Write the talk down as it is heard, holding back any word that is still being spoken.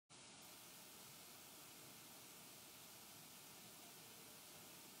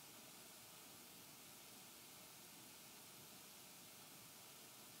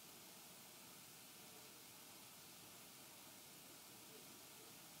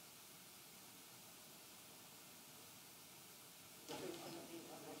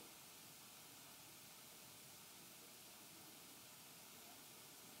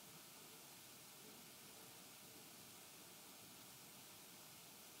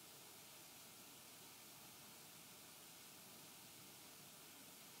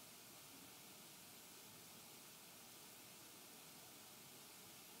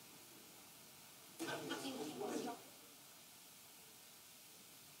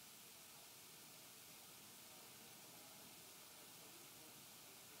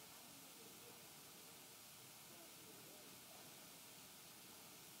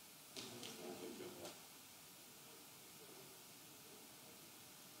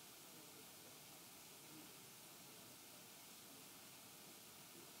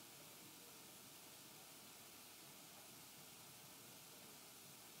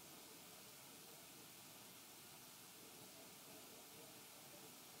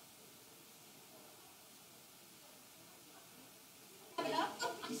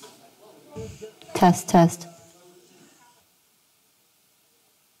Test, test.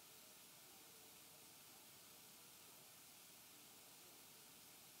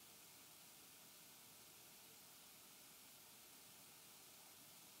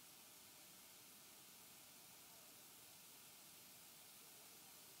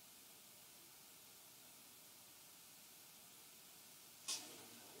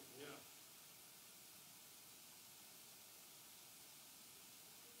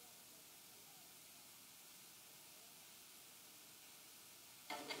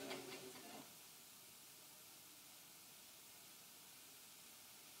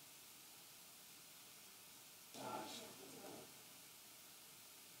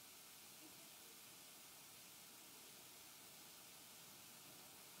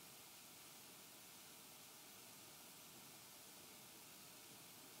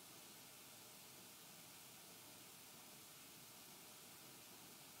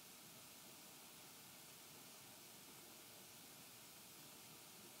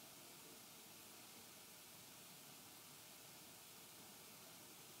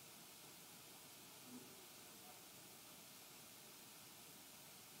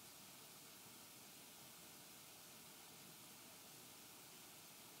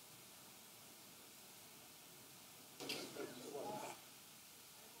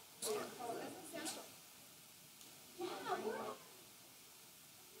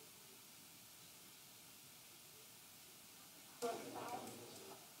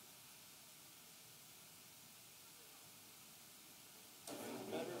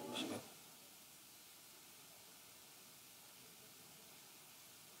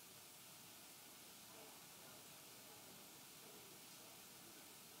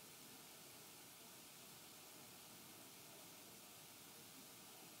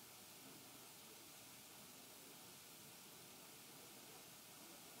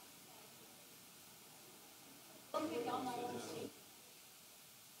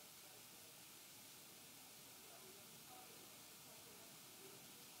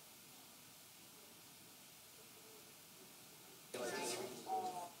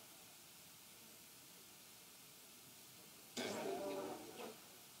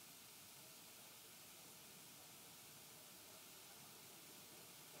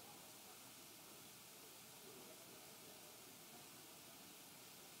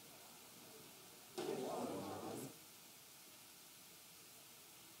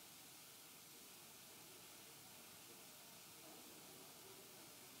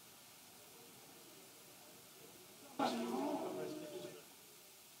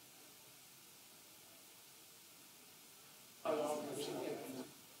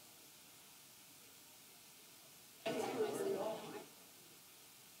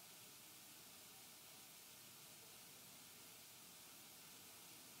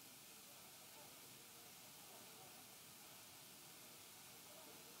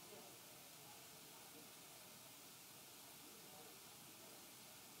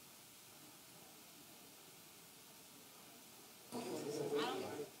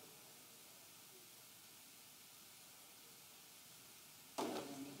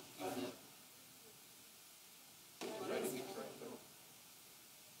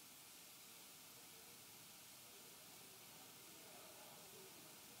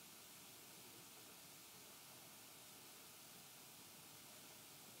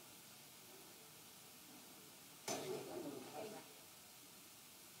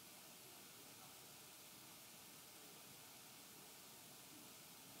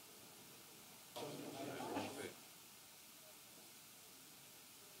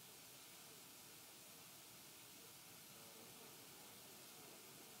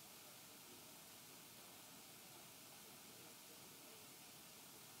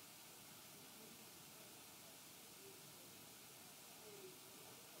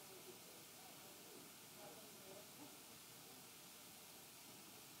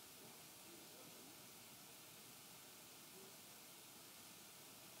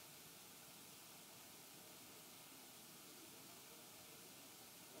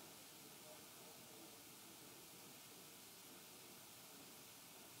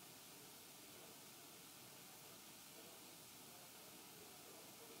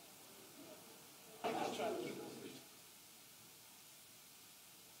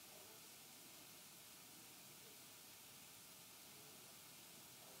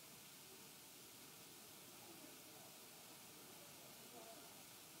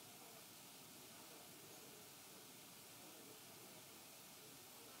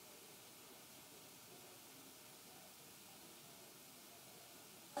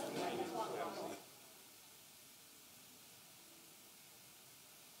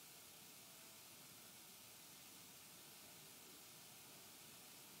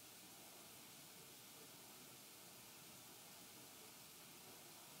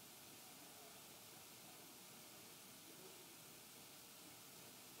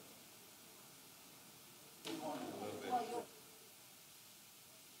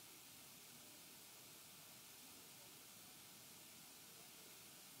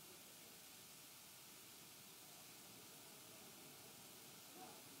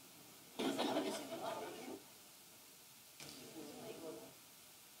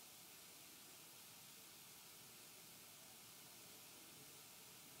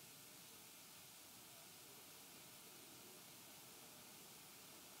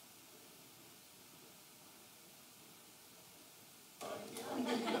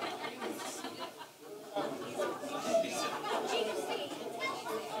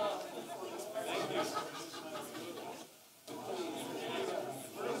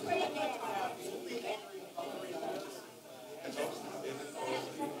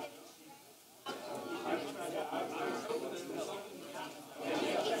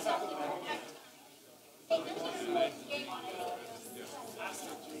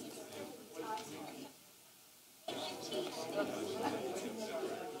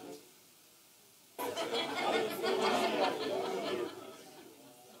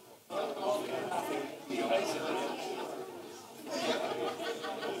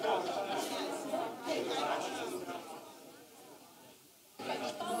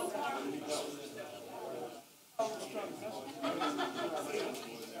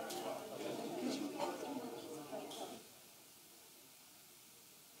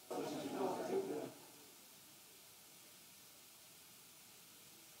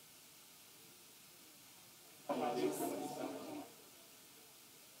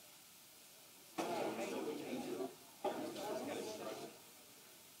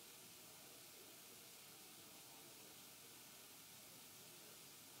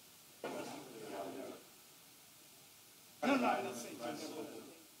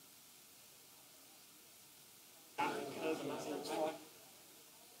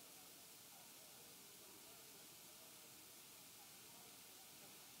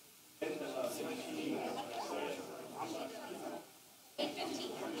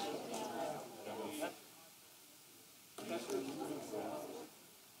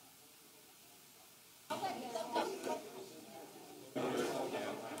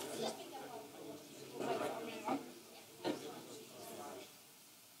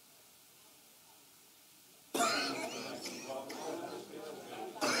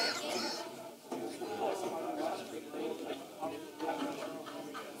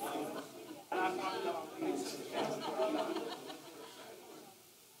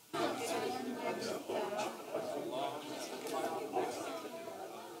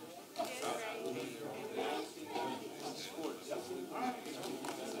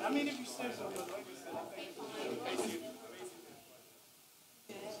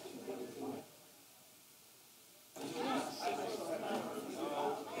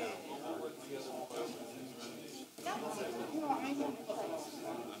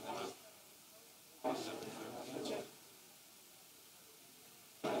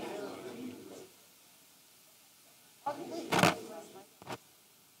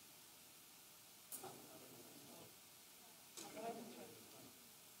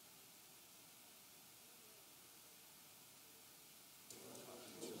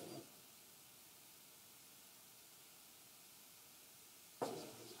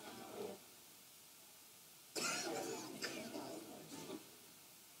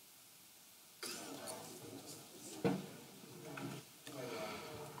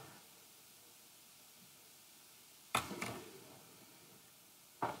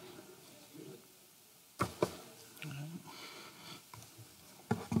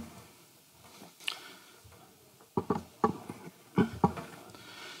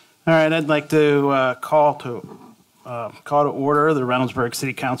 All right, I'd like to call to order the Reynoldsburg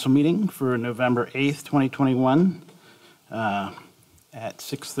City Council meeting for November 8th, 2021 at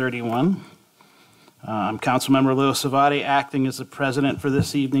 6:31. I'm Councilmember Lou Savati, acting as the president for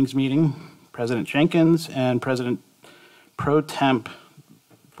this evening's meeting. President Jenkins and President Pro Temp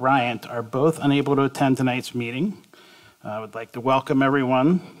Bryant are both unable to attend tonight's meeting. I would like to welcome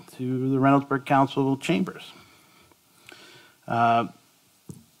everyone to the Reynoldsburg Council chambers.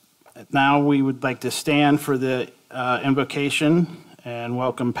 Now we would like to stand for the invocation and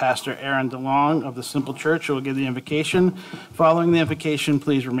welcome Pastor Aaron DeLong of the Simple Church, who will give the invocation. Following the invocation,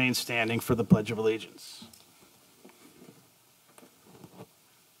 please remain standing for the Pledge of Allegiance.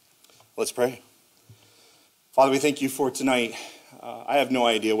 Let's pray. Father, we thank you for tonight. I have no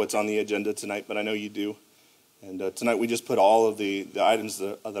idea what's on the agenda tonight, but I know you do. And tonight we just put all of the items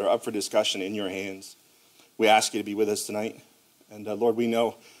that are up for discussion in your hands. We ask you to be with us tonight. And Lord, we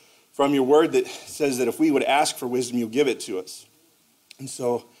know from your word that says that if we would ask for wisdom, you'll give it to us. And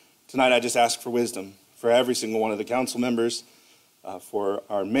so tonight I just ask for wisdom for every single one of the council members, for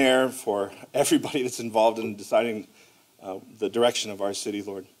our mayor, for everybody that's involved in deciding the direction of our city,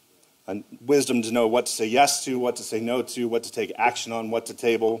 Lord. And wisdom to know what to say yes to, what to say no to, what to take action on, what to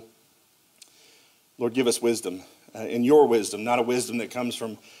table. Lord, give us wisdom, in your wisdom, not a wisdom that comes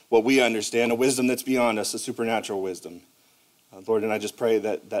from what we understand, a wisdom that's beyond us, a supernatural wisdom. Lord, and I just pray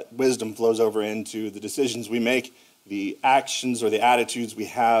that wisdom flows over into the decisions we make, the actions or the attitudes we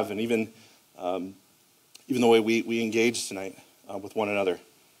have, and even the way we engage tonight with one another.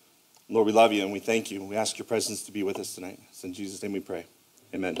 Lord, we love you and we thank you. And we ask your presence to be with us tonight. It's in Jesus' name we pray.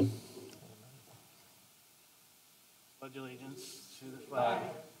 Amen. Pledge allegiance to the flag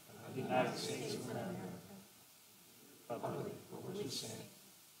of the United States of America, republic for which it stands.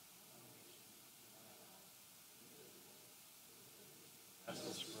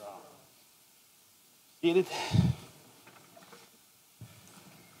 Justice for all. Seated.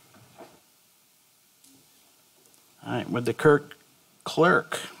 All right, would the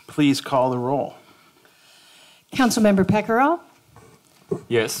clerk please call the roll? Councilmember Peckerell?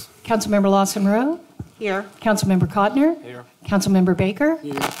 Yes. Councilmember Lawson Rowe? Here. Councilmember Cotner? Here. Councilmember Baker?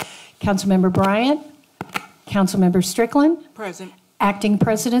 Here. Councilmember Bryant? Councilmember Strickland? Present. Acting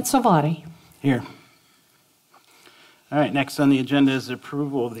President Salvati? Here. All right, next on the agenda is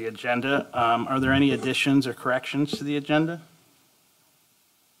approval of the agenda. Are there any additions or corrections to the agenda?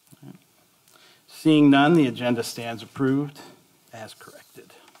 All right. Seeing none, the agenda stands approved as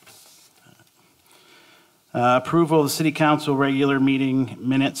corrected. Approval of the City Council regular meeting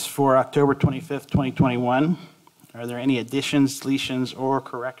minutes for October 25th, 2021. Are there any additions, deletions, or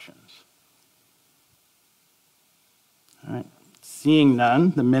corrections? All right. Seeing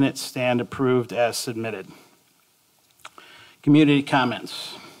none, the minutes stand approved as submitted. Community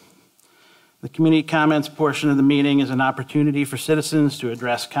comments. The community comments portion of the meeting is an opportunity for citizens to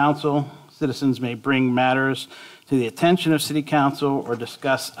address council. Citizens may bring matters to the attention of City Council or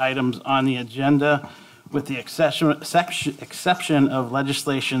discuss items on the agenda with the exception of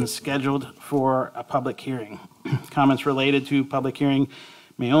legislation scheduled for a public hearing. Comments related to public hearing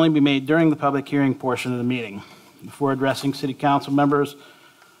may only be made during the public hearing portion of the meeting. Before addressing City Council, members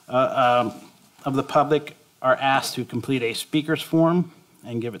of the public are asked to complete a speaker's form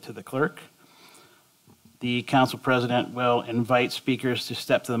and give it to the clerk. The council president will invite speakers to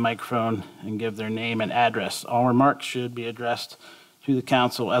step to the microphone and give their name and address. All remarks should be addressed to the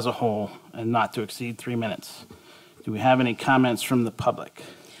council as a whole and not to exceed 3 minutes. Do we have any comments from the public?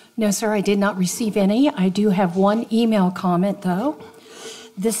 No, sir, I did not receive any. I do have one email comment, though.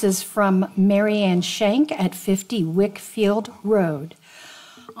 This is from Mary Ann Shank at 50 Wickfield Road.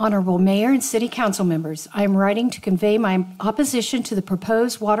 Honorable Mayor and City Council members, I am writing to convey my opposition to the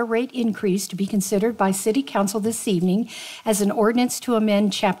proposed water rate increase to be considered by City Council this evening as an ordinance to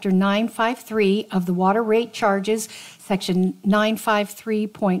amend Chapter 953 of the Water Rate Charges, Section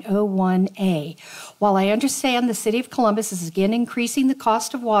 953.01A. While I understand the City of Columbus is again increasing the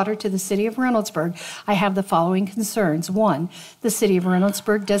cost of water to the City of Reynoldsburg, I have the following concerns. One, the City of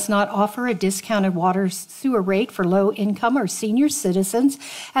Reynoldsburg does not offer a discounted water sewer rate for low-income or senior citizens,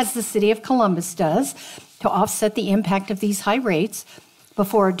 as the City of Columbus does, to offset the impact of these high rates.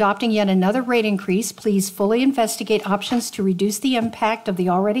 Before adopting yet another rate increase, please fully investigate options to reduce the impact of the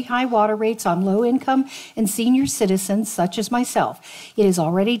already high water rates on low-income and senior citizens such as myself. It is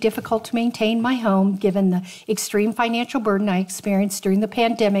already difficult to maintain my home given the extreme financial burden I experienced during the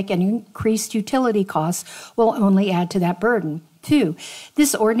pandemic, and increased utility costs will only add to that burden. 2,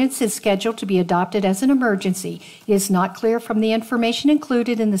 this ordinance is scheduled to be adopted as an emergency. It is not clear from the information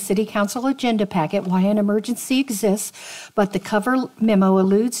included in the City Council agenda packet why an emergency exists, but the cover memo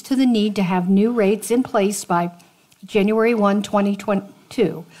alludes to the need to have new rates in place by January 1,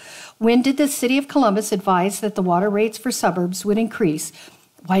 2022. When did the City of Columbus advise that the water rates for suburbs would increase?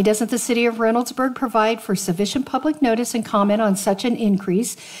 Why doesn't the City of Reynoldsburg provide for sufficient public notice and comment on such an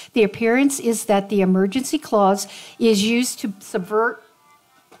increase? The appearance is that the emergency clause is used to subvert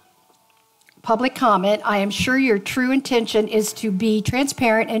public comment. I am sure your true intention is to be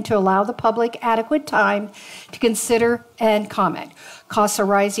transparent and to allow the public adequate time to consider and comment. Costs are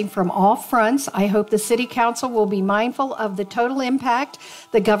rising from all fronts. I hope the City Council will be mindful of the total impact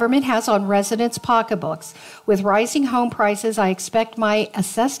the government has on residents' pocketbooks. With rising home prices, I expect my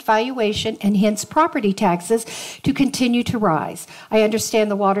assessed valuation and hence property taxes to continue to rise. I understand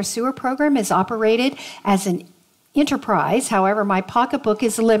the water sewer program is operated as an enterprise. However, my pocketbook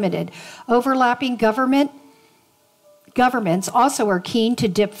is limited. Overlapping governments also are keen to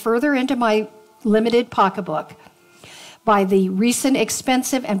dip further into my limited pocketbook by the recent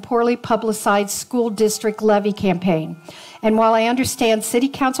expensive and poorly publicized school district levy campaign. And while I understand City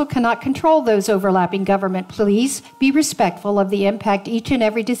Council cannot control those overlapping government, please be respectful of the impact each and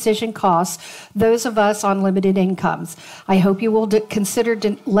every decision costs those of us on limited incomes. I hope you will consider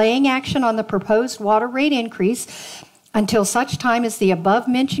delaying action on the proposed water rate increase until such time as the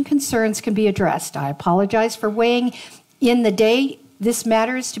above-mentioned concerns can be addressed. I apologize for weighing in the day this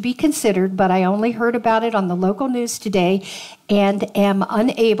matter is to be considered, but I only heard about it on the local news today and am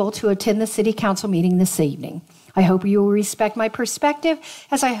unable to attend the City Council meeting this evening. I hope you will respect my perspective,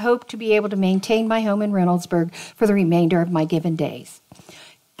 as I hope to be able to maintain my home in Reynoldsburg for the remainder of my given days.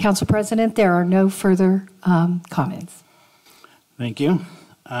 Council President, there are no further comments. Thank you.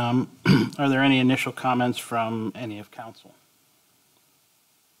 Are there any initial comments from any of council?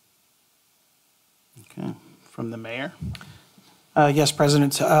 Okay, from the mayor? Yes,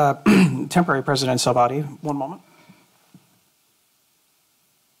 President, Temporary President Salvati, one moment.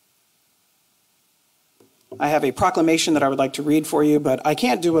 I have a proclamation that I would like to read for you, but I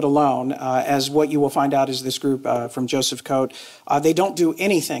can't do it alone, as what you will find out is this group from Joseph Coat, they don't do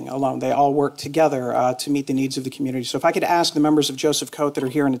anything alone. They all work together to meet the needs of the community. So if I could ask the members of Joseph Coat that are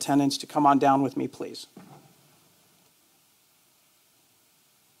here in attendance to come on down with me, please.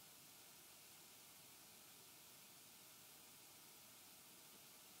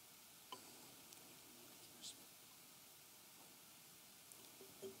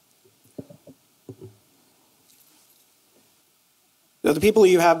 So the people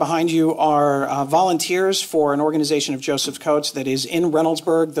you have behind you are volunteers for an organization of Joseph Coates that is in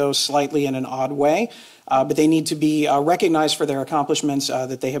Reynoldsburg, though slightly in an odd way. But they need to be recognized for their accomplishments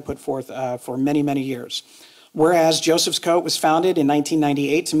that they have put forth for many, many years. Whereas Joseph's Coat was founded in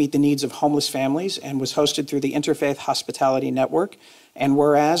 1998 to meet the needs of homeless families and was hosted through the Interfaith Hospitality Network. And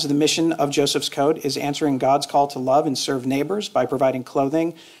whereas the mission of Joseph's Coat is answering God's call to love and serve neighbors by providing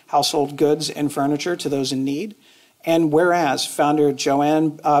clothing, household goods, and furniture to those in need. And whereas founder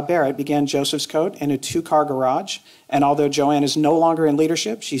Joanne Barrett began Joseph's Coat in a 2-car garage, and although Joanne is no longer in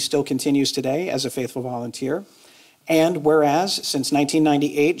leadership, she still continues today as a faithful volunteer. And whereas since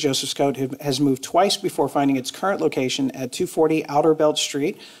 1998, Joseph's Coat has moved twice before finding its current location at 240 Outer Belt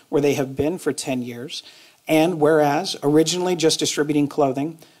Street, where they have been for 10 years. And whereas originally just distributing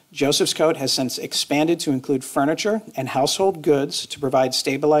clothing, Joseph's Coat has since expanded to include furniture and household goods to provide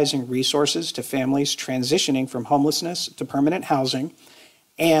stabilizing resources to families transitioning from homelessness to permanent housing.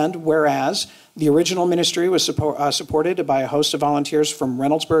 And whereas the original ministry was supported by a host of volunteers from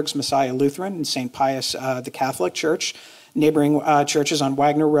Reynoldsburg's Messiah Lutheran and St. Pius the Catholic Church, neighboring churches on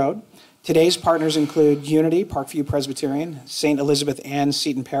Wagner Road. Today's partners include Unity, Parkview Presbyterian, St. Elizabeth Ann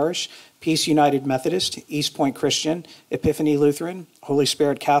Seton Parish, Peace United Methodist, East Point Christian, Epiphany Lutheran, Holy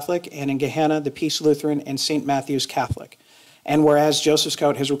Spirit Catholic, and in Gehenna, the Peace Lutheran and St. Matthew's Catholic. And whereas Joseph's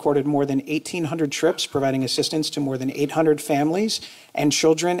Coat has recorded more than 1,800 trips, providing assistance to more than 800 families and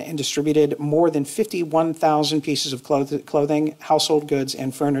children, and distributed more than 51,000 pieces of clothing, household goods,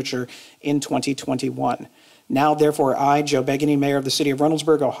 and furniture in 2021. Now, therefore, I, Joe Begany, Mayor of the City of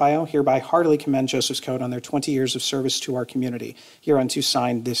Reynoldsburg, Ohio, hereby heartily commend Joseph's Coat on their 20 years of service to our community, hereunto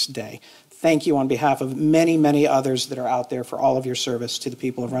signed this day. Thank you on behalf of many, many others that are out there for all of your service to the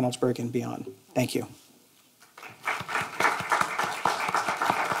people of Reynoldsburg and beyond. Thank you.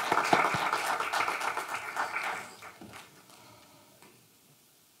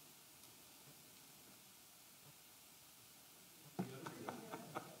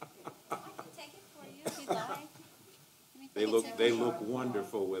 They look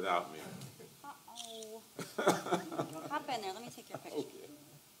wonderful without me. Uh-oh. Hop in there. Let me take your picture.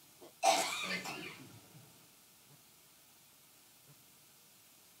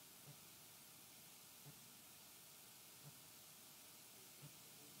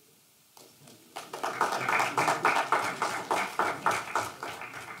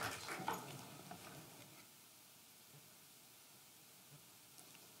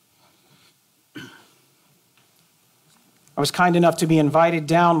 I was kind enough to be invited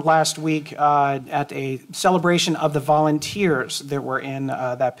down last week at a celebration of the volunteers that were in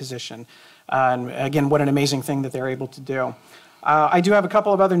that position. And again, what an amazing thing that they're able to do. I do have a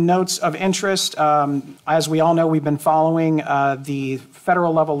couple of other notes of interest. As we all know, we've been following the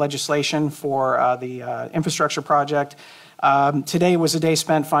federal level legislation for the infrastructure project. Today was a day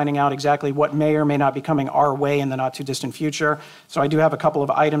spent finding out exactly what may or may not be coming our way in the not too distant future. So I do have a couple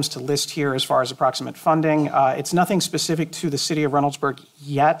of items to list here as far as approximate funding. It's nothing specific to the city of Reynoldsburg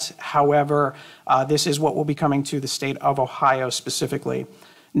yet. However, this is what will be coming to the state of Ohio specifically.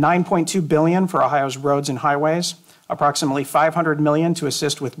 $9.2 billion for Ohio's roads and highways, approximately $500 million to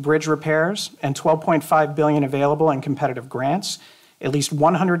assist with bridge repairs, and $12.5 billion available in competitive grants, at least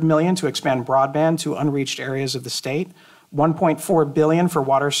 $100 million to expand broadband to unreached areas of the state, $1.4 billion for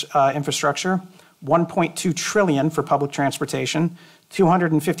water infrastructure, $1.2 trillion for public transportation,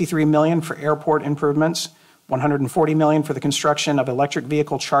 $253 million for airport improvements, $140 million for the construction of electric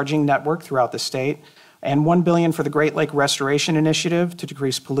vehicle charging network throughout the state, and $1 billion for the Great Lake Restoration Initiative to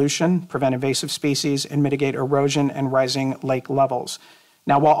decrease pollution, prevent invasive species, and mitigate erosion and rising lake levels.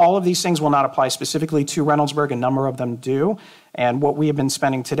 Now, while all of these things will not apply specifically to Reynoldsburg, a number of them do. And what we have been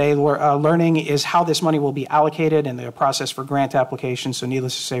spending today learning is how this money will be allocated and the process for grant application. So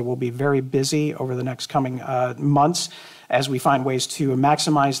needless to say, we'll be very busy over the next coming months as we find ways to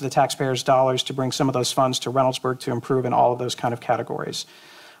maximize the taxpayers' dollars to bring some of those funds to Reynoldsburg to improve in all of those kind of categories.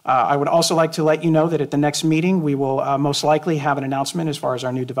 I would also like to let you know that at the next meeting, we will most likely have an announcement as far as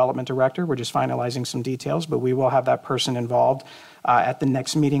our new development director. We're just finalizing some details, but we will have that person involved at the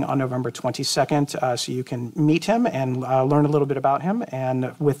next meeting on November 22nd, so you can meet him and learn a little bit about him.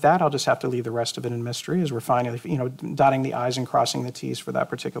 And with that, I'll just have to leave the rest of it in mystery as we're finally, dotting the I's and crossing the T's for that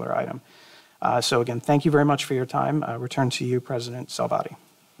particular item. So again, thank you very much for your time. Return to you, President Salvati.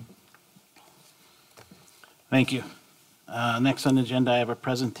 Thank you. Next on the agenda, I have a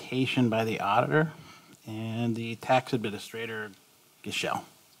presentation by the auditor and the tax administrator, Gichelle.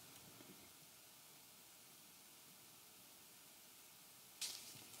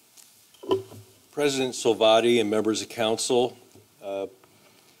 President Salvati and members of council,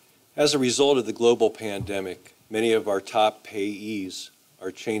 as a result of the global pandemic, many of our top payees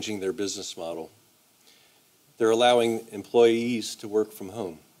are changing their business model. They're allowing employees to work from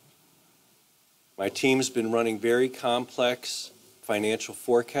home. My team's been running very complex financial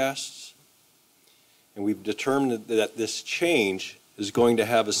forecasts, and we've determined that this change is going to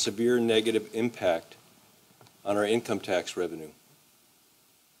have a severe negative impact on our income tax revenue.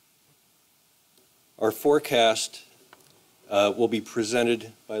 Our forecast will be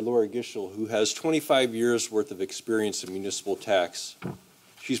presented by Laura Gischel, who has 25 years worth of experience in municipal tax.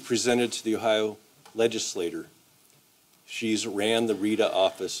 She's presented to the Ohio legislator. She's ran the RETA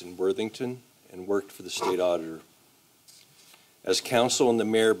office in Worthington and worked for the state auditor. As council and the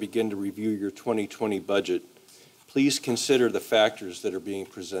mayor begin to review your 2020 budget, please consider the factors that are being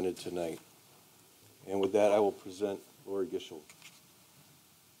presented tonight. And with that, I will present Laura Gischel.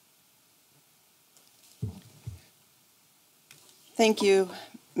 Thank you,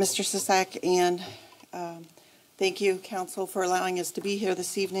 Mr. Cisak, and thank you, Council, for allowing us to be here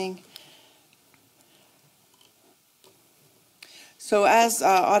this evening. So as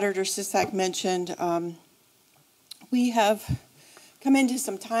Auditor Cisak mentioned, we have come into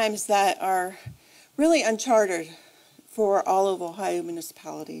some times that are really uncharted for all of Ohio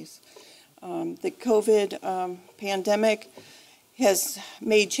municipalities. The COVID pandemic has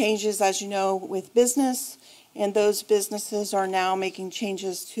made changes, as you know, with business, and those businesses are now making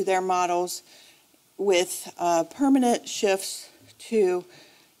changes to their models with permanent shifts to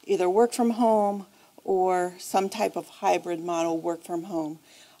either work from home or some type of hybrid model work from home.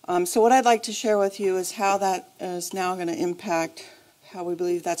 So what I'd like to share with you is how that is now going to impact, how we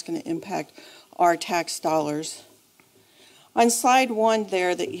believe that's going to impact our tax dollars. On slide 1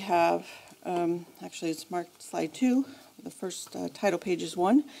 there that you have, actually it's marked slide 2, the first title page is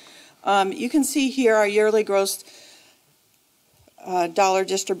 1. You can see here our yearly gross dollar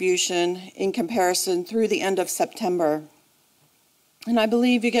distribution in comparison through the end of September. And I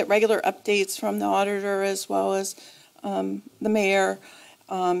believe you get regular updates from the auditor as well as the mayor.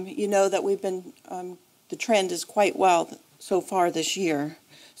 You know that we've been, the trend is quite well so far this year.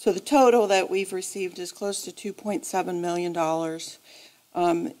 So the total that we've received is close to $2.7 million.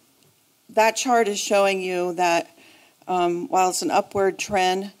 That chart is showing you that while it's an upward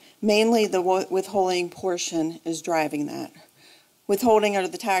trend, mainly the withholding portion is driving that. Withholding are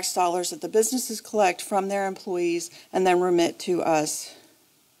the tax dollars that the businesses collect from their employees and then remit to us.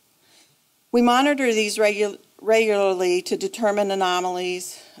 We monitor these regularly to determine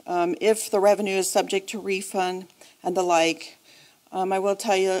anomalies, if the revenue is subject to refund and the like. I will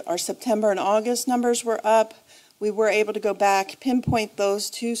tell you our September and August numbers were up. We were able to go back, pinpoint those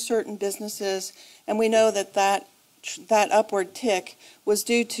to certain businesses, and we know that that upward tick was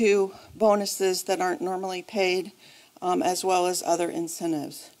due to bonuses that aren't normally paid, as well as other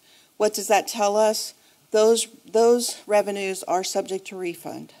incentives. What does that tell us? Those revenues are subject to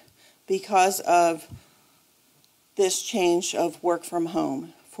refund because of this change of work from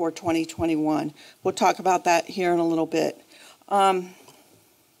home for 2021. We'll talk about that here in a little bit.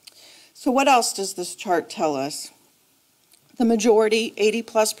 So what else does this chart tell us? The majority,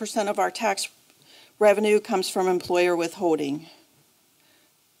 80+% of our tax revenue comes from employer withholding.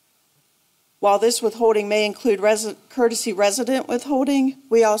 While this withholding may include courtesy resident withholding,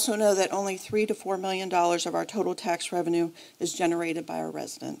 we also know that only $3 to $4 million of our total tax revenue is generated by our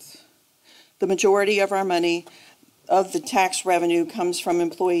residents. The majority of our money, of the tax revenue, comes from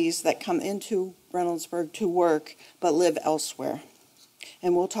employees that come into Reynoldsburg to work but live elsewhere.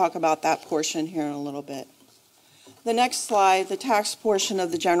 And we'll talk about that portion here in a little bit. The next slide, the tax portion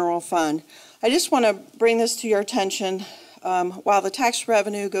of the general fund. I just want to bring this to your attention. While the tax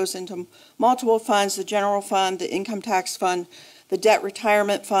revenue goes into multiple funds, the general fund, the income tax fund, the debt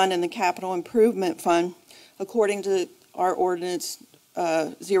retirement fund, and the capital improvement fund, according to our ordinance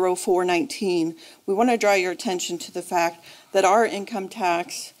 0419, we want to draw your attention to the fact that our income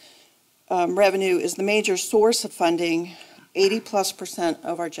tax revenue is the major source of funding 80+%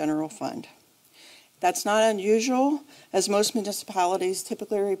 of our general fund. That's not unusual, as most municipalities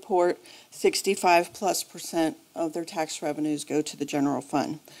typically report 65+% of their tax revenues go to the general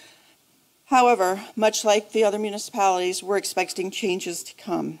fund. However, much like the other municipalities, we're expecting changes to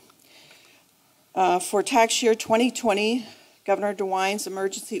come. For tax year 2020, Governor DeWine's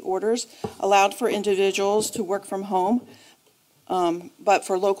emergency orders allowed for individuals to work from home, but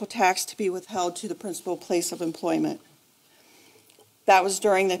for local tax to be withheld to the principal place of employment. That was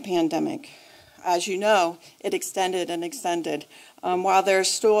during the pandemic. As you know, it extended and extended. While there are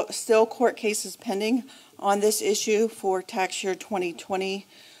still court cases pending on this issue for tax year 2020,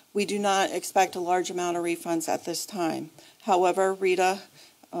 we do not expect a large amount of refunds at this time. However, RETA,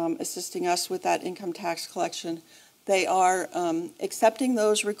 assisting us with that income tax collection, they are accepting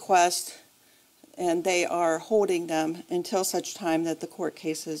those requests and they are holding them until such time that the court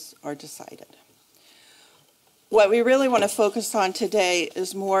cases are decided. What we really want to focus on today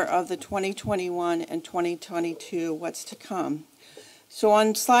is more of the 2021 and 2022, what's to come. So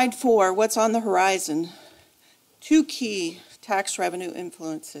on slide 4, what's on the horizon? 2 key tax revenue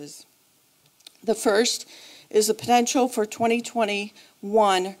influences. The first is the potential for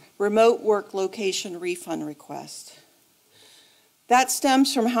 2021 remote work location refund request. That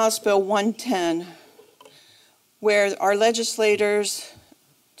stems from House Bill 110, where our legislators,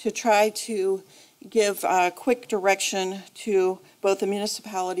 to try to give quick direction to both the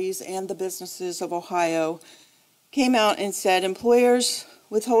municipalities and the businesses of Ohio, came out and said employers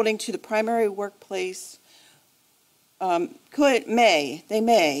withholding to the primary workplace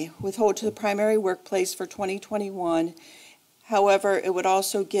may withhold to the primary workplace for 2021. However, it would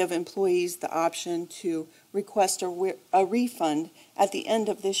also give employees the option to request a refund at the end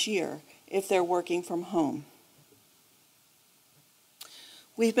of this year if they're working from home.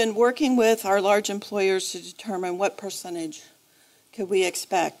 We've been working with our large employers to determine what percentage could we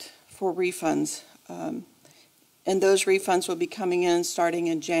expect for refunds. And those refunds will be coming in starting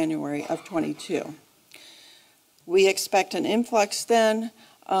in January of 22. We expect an influx then,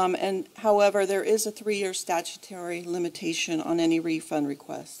 and however, there is a 3-year statutory limitation on any refund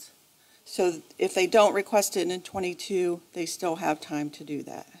requests. So if they don't request it in 22, they still have time to do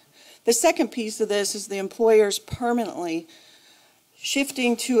that. The second piece of this is the employers permanently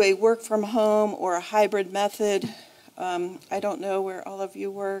shifting to a work from home or a hybrid method. I don't know where all of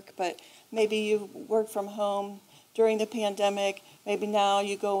you work, but maybe you work from home during the pandemic. Maybe now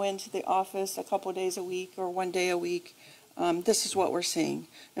you go into the office a couple of days a week or 1 day a week. This is what we're seeing.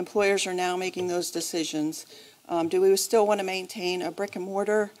 Employers are now making those decisions. Do we still want to maintain a brick and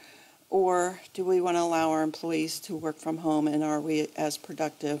mortar, or do we want to allow our employees to work from home, and are we as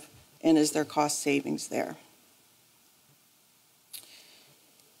productive, and is there cost savings there?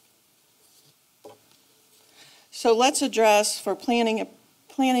 So let's address, for planning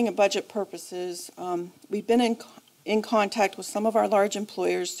and budget purposes, we've been in contact with some of our large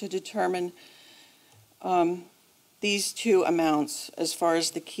employers to determine these 2 amounts as far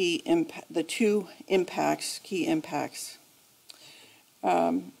as the key key impacts.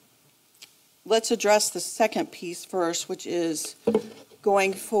 Let's address the second piece first, which is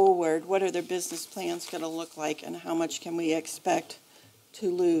going forward. What are their business plans going to look like, and how much can we expect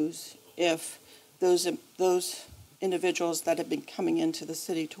to lose if those individuals that have been coming into the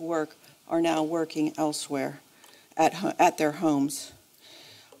city to work are now working elsewhere at their homes?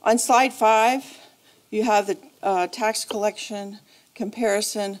 On slide 5, you have the tax collection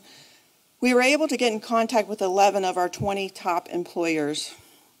comparison. We were able to get in contact with 11 of our 20 top employers.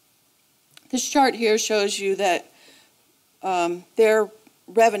 This chart here shows you that their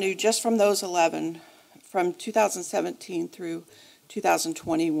revenue just from those 11 from 2017 through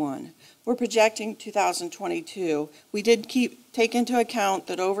 2021. We're projecting 2022. We did take into account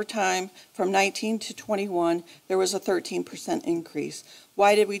that over time from 19 to 21 there was a 13% increase.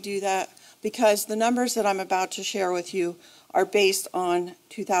 Why did we do that? Because the numbers that I'm about to share with you are based on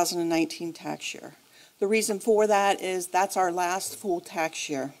 2019 tax year. The reason for that is that's our last full tax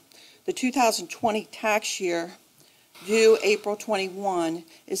year. The 2020 tax year, due April 21,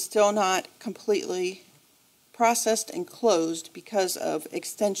 is still not completely processed and closed because of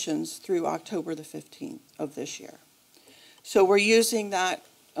extensions through October the 15th of this year. So we're using that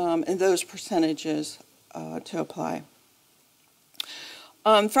and those percentages to apply.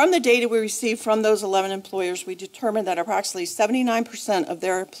 From the data we received from those 11 employers, we determined that approximately 79% of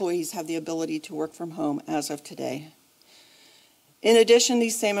their employees have the ability to work from home as of today. In addition,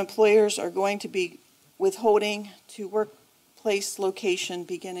 these same employers are going to be withholding to workplace location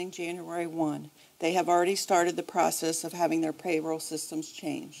beginning January 1. They have already started the process of having their payroll systems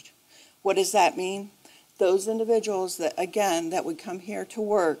changed. What does that mean? those individuals that, again, that would come here to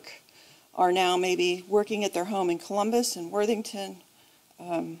work are now maybe working at their home in Columbus and Worthington,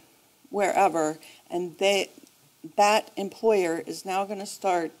 wherever, and that employer is now going to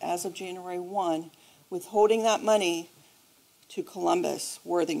start, as of January 1, withholding that money to Columbus,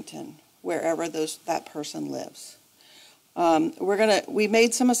 Worthington, wherever that person lives. We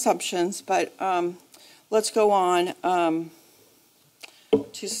made some assumptions, but let's go on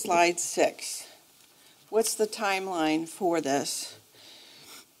to slide 6. What's the timeline for this?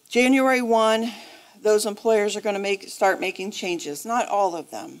 January 1, those employers are going to start making changes. Not all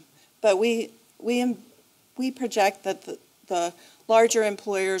of them, but we project that the larger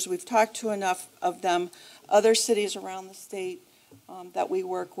employers, we've talked to enough of them, other cities around the state that we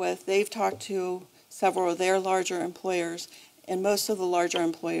work with, they've talked to several of their larger employers, and most of the larger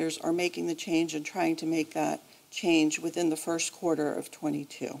employers are making the change and trying to make that change within the first quarter of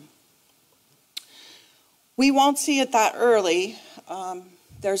 22. We won't see it that early.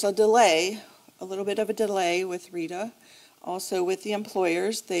 There's a delay, a little bit of a delay with RETA. Also with the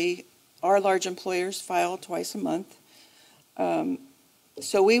employers, our large employers file twice a month.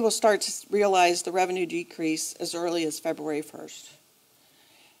 So we will start to realize the revenue decrease as early as February 1st.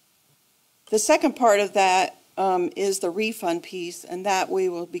 The second part of that is the refund piece, and that we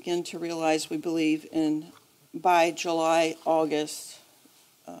will begin to realize, we believe, by July, August,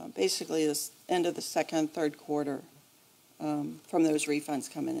 basically the end of the second, third quarter from those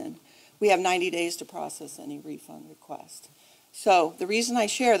refunds coming in. We have 90 days to process any refund request. So the reason I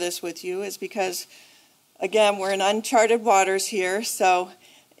share this with you is because, again, we're in uncharted waters here, so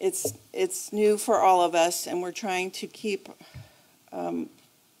it's new for all of us, and we're trying to keep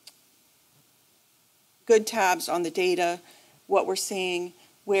good tabs on the data, what we're seeing,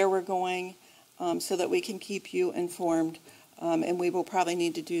 where we're going, so that we can keep you informed. And we will probably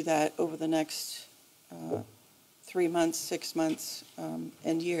need to do that over the next 3 months, 6 months,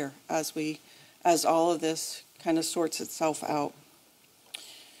 and year as all of this kind of sorts itself out.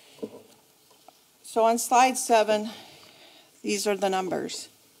 So on slide 7, these are the numbers.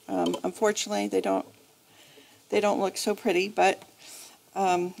 Unfortunately, they don't look so pretty, but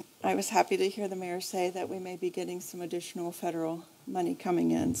I was happy to hear the mayor say that we may be getting some additional federal money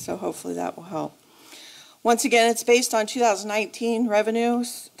coming in, so hopefully that will help. Once again, it's based on 2019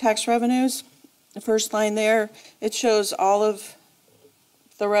 revenues, tax revenues. The first line there, it shows all of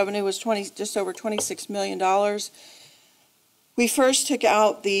the revenue was just over $26 million. We first took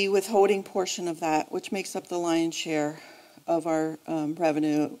out the withholding portion of that, which makes up the lion's share of our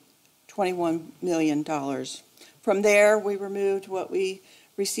revenue, $21 million. From there, we removed what we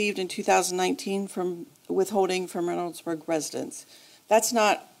received in 2019 from withholding from Reynoldsburg residents. That's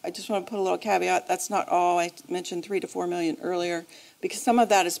not, I just want to put a little caveat, that's not all. I mentioned $3 to $4 million earlier, because some of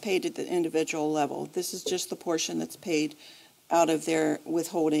that is paid at the individual level. This is just the portion that's paid out of their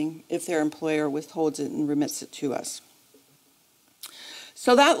withholding if their employer withholds it and remits it to us.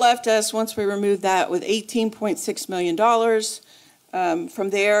 So that left us, once we removed that, with $18.6 million. From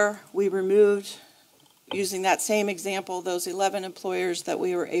there, we removed, using that same example, those 11 employers that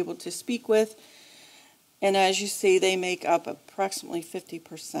we were able to speak with. And as you see, they make up approximately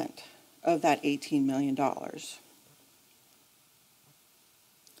 50% of that $18 million.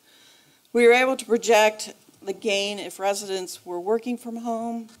 We were able to project the gain if residents were working from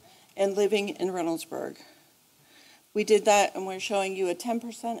home and living in Reynoldsburg. We did that, and we're showing you a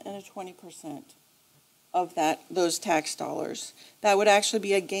 10% and a 20% of those tax dollars. That would actually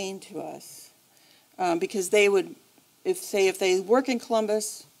be a gain to us, because they would, if they work in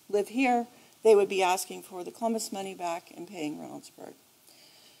Columbus, live here, they would be asking for the Columbus money back and paying Reynoldsburg.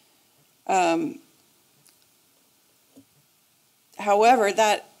 However,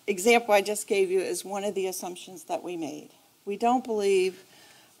 that example I just gave you is one of the assumptions that we made. We don't believe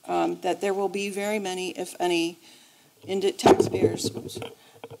that there will be very many, if any, taxpayers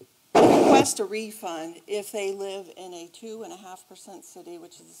request a refund if they live in a 2.5% city,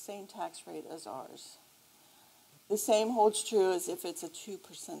 which is the same tax rate as ours. The same holds true as if it's a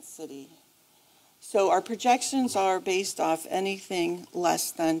 2% city. So our projections are based off anything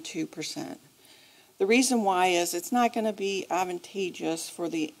less than 2%. The reason why is it's not going to be advantageous for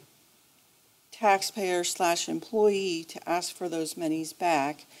the taxpayer/employee to ask for those monies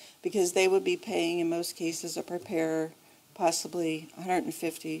back, because they would be paying, in most cases, a preparer possibly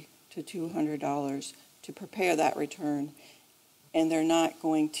 $150 to $200 to prepare that return, and they're not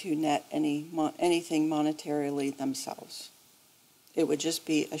going to net anything monetarily themselves. It would just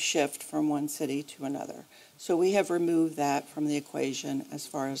be a shift from one city to another. So we have removed that from the equation as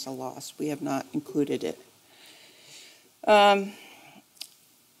far as a loss. We have not included it.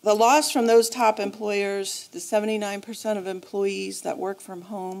 The loss from those top employers, the 79% of employees that work from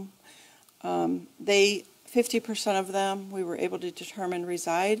home, 50% of them we were able to determine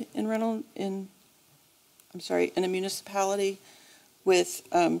reside in a municipality with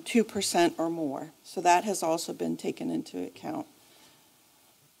 2% or more. So that has also been taken into account.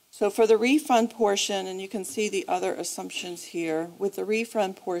 So for the refund portion, and you can see the other assumptions here, with the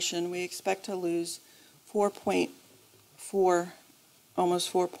refund portion, we expect to lose almost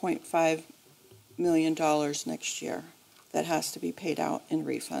 $4.5 million next year that has to be paid out in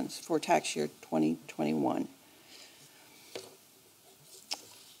refunds for tax year 2021.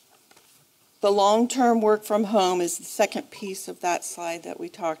 The long-term work from home is the second piece of that slide that we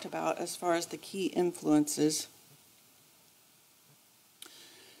talked about as far as the key influences.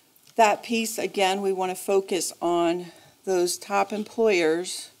 That piece, again, we want to focus on those top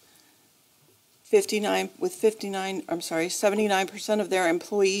employers, 79% of their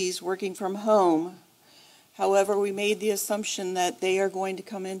employees working from home. However, we made the assumption that they are going to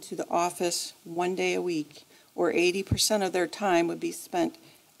come into the office 1 day a week, or 80% of their time would be spent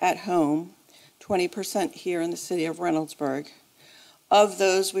at home, 20% here in the city of Reynoldsburg. Of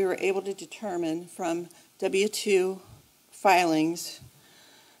those, we were able to determine from W-2 filings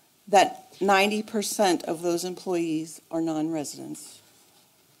that 90% of those employees are non-residents.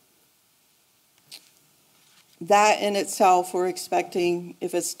 That in itself, we're expecting,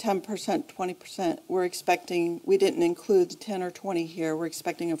 if it's 10%, 20%, we're expecting, we didn't include the 10 or 20 here, we're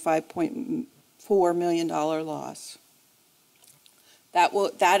expecting a $5.4 million loss.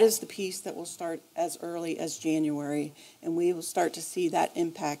 That is the piece that will start as early as January, and we will start to see that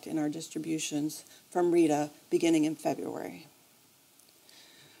impact in our distributions from RETA beginning in February.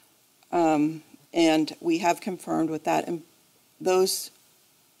 And we have confirmed with that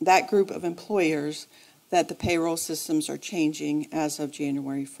group of employers that the payroll systems are changing as of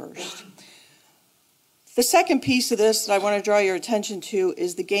January 1st. The second piece of this that I want to draw your attention to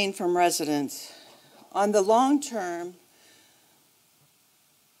is the gain from residents. On the long term,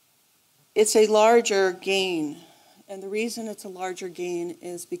 it's a larger gain, and the reason it's a larger gain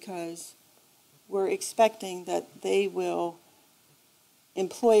is because we're expecting that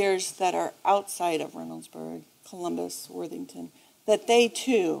employers that are outside of Reynoldsburg, Columbus, Worthington, that they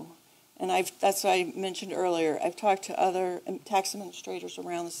too, and that's what I mentioned earlier, I've talked to other tax administrators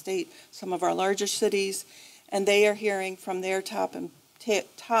around the state, some of our larger cities, and they are hearing from their top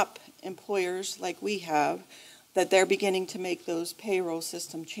employers like we have, that they're beginning to make those payroll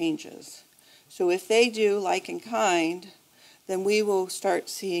system changes. So if they do like in kind, then we will start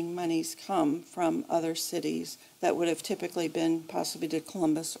seeing monies come from other cities that would have typically been possibly to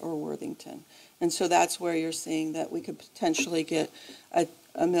Columbus or Worthington. And so that's where you're seeing that we could potentially get a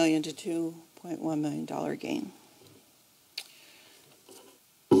 $1 million to $2.1 million gain.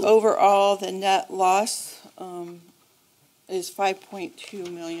 Overall, the net loss is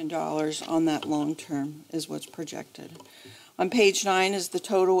 $5.2 million on that long term is what's projected. On page 9 is the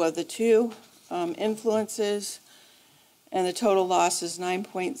total of the two influences, and the total loss is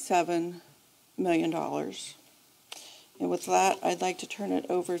 $9.7 million. And with that, I'd like to turn it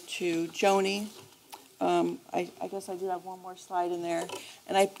over to Joni. I guess I do have one more slide in there.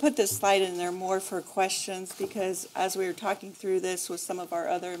 And I put this slide in there more for questions because as we were talking through this with some of our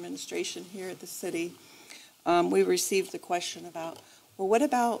other administration here at the city, we received the question about, well, what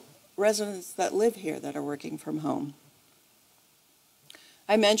about residents that live here that are working from home?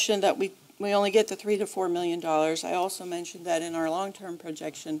 I mentioned that we only get the $3 to $4 million. I also mentioned that in our long-term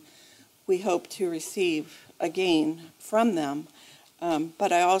projection, we hope to receive a gain from them.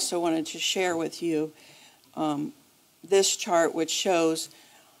 But I also wanted to share with you this chart, which shows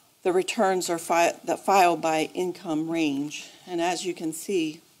the returns are filed by income range. And as you can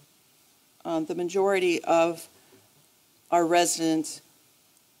see, the majority of our residents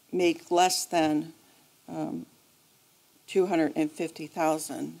make less than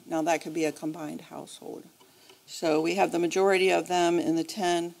 $250,000. Now that could be a combined household. So we have the majority of them in the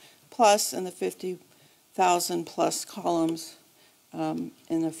 10 plus and the 50,000 plus columns, and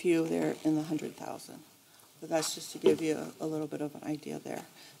a few there in the 100,000. But that's just to give you a little bit of an idea there.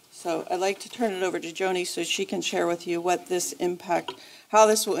 So I'd like to turn it over to Joni so she can share with you what this how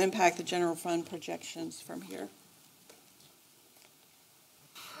this will impact the general fund projections from here.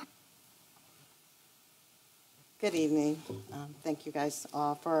 Good evening. Thank you guys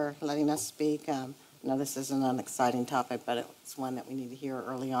all for letting us speak. I know this isn't an exciting topic, but it's one that we need to hear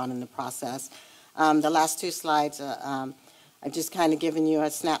early on in the process. The last two slides, I've just kind of given you a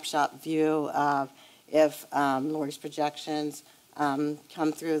snapshot view of if Lori's projections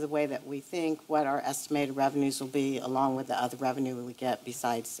come through the way that we think, what our estimated revenues will be, along with the other revenue we get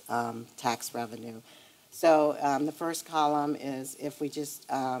besides tax revenue. So the first column is if we just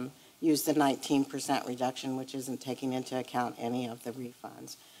use the 19% reduction, which isn't taking into account any of the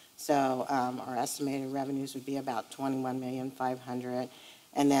refunds. So our estimated revenues would be about $21,500,000,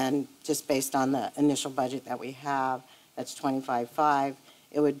 and then just based on the initial budget that we have, that's $25,500,000.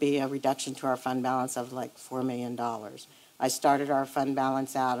 It would be a reduction to our fund balance of like $4 million. I started our fund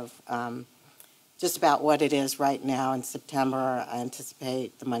balance out of just about what it is right now in September. I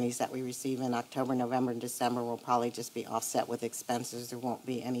anticipate the monies that we receive in October, November, and December will probably just be offset with expenses. There won't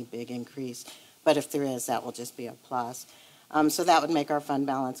be any big increase, but if there is, that will just be a plus. So that would make our fund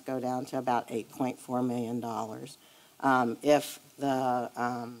balance go down to about $8.4 million. If the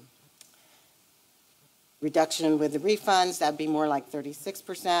reduction with the refunds, that'd be more like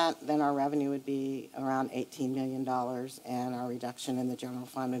 36%, then our revenue would be around $18 million, and our reduction in the general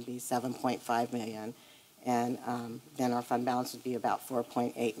fund would be $7.5 million, and then our fund balance would be about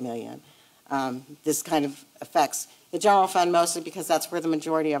 $4.8 million. This kind of affects the general fund mostly because that's where the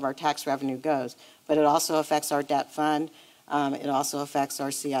majority of our tax revenue goes, but it also affects our debt fund. It also affects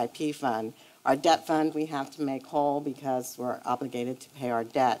our CIP fund. Our debt fund we have to make whole because we're obligated to pay our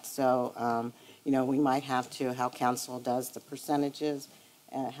debt. So, you know, we might have to, how council does the percentages,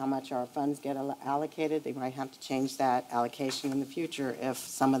 how much our funds get allocated. They might have to change that allocation in the future if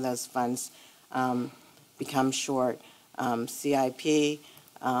some of those funds become short. CIP, you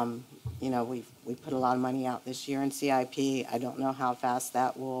know, we put a lot of money out this year in CIP. I don't know how fast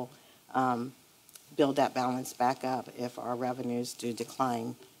that will build that balance back up if our revenues do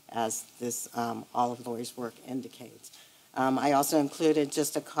decline, as this Olive Lawyer's work indicates. I also included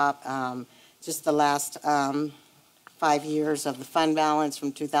just just the last 5 years of the fund balance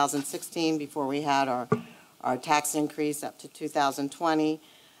from 2016 before we had our tax increase up to 2020.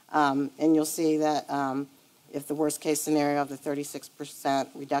 And you'll see that if the worst case scenario of the 36%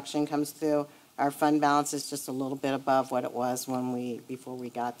 reduction comes through, our fund balance is just a little bit above what it was before we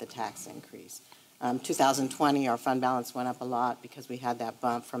got the tax increase. 2020, our fund balance went up a lot because we had that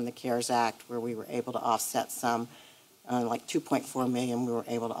bump from the CARES Act where we were able to offset some, like $2.4 million, we were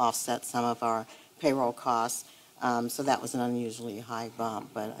able to offset some of our payroll costs. So that was an unusually high bump,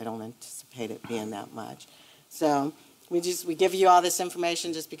 but I don't anticipate it being that much. So we give you all this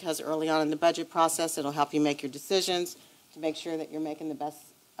information just because early on in the budget process, it'll help you make your decisions to make sure that you're making the best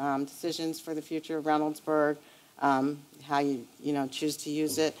decisions for the future of Reynoldsburg, how you choose to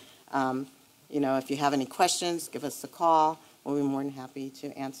use it. You know, if you have any questions, give us a call. We'll be more than happy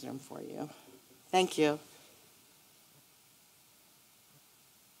to answer them for you. Thank you.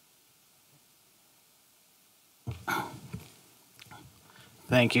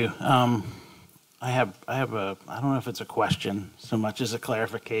 Thank you. I have I don't know if it's a question so much as a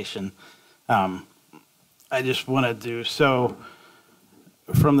clarification. I just want to so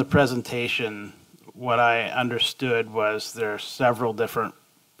from the presentation, what I understood was there are several different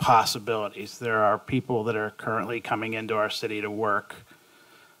possibilities. There are people that are currently coming into our city to work,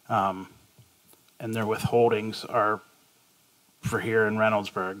 and their withholdings are for here in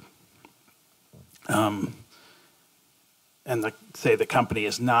Reynoldsburg. And say the company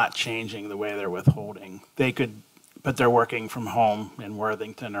is not changing the way they're withholding. They could, but they're working from home in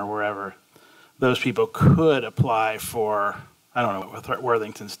Worthington or wherever. Those people could apply for, I don't know what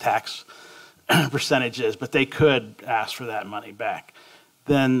Worthington's tax percentage is, but they could ask for that money back.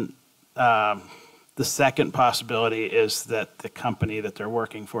 Then the second possibility is that the company that they're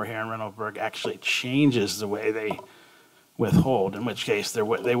working for here in Reynoldsburg actually changes the way they withhold, in which case they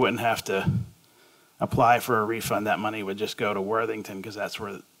wouldn't have to apply for a refund. That money would just go to Worthington because that's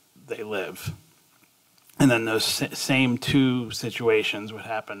where they live. And then those same two situations would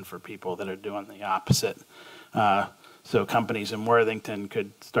happen for people that are doing the opposite. So companies in Worthington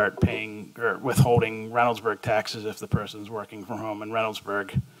could start paying or withholding Reynoldsburg taxes if the person's working from home in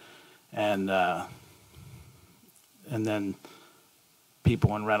Reynoldsburg, and then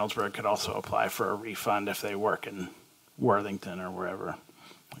people in Reynoldsburg could also apply for a refund if they work in Worthington or wherever.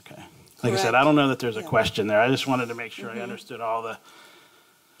 Okay. Like I said, I don't know that there's a question there. I just wanted to make sure I understood all the.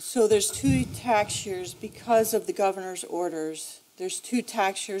 So there's 2 tax years because of the governor's orders. There's 2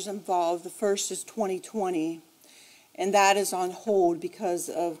 tax years involved. The first is 2020. And that is on hold because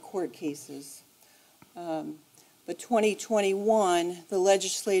of court cases. But 2021, the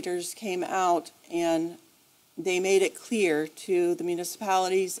legislators came out and they made it clear to the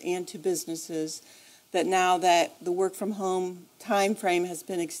municipalities and to businesses that now that the work from home time frame has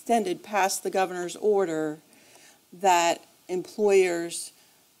been extended past the governor's order, that employers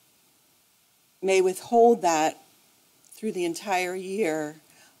may withhold that through the entire year,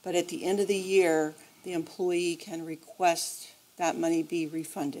 but at the end of the year, the employee can request that money be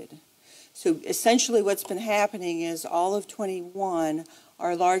refunded. So essentially what's been happening is all of 21,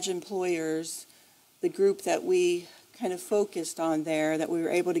 our large employers, the group that we kind of focused on there, that we were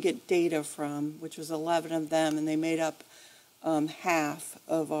able to get data from, which was 11 of them, and they made up half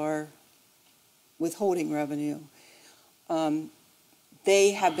of our withholding revenue.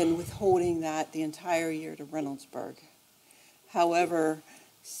 They have been withholding that the entire year to Reynoldsburg. However,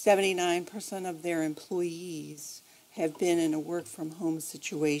 79% of their employees have been in a work-from-home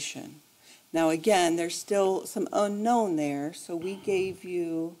situation. Now, again, there's still some unknown there, so we gave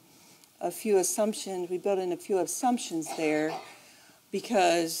you a few assumptions. We built in a few assumptions there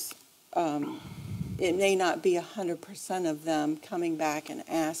because it may not be 100% of them coming back and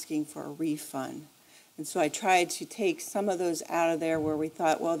asking for a refund. And so I tried to take some of those out of there where we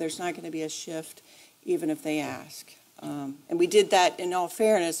thought, well, there's not going to be a shift even if they ask. And we did that, in all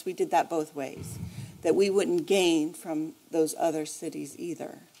fairness, we did that both ways, that we wouldn't gain from those other cities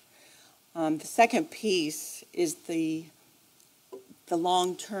either. The second piece is the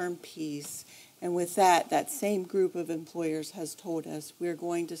long-term piece. And with that, that same group of employers has told us we're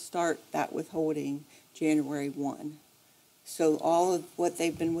going to start that withholding January 1. So all of what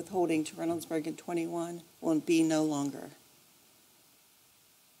they've been withholding to Reynoldsburg in 21 will be no longer.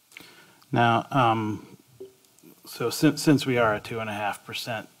 Now, so since we are a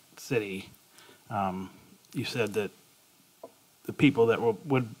 2.5% city, you said that the people that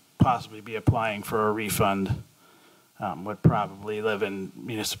would possibly be applying for a refund would probably live in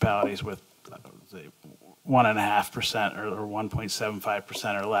municipalities with 1.5% or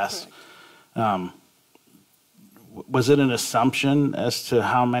 1.75% or less. Was it an assumption as to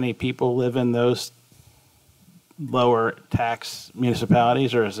how many people live in those lower tax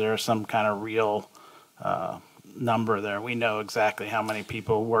municipalities, or is there some kind of real number there? We know exactly how many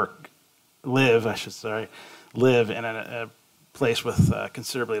people live in a place with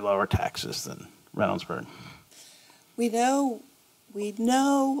considerably lower taxes than Reynoldsburg. We know,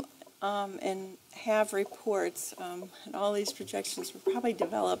 and have reports, and all these projections were probably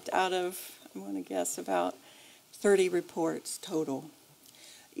developed out of, I'm going to guess, about 30 reports total,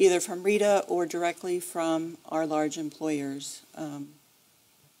 either from RITA or directly from our large employers.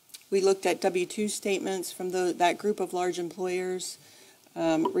 We looked at W-2 statements from that group of large employers.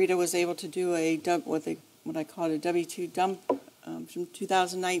 RITA was able to do what I call a W-2 dump from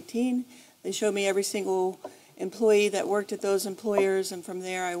 2019. They showed me every single employee that worked at those employers, and from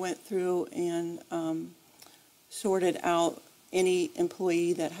there I went through and sorted out any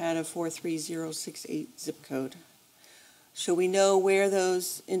employee that had a 43068 zip code. So we know where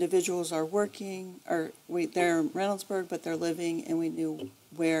those individuals are working, or they're in Reynoldsburg, but they're living, and we knew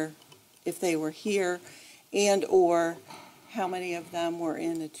where, if they were here, and or how many of them were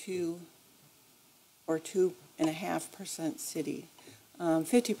in a 2 or 2.5% city.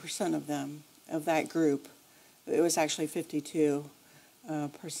 50% of them, of that group, it was actually 52%,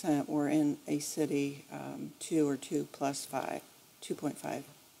 were in a city 2 or 2 plus 5, 2.5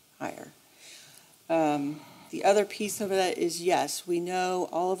 higher. The other piece of it is, yes, we know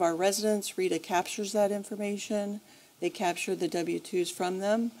all of our residents, RITA captures that information. They capture the W-2s from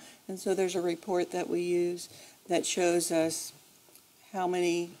them. And so there's a report that we use that shows us how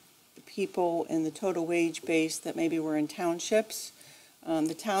many people in the total wage base that maybe were in townships.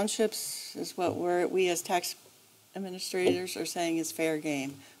 The townships is what we as tax administrators are saying is fair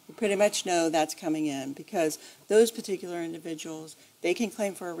game. We pretty much know that's coming in because those particular individuals, they can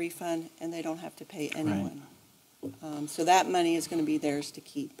claim for a refund and they don't have to pay anyone. Right. So that money is going to be theirs to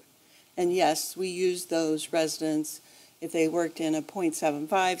keep. And yes, we use those residents if they worked in a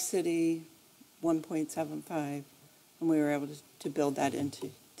 0.75 city, 1.75, and we were able to build that into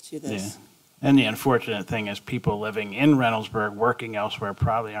this. Yeah. And the unfortunate thing is people living in Reynoldsburg, working elsewhere,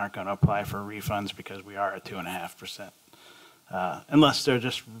 probably aren't going to apply for refunds because we are at 2.5%. Unless they're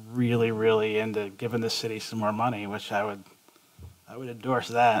just really, really into giving the city some more money, which I would endorse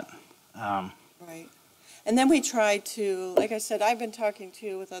that. Right. And then we tried to, like I said, I've been talking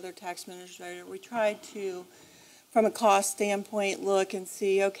with other tax administrators. We tried to, from a cost standpoint, look and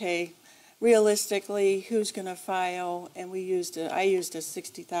see, okay, realistically, who's going to file? And I used a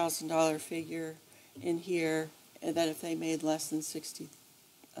 $60,000 figure in here, and that if they made less than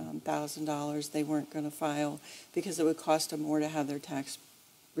 $60,000, they weren't going to file because it would cost them more to have their tax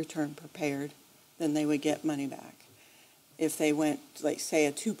return prepared than they would get money back. If they went, like, say,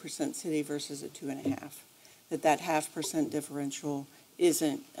 a 2% city versus a 2.5%, that 0.5% differential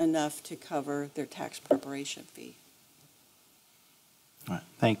isn't enough to cover their tax preparation fee. All right,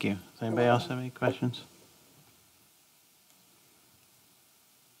 thank you. Does anybody else have any questions?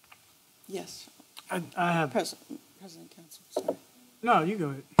 Yes, I have, President Council, sorry. no, you go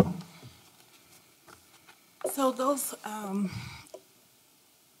ahead. So those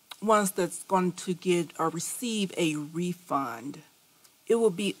ones that's going to get or receive a refund, it will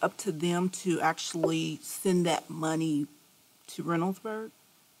be up to them to actually send that money to Reynoldsburg?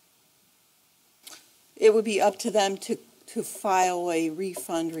 It would be up to them to file a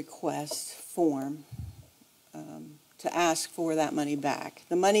refund request form to ask for that money back.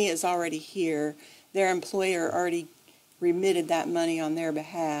 The money is already here. Their employer already remitted that money on their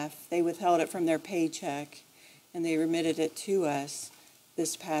behalf. They withheld it from their paycheck, and they remitted it to us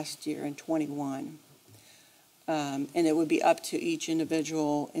this past year in '21. And it would be up to each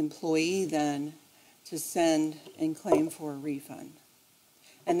individual employee then to send and claim for a refund.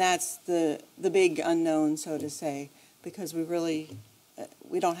 And that's the big unknown, so to say, because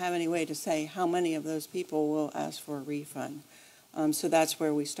we don't have any way to say how many of those people will ask for a refund. So that's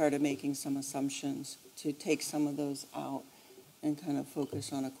where we started making some assumptions to take some of those out and kind of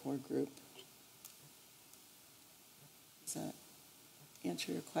focus on a core group. Does that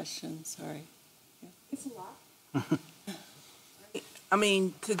answer your question? Sorry. Yeah. It's a lot. I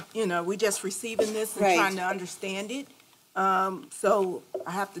mean, we just receiving this and Right. trying to understand it. So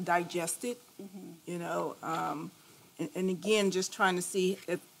I have to digest it, and again, just trying to see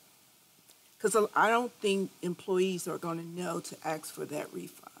if, because I don't think employees are going to know to ask for that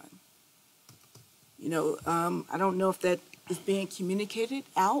refund. I don't know if that is being communicated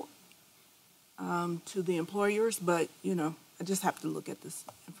out to the employers, but, I just have to look at this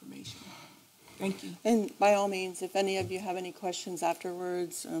information. Thank you. And by all means, if any of you have any questions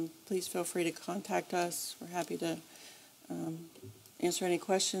afterwards, please feel free to contact us. We're happy to answer any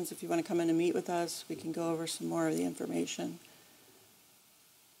questions. If you want to come in and meet with us, we can go over some more of the information.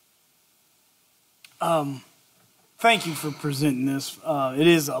 Thank you for presenting this. It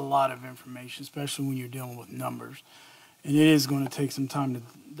is a lot of information, especially when you're dealing with numbers. And it is going to take some time to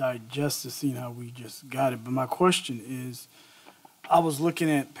digest this, seeing how we just got it. But my question is, I was looking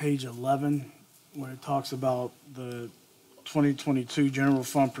at page 11, where it talks about the 2022 general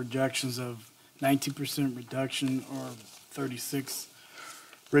fund projections of 19% reduction or 36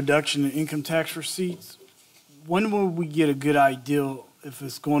 reduction in income tax receipts. When will we get a good idea if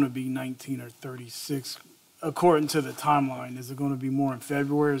it's going to be 19 or 36? According to the timeline, is it going to be more in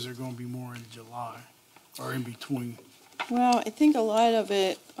February or is it going to be more in July or in between? Well, I think a lot of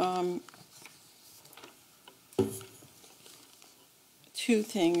it, two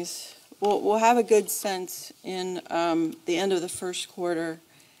things. We'll have a good sense in the end of the first quarter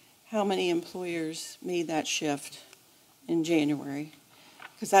how many employers made that shift in January,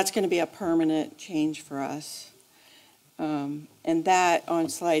 because that's going to be a permanent change for us. And that, on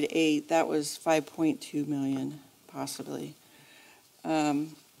slide 8, that was 5.2 million, possibly.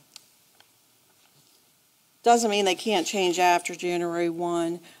 Doesn't mean they can't change after January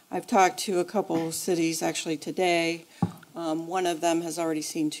 1. I've talked to a couple of cities actually today. One of them has already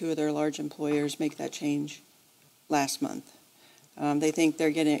seen 2 of their large employers make that change last month. They think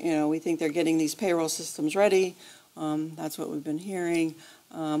they're getting, we think they're getting these payroll systems ready. That's what we've been hearing.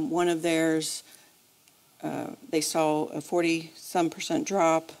 One of theirs, they saw a 40-some%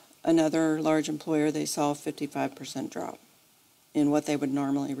 drop. Another large employer, they saw a 55% drop in what they would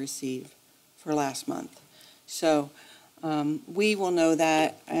normally receive for last month. So we will know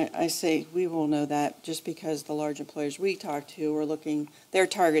that. I say we will know that just because the large employers we talked to were looking, their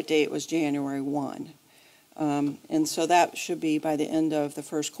target date was January 1. And so that should be by the end of the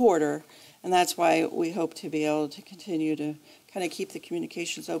first quarter. And that's why we hope to be able to continue to kind of keep the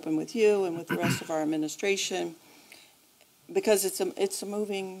communications open with you and with the rest of our administration, because it's a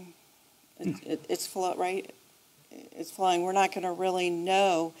moving, it's flow, right? It's flowing. We're not going to really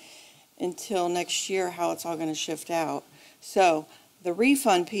know until next year how it's all going to shift out. So the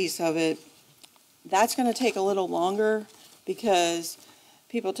refund piece of it, that's going to take a little longer because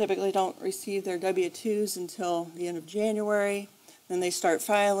people typically don't receive their W-2s until the end of January. Then they start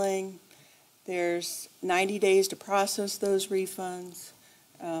filing. There's 90 days to process those refunds.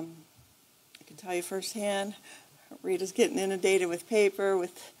 I can tell you firsthand, Rita's getting inundated with paper,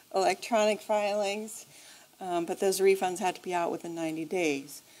 with electronic filings, but those refunds have to be out within 90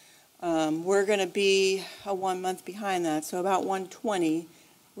 days. We're going to be 1 month behind that, so about 120,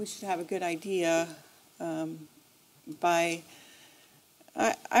 we should have a good idea by,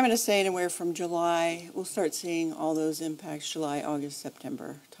 I'm going to say anywhere from July. We'll start seeing all those impacts July, August,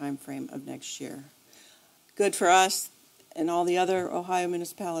 September timeframe of next year. Good for us and all the other Ohio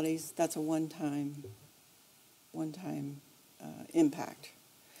municipalities. That's a one-time impact.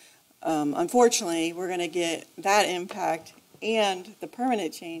 Unfortunately, we're going to get that impact and the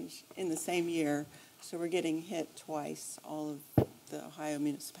permanent change in the same year. So we're getting hit twice, all of the Ohio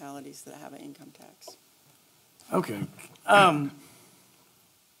municipalities that have an income tax. Okay.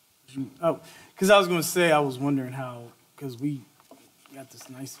 Because I was going to say, I was wondering how, because we got this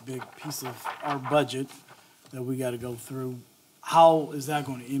nice big piece of our budget that we got to go through. How is that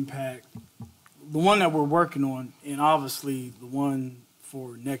going to impact the one that we're working on, and obviously the one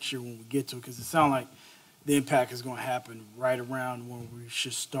for next year when we get to it? Because it sounds like the impact is going to happen right around when we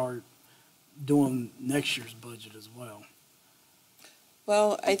should start doing next year's budget as well.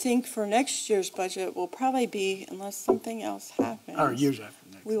 Well, I think for next year's budget will probably be, unless something else happens. Or years after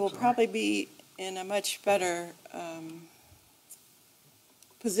next. We will probably be in a much better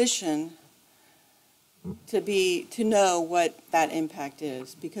position to know what that impact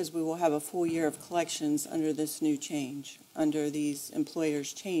is, because we will have a full year of collections under this new change, under these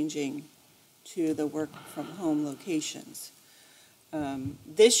employers changing to the work from home locations.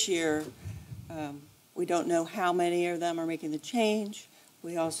 This year, we don't know how many of them are making the change.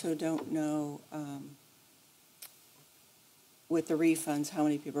 We also don't know with the refunds how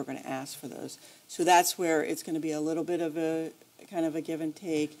many people are going to ask for those. So that's where it's going to be a little bit of a kind of a give and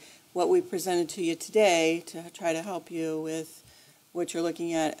take. What we presented to you today to try to help you with what you're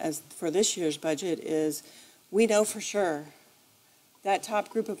looking at as for this year's budget is we know for sure that top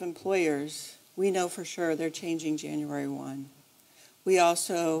group of employers, we know for sure they're changing January 1. We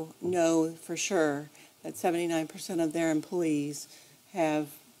also know for sure that 79% of their employees have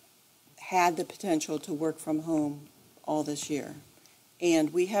had the potential to work from home all this year.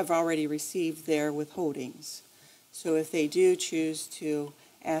 And we have already received their withholdings. So if they do choose to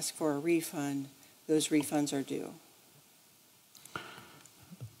ask for a refund, those refunds are due.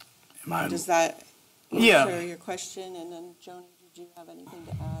 Does that answer your question? And then, Joni, did you have anything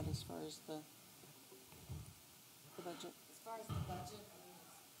to add as far as the budget? As far as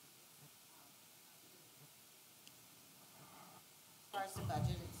the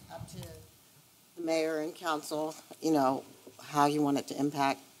budget, it's up to the mayor and council, how you want it to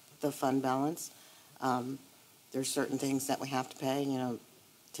impact the fund balance. There's certain things that we have to pay,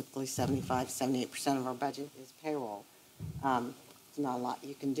 typically 75, 78% of our budget is payroll. There's not a lot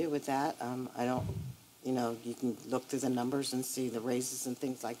you can do with that. You can look through the numbers and see the raises and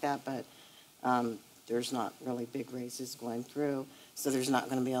things like that, but there's not really big raises going through, so there's not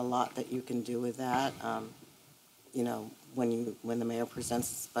going to be a lot that you can do with that. When the mayor presents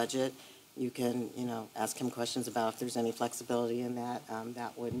his budget, you can, ask him questions about if there's any flexibility in that.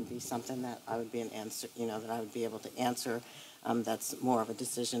 That wouldn't be something that I would be that I would be able to answer. That's more of a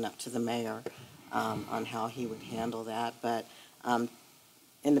decision up to the mayor on how he would handle that. But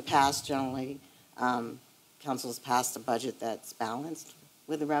in the past, generally, council's passed a budget that's balanced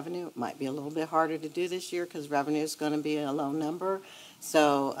with the revenue. It might be a little bit harder to do this year because revenue is going to be a low number.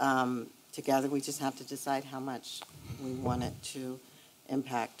 So together, we just have to decide how much we want it to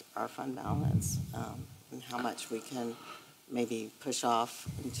impact our fund balance and how much we can maybe push off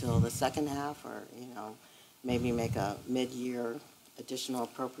until the second half, or maybe make a mid-year additional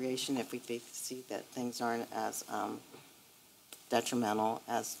appropriation if we see that things aren't as detrimental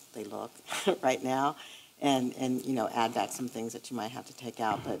as they look right now, and add back some things that you might have to take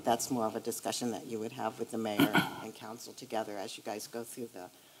out. But that's more of a discussion that you would have with the mayor and council together as you guys go through the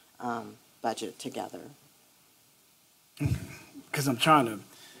budget together. Because I'm trying to,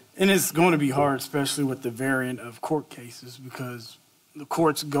 and it's going to be hard, especially with the variant of court cases, because the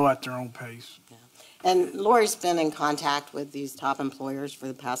courts go at their own pace. Yeah. And Lori's been in contact with these top employers for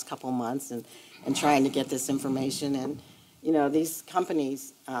the past couple months and trying to get this information. And, these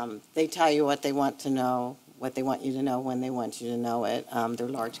companies, they tell you what they want to know, what they want you to know when they want you to know it. They're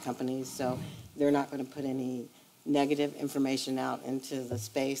large companies, so they're not going to put any negative information out into the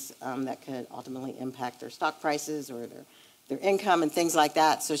space that could ultimately impact their stock prices or their income and things like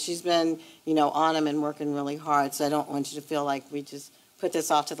that. So she's been, on them and working really hard. So I don't want you to feel like we just put this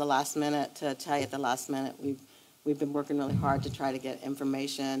off to the last minute to tell you at the last minute. We've been working really hard to try to get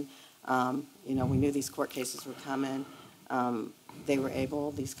information. We knew these court cases were coming.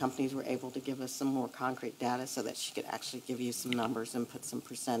 These companies were able to give us some more concrete data so that she could actually give you some numbers and put some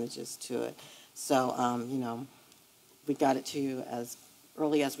percentages to it. So, we got it to you as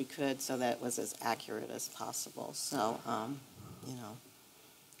early as we could so that it was as accurate as possible. So,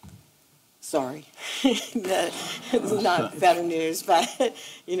 sorry, it's not better news, but,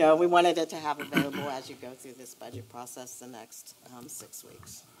 we wanted it to have available as you go through this budget process the next 6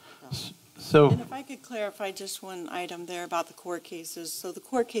 weeks. And if I could clarify just one item there about the court cases. So the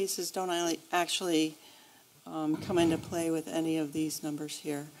court cases don't actually come into play with any of these numbers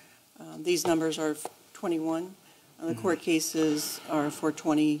here. These numbers are 21. The court cases are for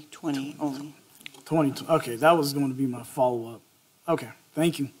 2020 only. 20, okay, that was going to be my follow-up. Okay,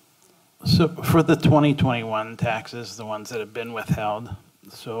 thank you. So for the 2021 taxes, the ones that have been withheld,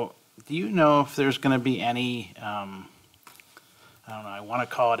 so do you know if there's going to be any, I don't know, I want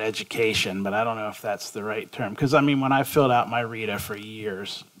to call it education, but I don't know if that's the right term. Because, I mean, when I filled out my RETA for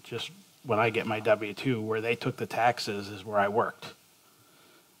years, just when I get my W-2, where they took the taxes is where I worked.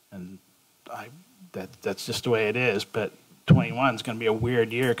 And that's just the way it is. But 21 is going to be a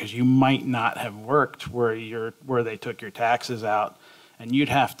weird year because you might not have worked where they took your taxes out. And you'd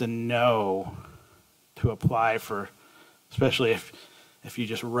have to know to apply for, especially if you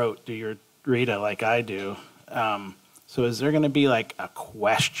just wrote do your RETA like I do. So is there going to be like a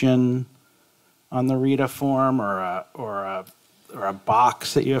question on the RETA form or a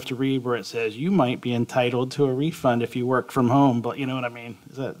box that you have to read where it says you might be entitled to a refund if you work from home? But you know what I mean?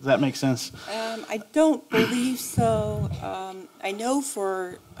 Does that make sense? I don't believe so. I know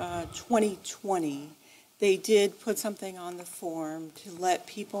for 2020, they did put something on the form to let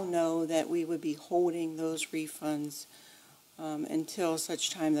people know that we would be holding those refunds until such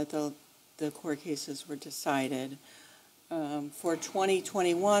time that the court cases were decided. For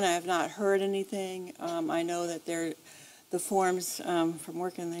 2021, I have not heard anything. I know that the forms, from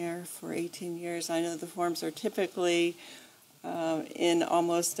working there for 18 years, I know the forms are typically in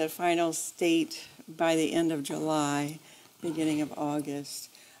almost a final state by the end of July, beginning of August.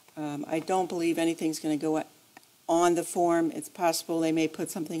 I don't believe anything's going to go on the form. It's possible they may put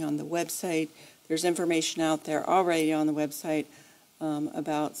something on the website. There's information out there already on the website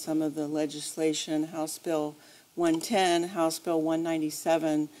about some of the legislation. House Bill 110, House Bill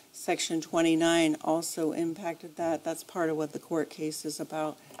 197, Section 29 also impacted that. That's part of what the court case is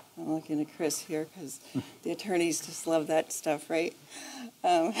about. I'm looking at Chris here because the attorneys just love that stuff, right?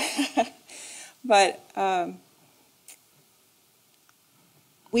 But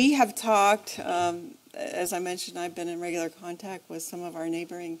we have talked, as I mentioned, I've been in regular contact with some of our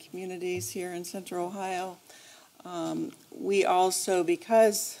neighboring communities here in Central Ohio. We also,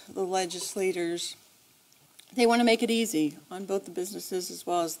 because the legislators, they want to make it easy on both the businesses as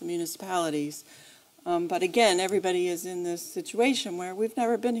well as the municipalities. But again, everybody is in this situation where we've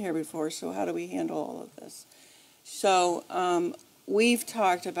never been here before, so how do we handle all of this? So we've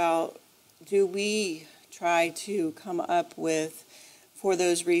talked about, do we try to come up with, for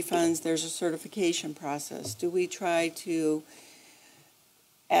those refunds, there's a certification process. Do we try to,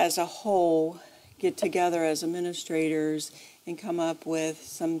 as a whole, get together as administrators and come up with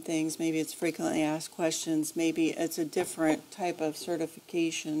some things? Maybe it's frequently asked questions, maybe it's a different type of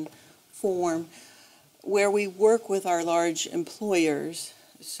certification form where we work with our large employers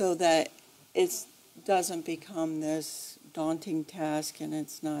so that it doesn't become this daunting task and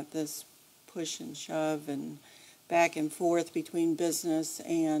it's not this push and shove and back and forth between business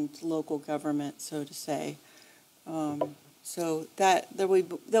and local government, so to say. So that there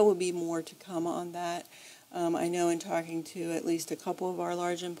will be more to come on that. I know in talking to at least a couple of our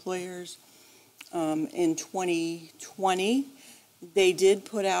large employers in 2020, they did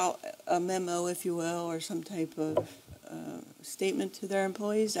put out a memo, if you will, or some type of statement to their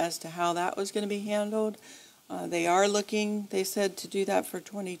employees as to how that was going to be handled. They are looking, they said, to do that for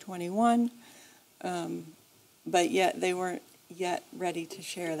 2021, but yet they weren't yet ready to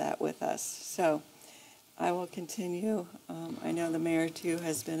share that with us. So I will continue. I know the mayor, too,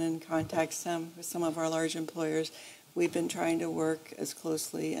 has been in contact with some of our large employers. We've been trying to work as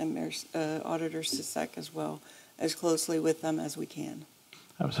closely, and Auditor Sisek as well, as closely with them as we can.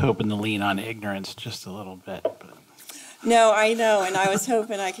 I was hoping to lean on ignorance just a little bit. But. No, I know, and I was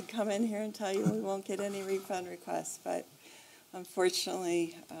hoping I could come in here and tell you we won't get any refund requests, but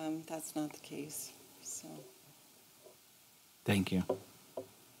unfortunately, that's not the case. So. Thank you.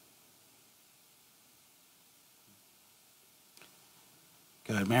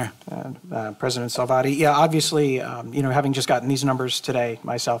 Go ahead, Mayor. President Salvati. Yeah, obviously, having just gotten these numbers today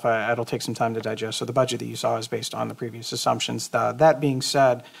myself, it'll take some time to digest. So the budget that you saw is based on the previous assumptions. That being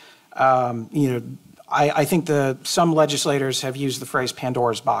said, I think some legislators have used the phrase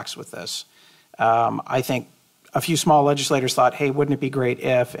Pandora's box with this. I think a few small legislators thought, hey, wouldn't it be great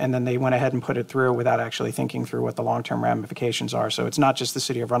if, and then they went ahead and put it through without actually thinking through what the long-term ramifications are. So it's not just the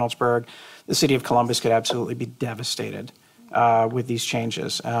city of Reynoldsburg. The city of Columbus could absolutely be devastated with these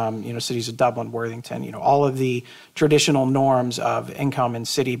changes. Cities of Dublin, Worthington, all of the traditional norms of income and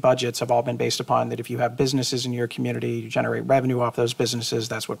city budgets have all been based upon that if you have businesses in your community, you generate revenue off those businesses,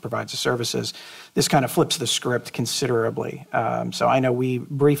 that's what provides the services. This kind of flips the script considerably. So I know we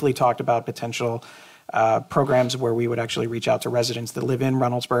briefly talked about potential programs where we would actually reach out to residents that live in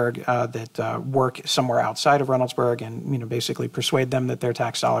Reynoldsburg, that work somewhere outside of Reynoldsburg, and basically persuade them that their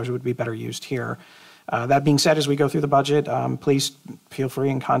tax dollars would be better used here. That being said, as we go through the budget, please feel free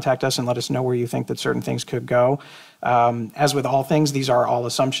and contact us and let us know where you think that certain things could go. As with all things, these are all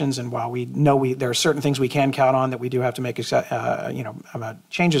assumptions, and while we know there are certain things we can count on that we do have to make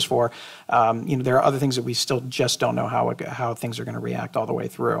changes for, there are other things that we still just don't know how things are going to react all the way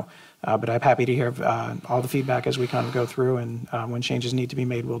through. But I'm happy to hear all the feedback as we kind of go through, and when changes need to be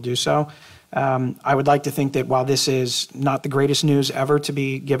made, we'll do so. I would like to think that while this is not the greatest news ever to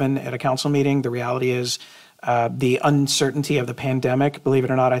be given at a council meeting, the reality is the uncertainty of the pandemic, believe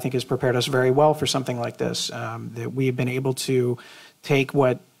it or not, I think has prepared us very well for something like this, that we've been able to take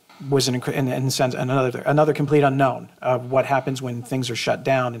what was in a sense another complete unknown of what happens when things are shut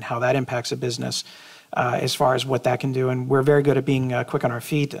down and how that impacts a business. As far as what that can do, and we're very good at being quick on our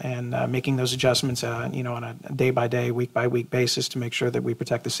feet and making those adjustments, on a day-by-day, week-by-week basis to make sure that we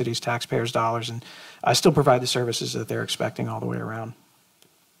protect the city's taxpayers' dollars and still provide the services that they're expecting all the way around.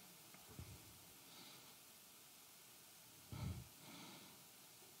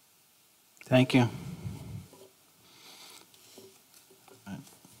 Thank you.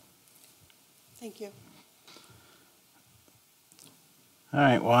 Thank you. All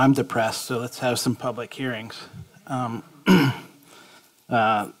right, well, I'm depressed, so let's have some public hearings. Item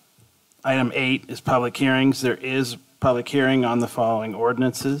 8 is public hearings. There is public hearing on the following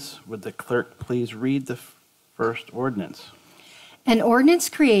ordinances. Would the clerk please read the first ordinance? An ordinance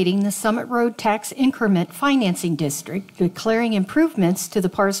creating the Summit Road Tax Increment Financing District, declaring improvements to the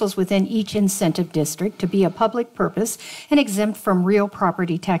parcels within each incentive district to be a public purpose and exempt from real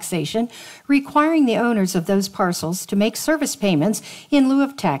property taxation, requiring the owners of those parcels to make service payments in lieu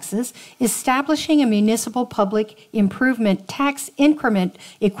of taxes, establishing a municipal public improvement tax increment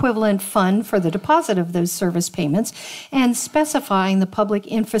equivalent fund for the deposit of those service payments, and specifying the public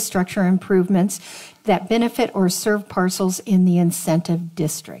infrastructure improvements that benefit or serve parcels in the incentive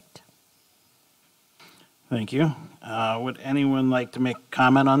district. Thank you. Would anyone like to make a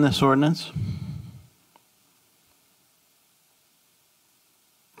comment on this ordinance?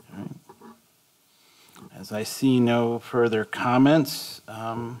 All right. As I see no further comments,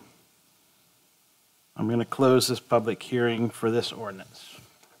 I'm going to close this public hearing for this ordinance.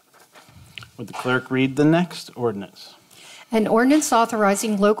 Would the clerk read the next ordinance? An ordinance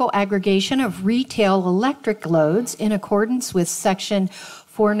authorizing local aggregation of retail electric loads in accordance with Section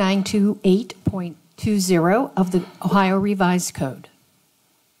 4928.20 of the Ohio Revised Code.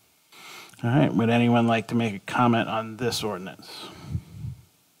 All right, would anyone like to make a comment on this ordinance?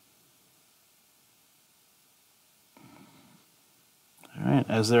 All right,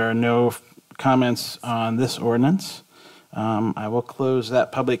 as there are no comments on this ordinance, I will close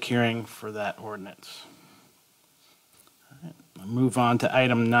that public hearing for that ordinance. Move on to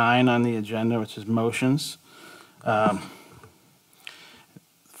item 9 on the agenda, which is motions.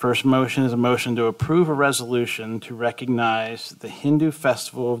 First motion is a motion to approve a resolution to recognize the Hindu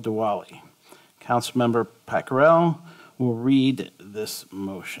Festival of Diwali. Councilmember Paccarel will read this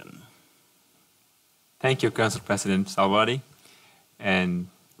motion. Thank you, Council President Salvati. And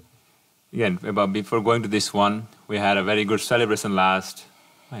again, before going to this one, we had a very good celebration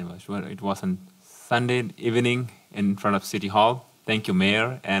it was on Sunday evening in front of City Hall. Thank you,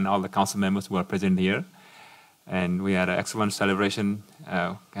 Mayor, and all the council members who are present here. And we had an excellent celebration,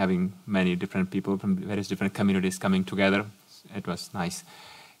 having many different people from various different communities coming together. It was nice.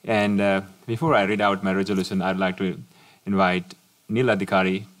 And before I read out my resolution, I'd like to invite Neil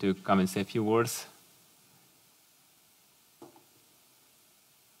Adhikari to come and say a few words.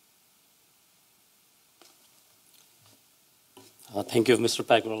 Thank you, Mr.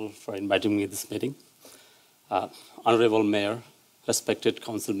 Paccarel, for inviting me to this meeting. Honorable Mayor, respected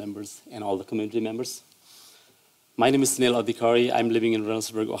council members, and all the community members. My name is Neil Adhikari. I'm living in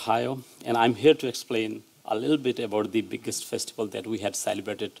Reynoldsburg, Ohio, and I'm here to explain a little bit about the biggest festival that we had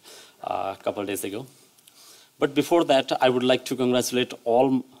celebrated a couple of days ago. But before that, I would like to congratulate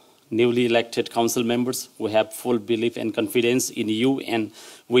all newly elected council members. We have full belief and confidence in you, and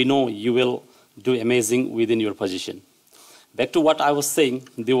we know you will do amazing within your position. Back to what I was saying,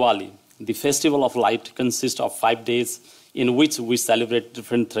 Diwali. The Festival of Light consists of 5 days in which we celebrate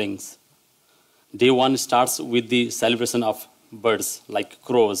different things. Day 1 starts with the celebration of birds, like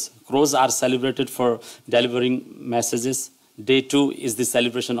crows. Crows are celebrated for delivering messages. Day 2 is the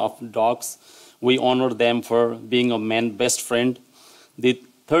celebration of dogs. We honor them for being a man's best friend. The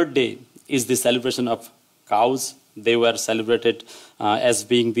third day is the celebration of cows. They were celebrated as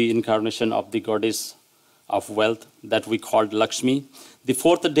being the incarnation of the goddess of wealth that we called Lakshmi. The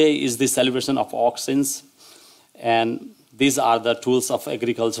fourth day is the celebration of auctions, and these are the tools of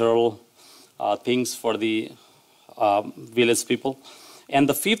agricultural things for the village people. And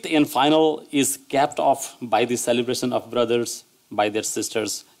the fifth and final is capped off by the celebration of brothers by their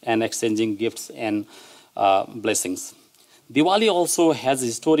sisters and exchanging gifts and blessings. Diwali also has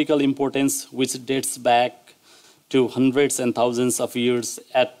historical importance which dates back to hundreds and thousands of years,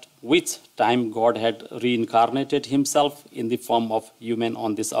 at which time God had reincarnated himself in the form of human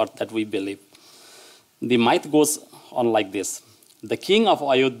on this earth that we believe. The myth goes on like this. The king of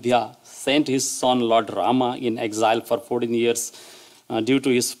Ayodhya sent his son Lord Rama in exile for 14 years due to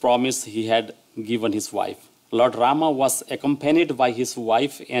his promise he had given his wife. Lord Rama was accompanied by his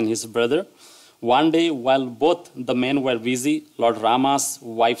wife and his brother. One day, while both the men were busy, Lord Rama's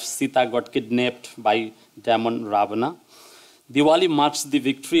wife Sita got kidnapped by demon Ravana. Diwali marks the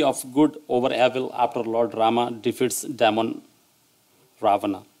victory of good over evil after Lord Rama defeats demon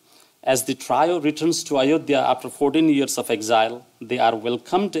Ravana. As the trio returns to Ayodhya after 14 years of exile, they are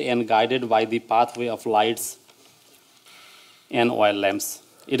welcomed and guided by the pathway of lights and oil lamps.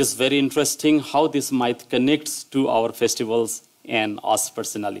 It is very interesting how this myth connects to our festivals and us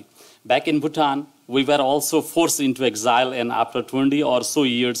personally. Back in Bhutan, we were also forced into exile, and after 20 or so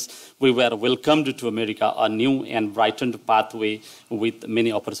years, we were welcomed to America, a new and brightened pathway with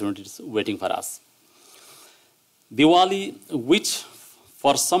many opportunities waiting for us. Diwali, which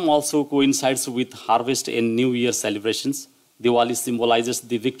for some also coincides with harvest and New Year celebrations. Diwali symbolizes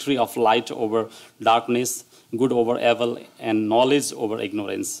the victory of light over darkness, good over evil, and knowledge over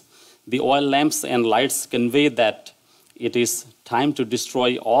ignorance. The oil lamps and lights convey that it is time to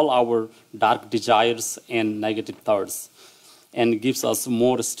destroy all our dark desires and negative thoughts, and gives us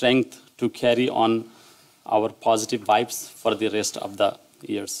more strength to carry on our positive vibes for the rest of the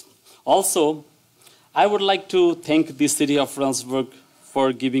years. Also, I would like to thank the city of Reynoldsburg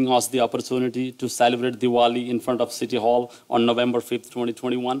for giving us the opportunity to celebrate Diwali in front of City Hall on November 5th,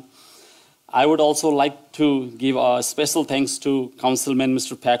 2021. I would also like to give a special thanks to Councilman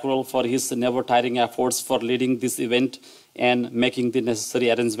Mr. Packrell for his never-tiring efforts for leading this event and making the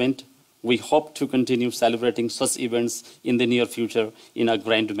necessary arrangement. We hope to continue celebrating such events in the near future in a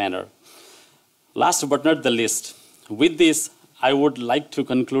grand manner. Last but not the least, with this, I would like to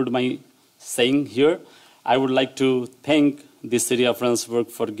conclude my saying here. I would like to thank the city of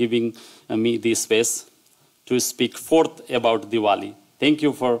Reynoldsburg for giving me this space to speak forth about Diwali. Thank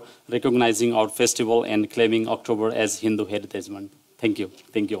you for recognizing our festival and claiming October as Hindu Heritage Month. Thank you.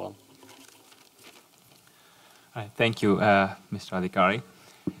 Thank you all. All right, thank you, Mr. Adhikari.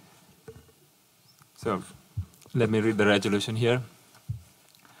 So let me read the resolution here.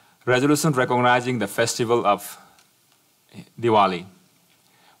 Resolution recognizing the festival of Diwali.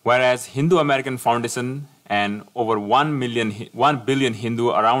 Whereas Hindu American Foundation and over 1 billion Hindu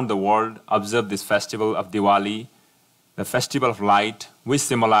around the world observe this festival of Diwali, the festival of light, which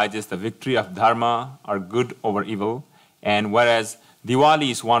symbolizes the victory of dharma or good over evil. And whereas Diwali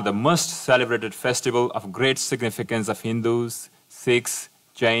is one of the most celebrated festivals of great significance of Hindus, Sikhs,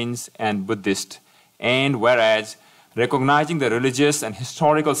 Jains, and Buddhists. And whereas recognizing the religious and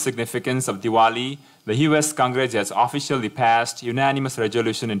historical significance of Diwali, the US Congress has officially passed unanimous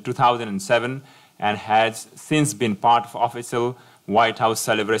resolution in 2007 and has since been part of official White House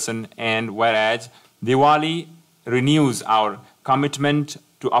celebration. And whereas Diwali renews our commitment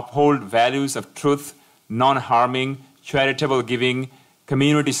to uphold values of truth, non-harming, charitable giving,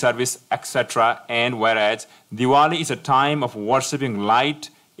 community service, etc. And whereas Diwali is a time of worshiping light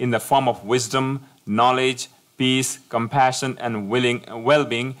in the form of wisdom, knowledge, peace, compassion, and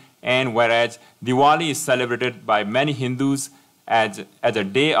well-being. And whereas Diwali is celebrated by many Hindus as a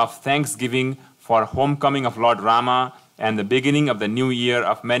day of thanksgiving for homecoming of Lord Rama and the beginning of the new year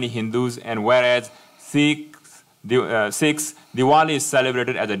of many Hindus. And whereas Sikhs, Diwali is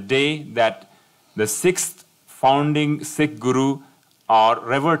celebrated as a day that the 6th founding Sikh Guru or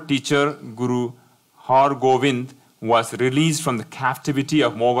revered teacher Guru Har Gobind was released from the captivity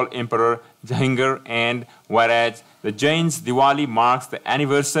of Mughal Emperor Jahangir. And whereas the Jains, Diwali marks the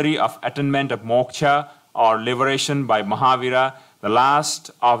anniversary of attainment of moksha or liberation by Mahavira, the last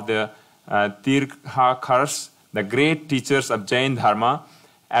of the Tirthakars, the great teachers of Jain Dharma,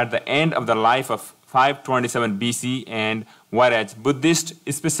 at the end of the life of 527 BC. And whereas Buddhist,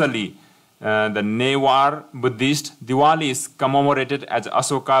 especially the Newar Buddhist, Diwali is commemorated as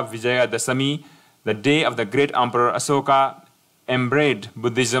Asoka Vijaya Dasami, the day of the great emperor Asoka embraced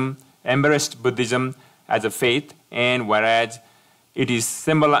Buddhism as a faith. And whereas it is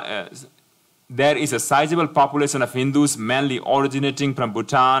there is a sizable population of Hindus, mainly originating from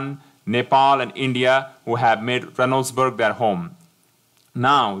Bhutan, Nepal, and India, who have made Reynoldsburg their home.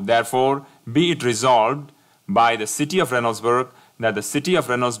 Now, therefore, be it resolved by the City of Reynoldsburg that the City of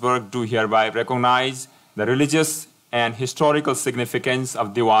Reynoldsburg do hereby recognize the religious and historical significance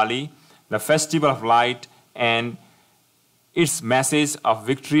of Diwali, the festival of light, and its message of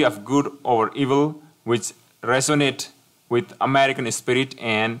victory of good over evil, which resonate with American spirit,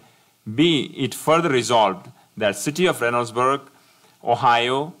 and be it further resolved that City of Reynoldsburg,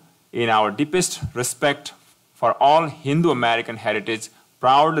 Ohio, in our deepest respect for all Hindu-American heritage,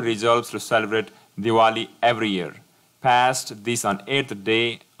 proudly resolves to celebrate Diwali every year. Passed this on 8th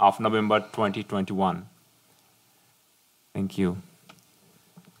day of November 2021. Thank you.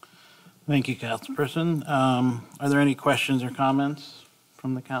 Thank you, Councilperson. Are there any questions or comments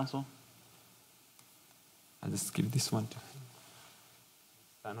from the council? I'll just give this one to him.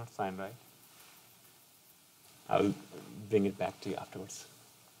 I'm not signed, right? I'll bring it back to you afterwards.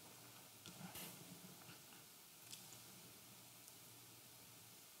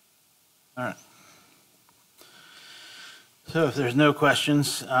 All right. So if there's no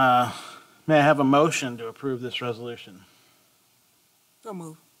questions, may I have a motion to approve this resolution? So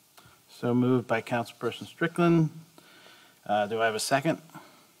move. So moved by Councilperson Strickland. Do I have a second?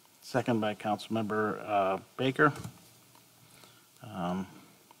 Second by Councilmember Baker.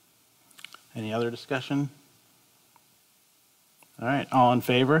 Any other discussion? All right, all in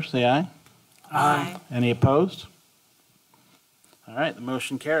favor, say aye. Aye. Any opposed? All right, the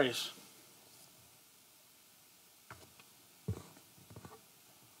motion carries.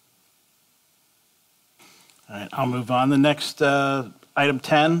 All right, I'll move on. The next item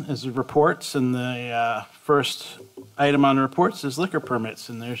 10 is the reports, and the first item on the reports is liquor permits,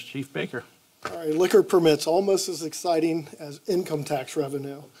 and there's Chief Baker. All right, liquor permits, almost as exciting as income tax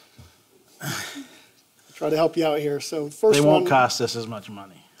revenue. Try to help you out here. So first They won't one, cost us as much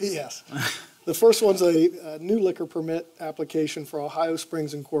money. Yes. The first one's a new liquor permit application for Ohio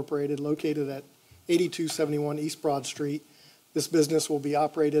Springs Incorporated, located at 8271 East Broad Street. This business will be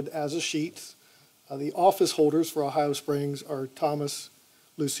operated as a Sheetz. The office holders for Ohio Springs are Thomas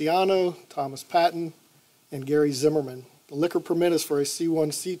Luciano, Thomas Patton, and Gary Zimmerman. The liquor permit is for a C1,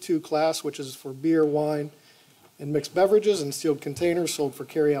 C2 class, which is for beer, wine, and mixed beverages in sealed containers sold for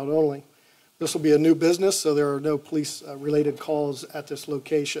carryout only. This will be a new business, so there are no police-related calls at this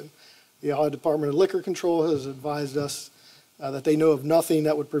location. The Ohio Department of Liquor Control has advised us that they know of nothing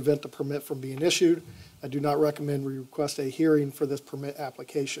that would prevent the permit from being issued. I do not recommend we request a hearing for this permit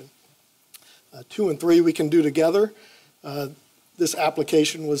application. 2 and 3 we can do together. This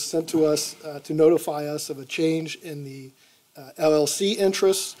application was sent to us to notify us of a change in the LLC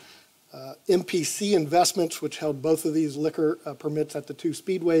interests. MPC Investments, which held both of these liquor permits at the 2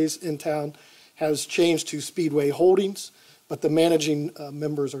 speedways in town, has changed to Speedway Holdings, but the managing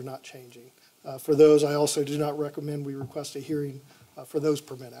members are not changing. For those, I also do not recommend we request a hearing for those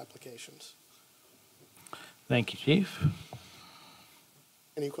permit applications. Thank you, Chief.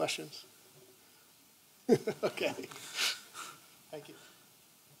 Any questions? Okay. Thank you.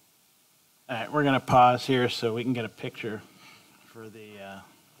 All right, we're going to pause here so we can get a picture for the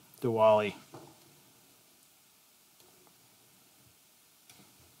Diwali.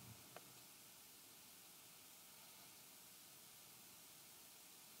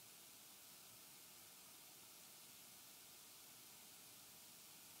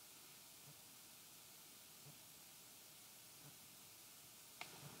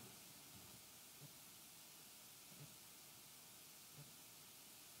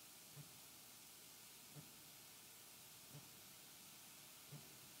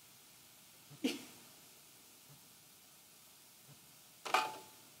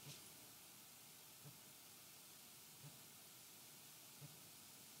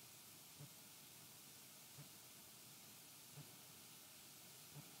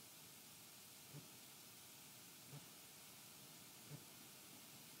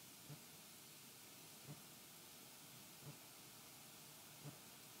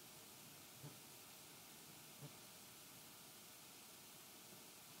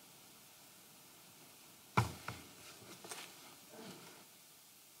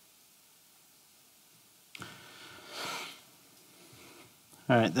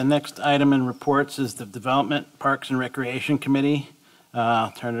 All right, the next item in reports is the Development, Parks, and Recreation Committee.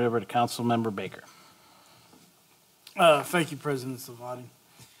 Turn it over to Councilmember Baker. Thank you, President Salvati.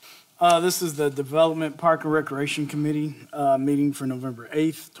 This is the Development, Park, and Recreation Committee meeting for November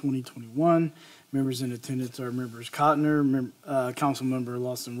 8th, 2021. Members in attendance are Members Cotner, Councilmember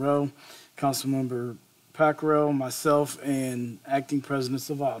Lawson Rowe, Councilmember Pacquiao, myself, and Acting President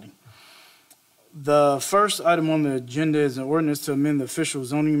Salvati. The first item on the agenda is an ordinance to amend the official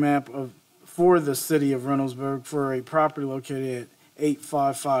zoning map for the city of Reynoldsburg for a property located at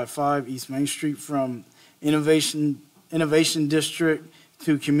 8555 East Main Street from Innovation District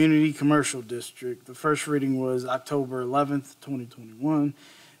to Community Commercial District. The first reading was October 11th, 2021.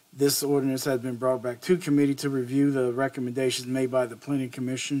 This ordinance has been brought back to committee to review the recommendations made by the Planning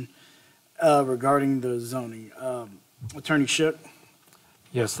Commission regarding the zoning. Attorney Shook.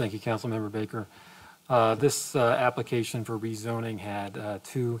 Yes, thank you, Councilmember Baker. This application for rezoning had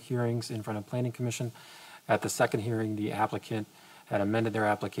 2 hearings in front of Planning Commission. At the second hearing, the applicant had amended their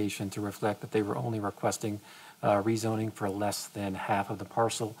application to reflect that they were only requesting rezoning for less than half of the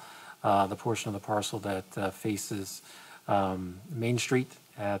parcel, the portion of the parcel that faces Main Street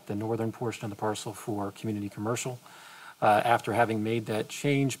at the northern portion of the parcel for community commercial. After having made that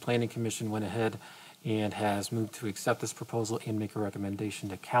change, Planning Commission went ahead and has moved to accept this proposal and make a recommendation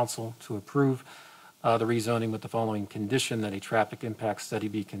to council to approve the rezoning with the following condition: that a traffic impact study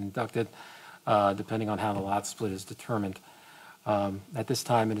be conducted depending on how the lot split is determined. At this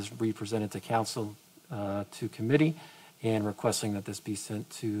time, it is represented to council to committee and requesting that this be sent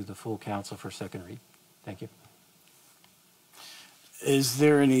to the full council for second read. Thank you. Is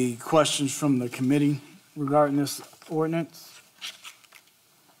there any questions from the committee regarding this ordinance?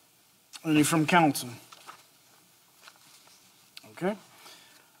 Any from council? Okay.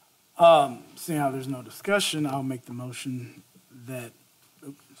 Seeing how there's no discussion, I'll make the motion that,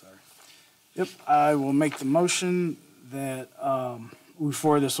 I will make the motion that we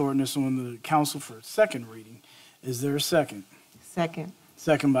forward this ordinance on the council for its second reading. Is there a second? Second.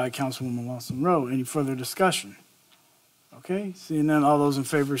 Second by Councilwoman Lawson Rowe. Any further discussion? Okay, seeing none, all those in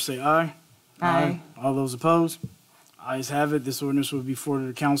favor say aye. Aye. All those opposed? Ayes have it. This ordinance will be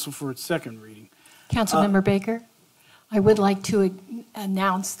forwarded to council for its second reading. Councilmember Baker, I would like to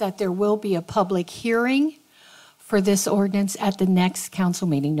announce that there will be a public hearing for this ordinance at the next council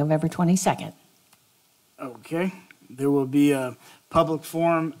meeting, November 22nd. Okay, there will be a public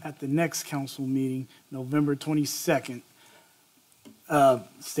forum at the next council meeting, November 22nd.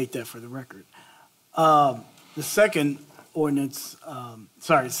 State that for the record. The second ordinance,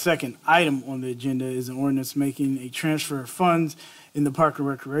 the second item on the agenda is an ordinance making a transfer of funds in the Park and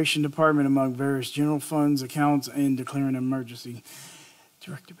Recreation Department among various general funds, accounts, and declaring an emergency.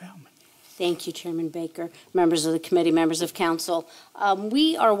 Director Bauman. Thank you, Chairman Baker, members of the committee, members of council.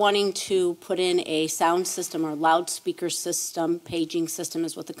 We are wanting to put in a sound system or loudspeaker system, paging system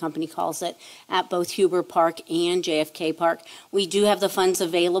is what the company calls it, at both Huber Park and JFK Park. We do have the funds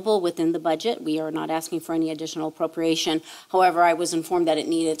available within the budget. We are not asking for any additional appropriation. However, I was informed that it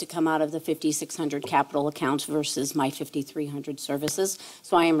needed to come out of the 5,600 capital accounts versus my 5,300 services.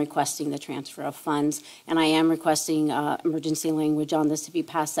 So I am requesting the transfer of funds, and I am requesting emergency language on this to be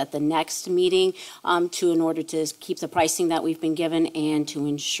passed at the next meeting in order to keep the pricing that we've been given and to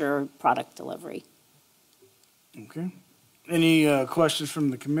ensure product delivery. Okay. Any questions from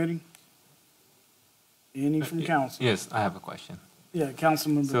the committee? Any from council? Yes, I have a question. Yeah,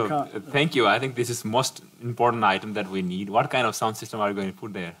 Councilmember So, thank you. I think this is most important item that we need. What kind of sound system are you going to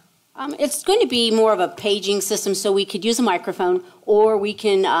put there? It's going to be more of a paging system, so we could use a microphone, or we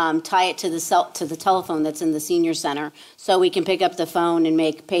can tie it to the telephone that's in the senior center, so we can pick up the phone and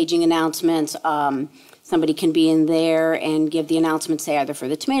make paging announcements. Somebody can be in there and give the announcements, say either for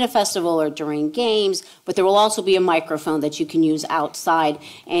the Tomato Festival or during games. But there will also be a microphone that you can use outside,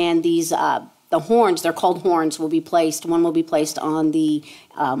 and these the horns, they're called horns, will be placed. One will be placed on the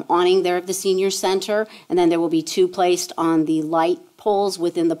awning there at the senior center, and then there will be 2 placed on the light poles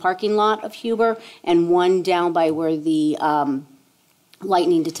within the parking lot of Huber, and 1 down by where the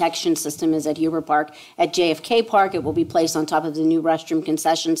lightning detection system is at Huber Park. At JFK Park, it will be placed on top of the new restroom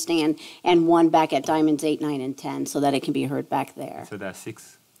concession stand, and 1 back at Diamonds 8, 9, and 10, so that it can be heard back there. So that's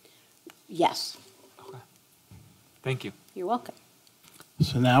 6? Yes. Okay. Thank you. You're welcome.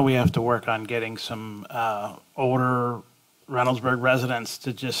 So now we have to work on getting some older Reynoldsburg residents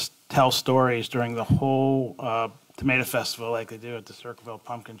to just tell stories during the whole Tomato Festival like they do at the Circleville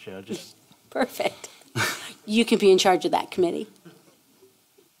Pumpkin Show. Just Perfect. You can be in charge of that committee.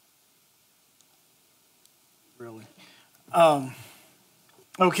 Really?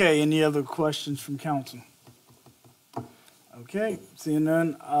 Okay, any other questions from council? Okay, seeing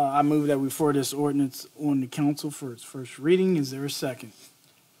none, I move that we forward this ordinance on the council for its first reading. Is there a second?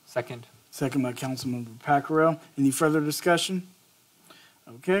 Second. Second by Councilmember Pacquiao. Any further discussion?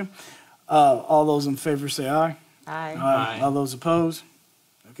 Okay. All those in favor say aye. Aye. Aye. All those opposed?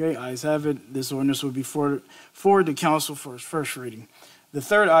 Okay, ayes have it. This ordinance will be forwarded to council for its first reading. The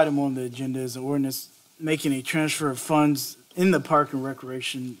third item on the agenda is an ordinance making a transfer of funds in the Park and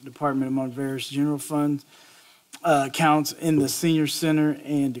Recreation Department among various general funds, accounts in the senior center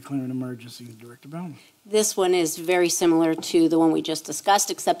and declare an emergency. Director Bowman. This one is very similar to the one we just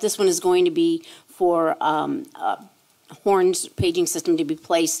discussed, except this one is going to be for Horn's paging system to be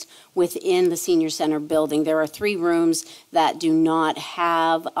placed within the senior center building. There are 3 rooms that do not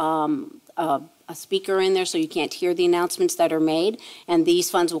have a speaker in there, so you can't hear the announcements that are made. And these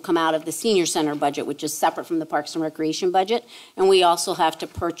funds will come out of the senior center budget, which is separate from the Parks and Recreation budget. And we also have to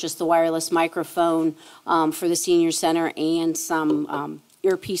purchase the wireless microphone for the senior center and some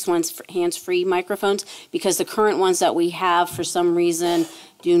earpiece ones, hands-free microphones, because the current ones that we have, for some reason,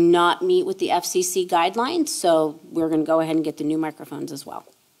 do not meet with the FCC guidelines. So we're going to go ahead and get the new microphones as well.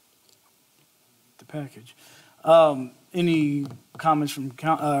 The package. Any comments from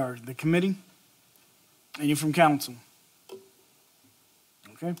the committee? Any from council?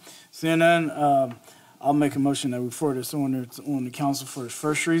 Okay. Seeing none, I'll make a motion that we forward this on the council for its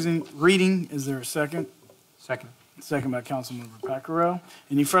first reading. Is there a second? Second. Second by Councilmember Pacquiao.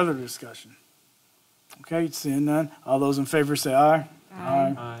 Any further discussion? Okay, seeing none. All those in favor say aye.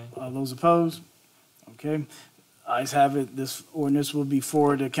 Aye. Aye. All those opposed? Okay. Ayes have it. This ordinance will be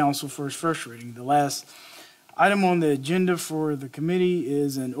forwarded to council for its first reading. The last item on the agenda for the committee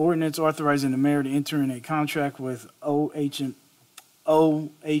is an ordinance authorizing the mayor to enter in a contract with OHM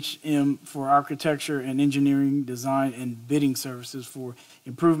for architecture and engineering, design, and bidding services for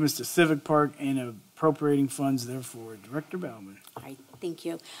improvements to Civic Park and appropriating funds therefore. Director Bowman. All right, thank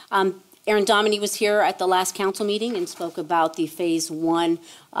you. Aaron Dominy was here at the last council meeting and spoke about the Phase 1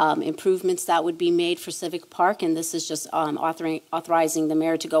 improvements that would be made for Civic Park, and this is just authorizing the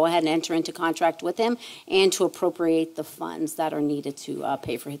mayor to go ahead and enter into contract with him and to appropriate the funds that are needed to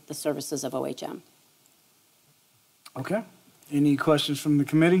pay for the services of OHM. Okay. Any questions from the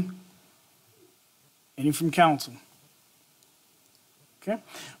committee? Any from council? Okay.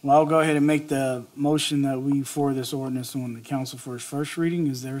 Well, I'll go ahead and make the motion that we forward this ordinance on the council for its first reading.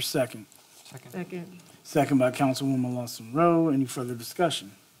 Is there a second? Second. Second by Councilwoman Lawson Rowe. Any further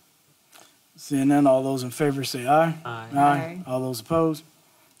discussion? Seeing none, all those in favor say aye. Aye. Aye. All those opposed?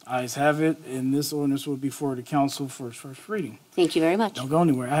 Ayes have it, and this ordinance will be forwarded to council for its first reading. Thank you very much. Don't go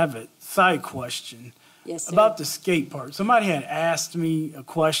anywhere. I have a side question. Yes, sir. About the skate park. Somebody had asked me a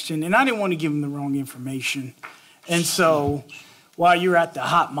question, and I didn't want to give them the wrong information. And so while you're at the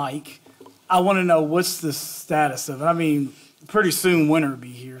hot mic, I want to know what's the status of it. I mean, pretty soon winter will be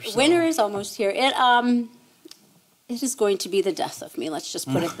here. So. Winter is almost here. It is going to be the death of me, let's just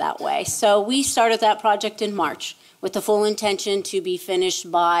put it that way. So we started that project in March with the full intention to be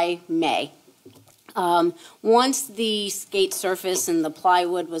finished by May. Once the skate surface and the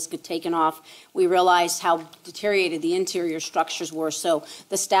plywood was taken off, we realized how deteriorated the interior structures were. So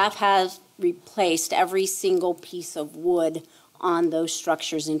the staff has replaced every single piece of wood on those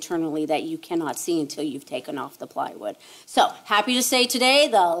structures internally that you cannot see until you've taken off the plywood. So happy to say today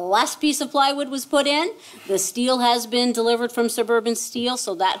the last piece of plywood was put in. The steel has been delivered from Suburban Steel,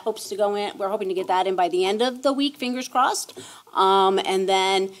 so that hopes to go in. We're hoping to get that in by the end of the week, fingers crossed. And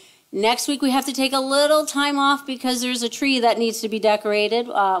then next week we have to take a little time off because there's a tree that needs to be decorated,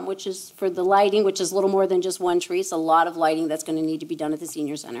 which is for the lighting, which is a little more than just one tree. It's a lot of lighting that's going to need to be done at the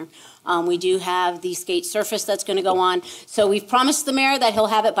senior center. We do have the skate surface that's going to go on. So we've promised the mayor that he'll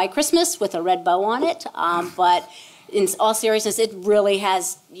have it by Christmas with a red bow on it. But in all seriousness, it really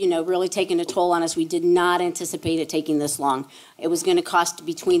has, really taken a toll on us. We did not anticipate it taking this long. It was going to cost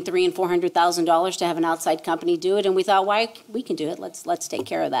between $300,000 and $400,000 to have an outside company do it, and we thought, why, we can do it. Let's take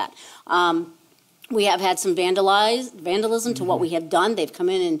care of that. We have had some vandalism to what we have done. They've come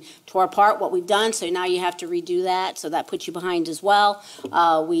in and tore apart what we've done, so now you have to redo that, so that puts you behind as well.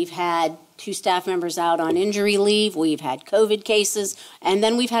 We've had 2 staff members out on injury leave. We've had COVID cases, and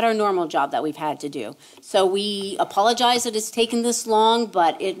then we've had our normal job that we've had to do. So we apologize that it's taken this long,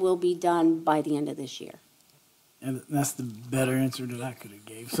 but it will be done by the end of this year. And that's the better answer that I could have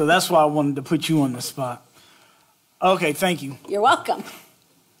gave. So that's why I wanted to put you on the spot. Okay, thank you. You're welcome.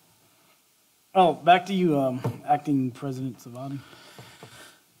 Oh, back to you, Acting President Savati.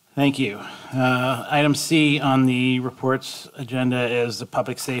 Thank you. Item C on the reports agenda is the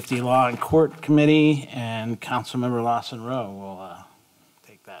Public Safety Law and Court Committee, and Councilmember Lawson Rowe will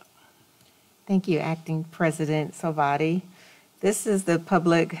take that. Thank you, Acting President Salvati. This is the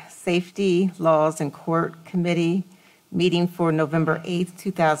Public Safety Laws and Court Committee meeting for November 8th,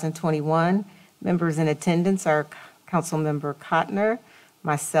 2021. Members in attendance are Councilmember Cotner,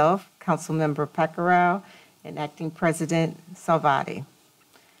 myself, Councilmember Pacquiao, and Acting President Salvati.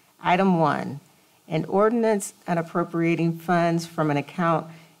 Item 1, an ordinance appropriating funds from an account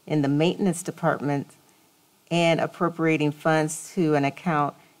in the Maintenance Department and appropriating funds to an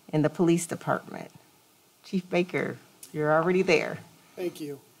account in the Police Department. Chief Baker, you're already there. Thank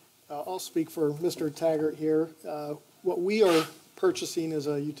you. I'll speak for Mr. Taggart here. What we are purchasing is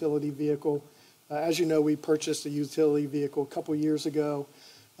a utility vehicle. As you know, we purchased a utility vehicle a couple years ago.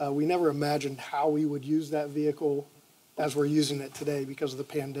 We never imagined how we would use that vehicle as we're using it today because of the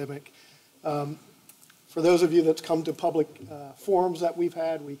pandemic. For those of you that's come to public forums that we've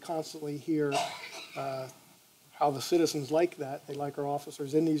had, we constantly hear how the citizens like that. They like our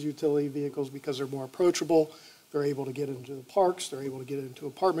officers in these utility vehicles because they're more approachable. They're able to get into the parks. They're able to get into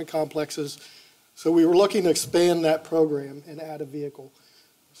apartment complexes. So we were looking to expand that program and add a vehicle.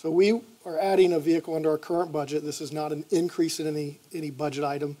 So we are adding a vehicle under our current budget. This is not an increase in any budget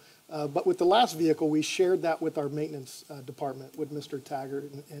item. But with the last vehicle, we shared that with our maintenance department, with Mr.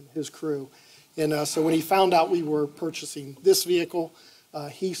 Taggart and his crew. And so when he found out we were purchasing this vehicle,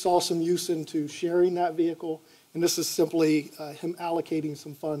 he saw some use into sharing that vehicle. And this is simply him allocating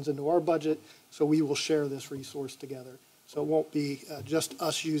some funds into our budget, so we will share this resource together. So it won't be just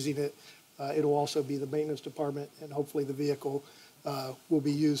us using it. It'll also be the maintenance department, and hopefully the vehicle will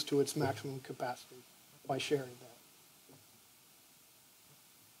be used to its maximum capacity by sharing that.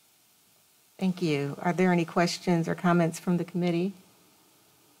 Thank you. Are there any questions or comments from the committee?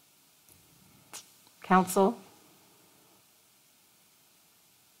 Council?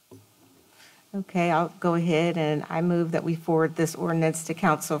 Okay, I'll go ahead and I move that we forward this ordinance to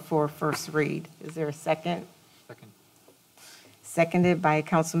council for first read. Is there a second? Second. Seconded by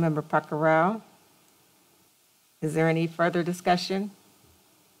Councilmember Pacquiao. Is there any further discussion?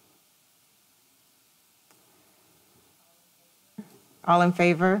 All in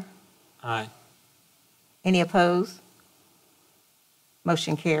favor? Aye. Any opposed?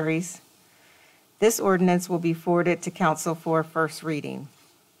 Motion carries. This ordinance will be forwarded to council for first reading.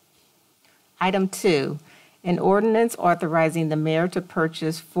 Item 2, an ordinance authorizing the mayor to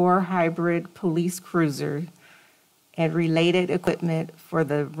purchase 4 hybrid police cruisers and related equipment for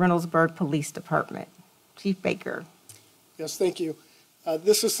the Reynoldsburg Police Department. Chief Baker. Yes, thank you.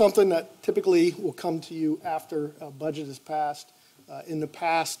 This is something that typically will come to you after a budget is passed. In the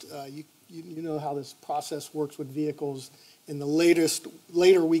past, you know how this process works with vehicles. And the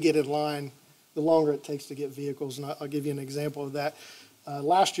later we get in line, the longer it takes to get vehicles. And I'll give you an example of that.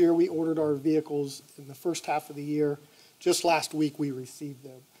 Last year, we ordered our vehicles in the first half of the year. Just last week, we received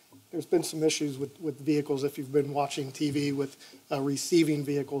them. There's been some issues with vehicles if you've been watching TV with receiving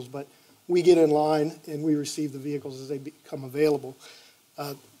vehicles, but we get in line and we receive the vehicles as they become available.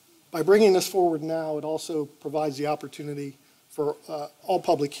 By bringing this forward now, it also provides the opportunity for all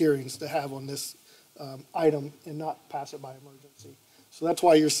public hearings to have on this item and not pass it by emergency. So that's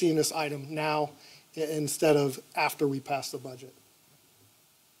why you're seeing this item now instead of after we pass the budget.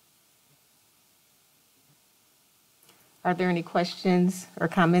 Are there any questions or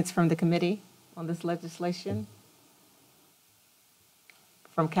comments from the committee on this legislation?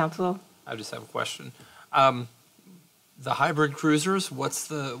 From council? I just have a question. The hybrid cruisers, what's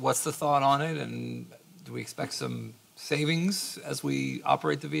the thought on it, and do we expect some savings as we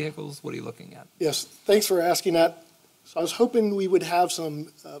operate the vehicles? What are you looking at? Yes, thanks for asking that. So I was hoping we would have some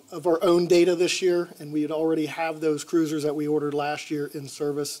of our own data this year, and we'd already have those cruisers that we ordered last year in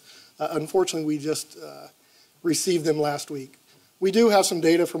service. Unfortunately, we just received them last week. We do have some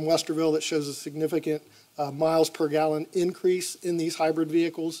data from Westerville that shows a significant miles per gallon increase in these hybrid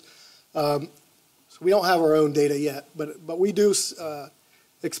vehicles. So we don't have our own data yet, but we do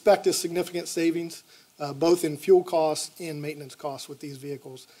expect a significant savings, both in fuel costs and maintenance costs with these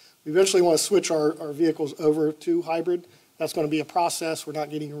vehicles. We eventually want to switch our vehicles over to hybrid. That's going to be a process. We're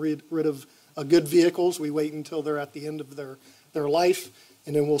not getting rid of good vehicles. We wait until they're at the end of their life,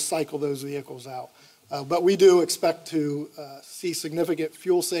 and then we'll cycle those vehicles out. But we do expect to see significant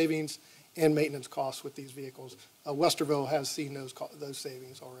fuel savings and maintenance costs with these vehicles. Westerville has seen those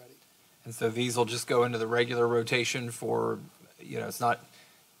savings already. And so these will just go into the regular rotation for, it's not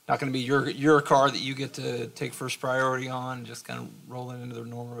going to be your car that you get to take first priority on, just kind of roll it into the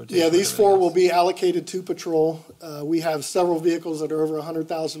normal rotation. Yeah, these 4 will be allocated to patrol. We have several vehicles that are over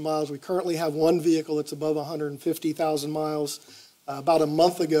 100,000 miles. We currently have 1 vehicle that's above 150,000 miles. About a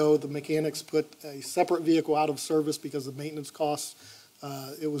month ago, the mechanics put a separate vehicle out of service because of maintenance costs.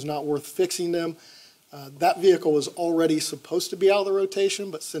 It was not worth fixing them. That vehicle was already supposed to be out of the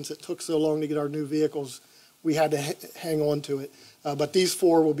rotation, but since it took so long to get our new vehicles, we had to hang on to it. But these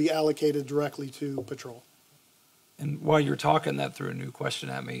 4 will be allocated directly to patrol. And while you're talking that threw a new question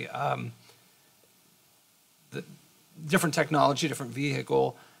at me. The different technology, different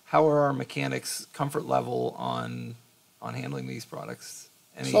vehicle, how are our mechanics' comfort level on handling these products?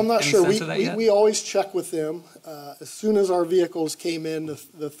 So I'm not sure. sense of that yet? We always check with them. As soon as our vehicles came in,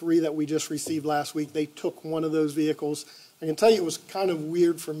 the three that we just received last week, they took one of those vehicles. I can tell you it was kind of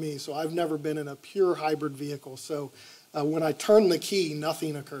weird for me. So I've never been in a pure hybrid vehicle. So when I turned the key,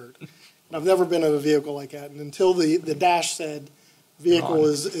 nothing occurred. And I've never been in a vehicle like that. And until the dash said vehicle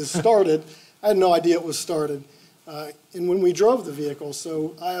is started, I had no idea it was started. And when we drove the vehicle,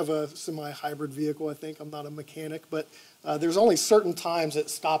 so I have a semi-hybrid vehicle, I think. I'm not a mechanic, but there's only certain times at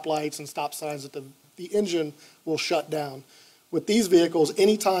stoplights and stop signs that the engine will shut down. With these vehicles,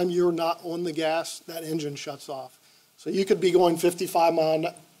 anytime you're not on the gas, that engine shuts off. So you could be going 55 mile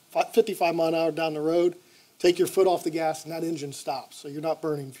an hour down the road, take your foot off the gas, and that engine stops. So you're not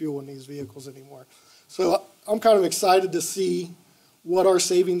burning fuel in these vehicles anymore. So I'm kind of excited to see what our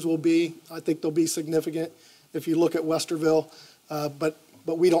savings will be. I think they'll be significant if you look at Westerville, but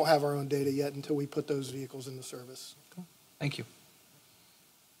we don't have our own data yet until we put those vehicles into service. Thank you.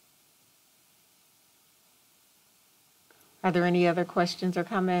 Are there any other questions or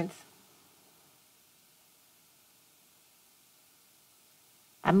comments?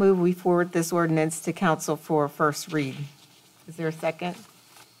 I move we forward this ordinance to council for first read. Is there a second?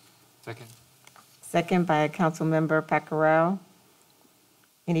 Second. Second by Councilmember Pacquiao.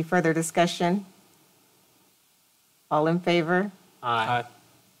 Any further discussion? All in favor? Aye.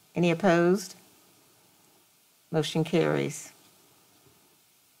 Any opposed? Motion carries.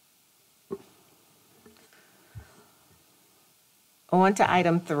 On to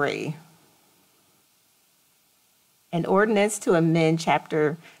item 3. An ordinance to amend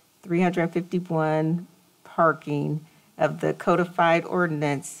Chapter 351 parking of the codified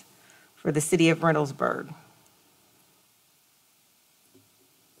ordinance for the city of Reynoldsburg.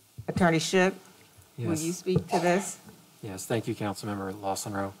 Attorney Shook, will Yes. you speak to this? Yes, thank you, Councilmember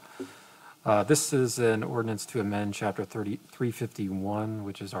Lawson Rowe. This is an ordinance to amend Chapter 351,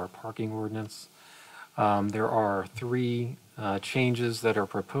 which is our parking ordinance. There are 3 changes that are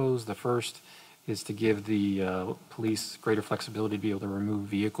proposed. The first is to give the police greater flexibility to be able to remove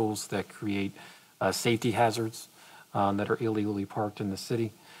vehicles that create safety hazards that are illegally parked in the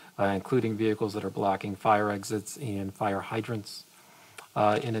city, including vehicles that are blocking fire exits and fire hydrants.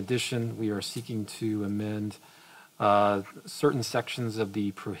 In addition, we are seeking to amend certain sections of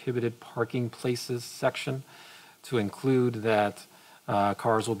the prohibited parking places section to include that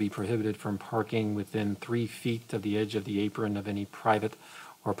cars will be prohibited from parking within 3 feet of the edge of the apron of any private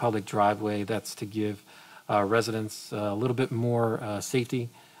or public driveway. That's to give residents a little bit more safety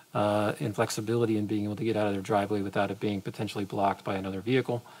and flexibility in being able to get out of their driveway without it being potentially blocked by another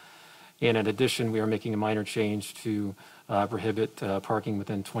vehicle. And in addition, we are making a minor change to prohibit parking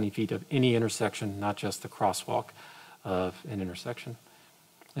within 20 feet of any intersection, not just the crosswalk of an intersection.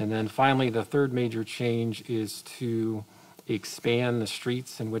 And then finally, the third major change is to expand the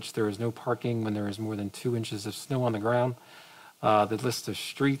streets in which there is no parking when there is more than 2 inches of snow on the ground. The list of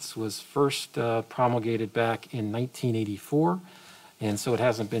streets was first promulgated back in 1984, and so it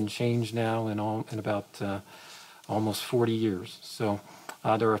hasn't been changed now in about almost 40 years. So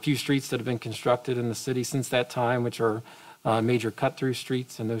there are a few streets that have been constructed in the city since that time, which are major cut-through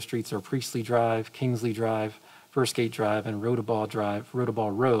streets, and those streets are Priestley Drive, Kingsley Drive, First Gate Drive, and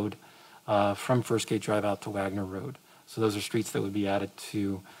Rodabaugh Road from First Gate Drive out to Wagner Road. So those are streets that would be added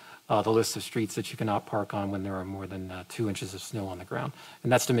to the list of streets that you cannot park on when there are more than 2 inches of snow on the ground.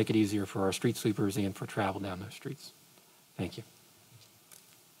 And that's to make it easier for our street sweepers and for travel down those streets. Thank you.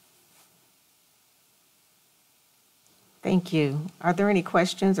 Thank you. Are there any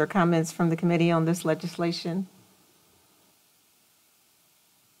questions or comments from the committee on this legislation?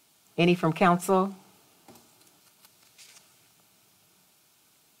 Any from council?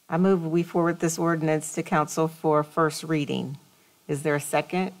 I move we forward this ordinance to council for first reading. Is there a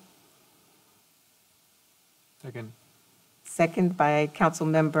second? Second. Second by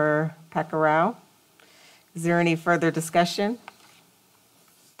Councilmember Pacquiao. Is there any further discussion?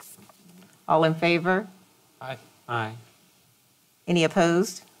 All in favor? Aye. Aye. Any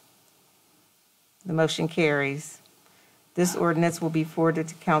opposed? The motion carries. This ordinance will be forwarded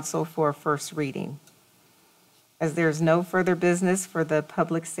to council for first reading. As there is no further business for the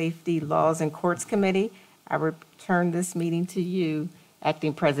Public Safety Laws and Courts Committee, I return this meeting to you,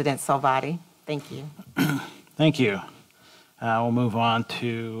 Acting President Salvati. Thank you. Thank you. We'll move on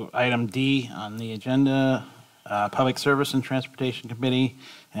to item D on the agenda, Public Service and Transportation Committee,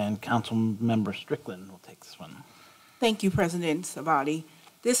 and Councilmember Strickland will take this one. Thank you, President Savati.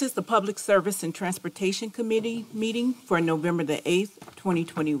 This is the Public Service and Transportation Committee meeting for November the 8th,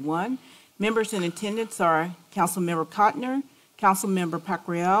 2021. Members in attendance are Councilmember Cotner, Councilmember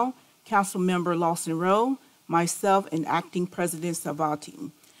Pacquiao, Councilmember Lawson Rowe, myself, and Acting President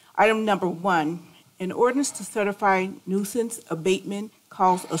Salvati. Item number 1, an ordinance to certify nuisance abatement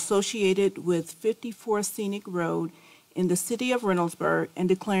costs associated with 54 Scenic Road in the city of Reynoldsburg and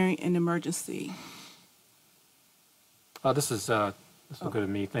declaring an emergency. This will go to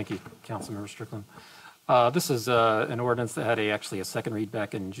me. Thank you, Councilmember Strickland. This is an ordinance that had actually a second read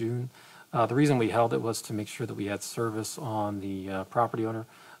back in June. The reason we held it was to make sure that we had service on the property owner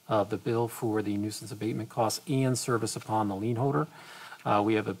of the bill for the nuisance abatement costs and service upon the lien holder.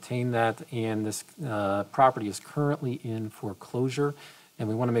 We have obtained that, and this property is currently in foreclosure, and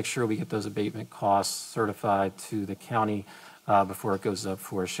we want to make sure we get those abatement costs certified to the county before it goes up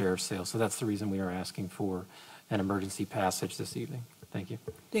for a sheriff's sale. So that's the reason we are asking for an emergency passage this evening. Thank you.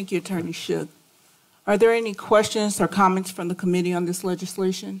 Thank you, Attorney Shook. Are there any questions or comments from the committee on this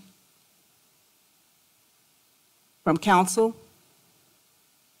legislation? From council?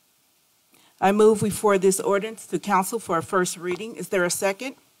 I move we forward this ordinance to council for a first reading. Is there a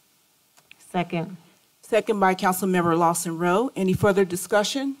second? Second. Second by Councilmember Lawson Rowe. Any further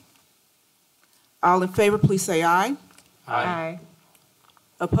discussion? All in favor, please say aye. Aye.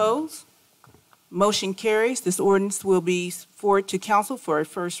 Opposed? Motion carries. This ordinance will be forwarded to council for a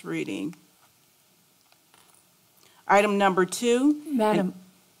first reading. Item number 2. Madam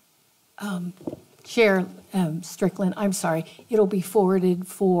Chair Strickland, I'm sorry, it'll be forwarded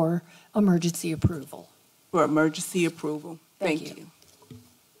for emergency approval. For emergency approval. Thank you.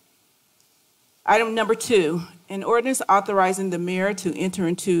 Item number 2, an ordinance authorizing the mayor to enter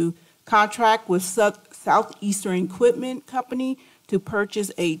into contract with Southeastern Equipment Company to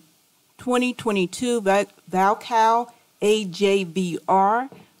purchase a 2022 Valcow AJVR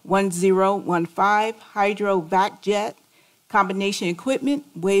 1015 Hydro Vac Jet combination equipment,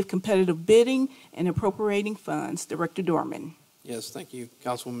 waive competitive bidding, and appropriating funds. Director Dorman. Yes, thank you,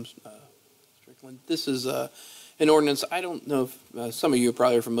 Councilwoman Strickland. This is an ordinance. I don't know if some of you are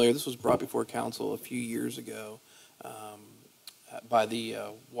probably familiar. This was brought before council a few years ago by the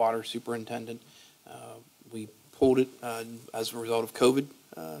water superintendent. We pulled it as a result of COVID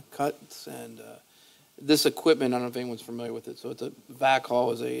cuts, and this equipment, I don't know if anyone's familiar with it. So it's a vac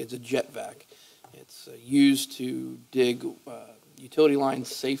haul. It's a jet vac. It's used to dig utility lines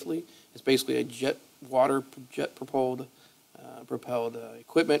safely. It's basically a jet propelled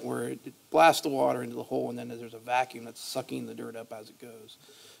equipment where it blasts the water into the hole, and then there's a vacuum that's sucking the dirt up as it goes.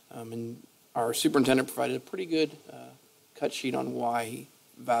 And our superintendent provided a pretty good cut sheet on why he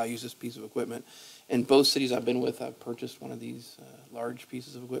values this piece of equipment. In both cities I've been with, I've purchased one of these large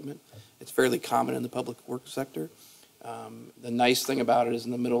pieces of equipment. It's fairly common in the public works sector. The nice thing about it is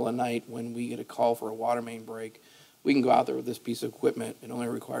in the middle of the night when we get a call for a water main break, we can go out there with this piece of equipment. It only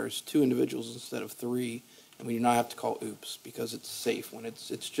requires 2 individuals instead of 3, and we do not have to call OOPS because it's safe. When it's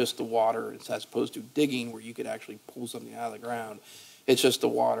just the water, it's as opposed to digging where you could actually pull something out of the ground. It's just the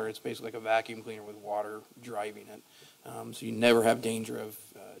water. It's basically like a vacuum cleaner with water driving it. So you never have danger of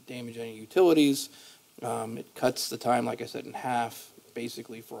damaging any utilities. It cuts the time, like I said, in half,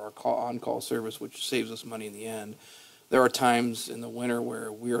 basically for our on-call service, which saves us money in the end. There are times in the winter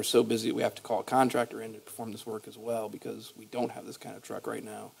where we are so busy that we have to call a contractor in to perform this work as well because we don't have this kind of truck right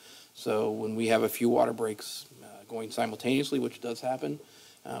now. So when we have a few water breaks going simultaneously, which does happen,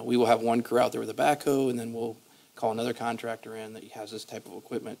 we will have one crew out there with a backhoe, and then we'll call another contractor in that has this type of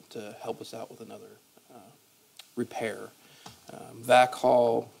equipment to help us out with another repair. Vac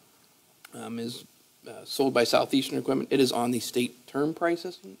haul is sold by Southeastern Equipment. It is on the state term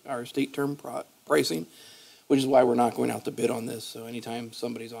pricing, which is why we're not going out to bid on this. So anytime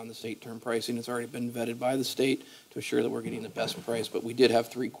somebody's on the state term pricing, it's already been vetted by the state to assure that we're getting the best price. But we did have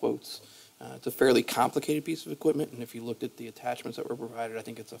 3 quotes. It's a fairly complicated piece of equipment, and if you looked at the attachments that were provided, I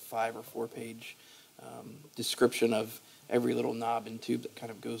think it's a 5 or 4 page description of every little knob and tube that kind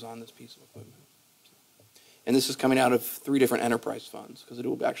of goes on this piece of equipment. And this is coming out of 3 different enterprise funds because it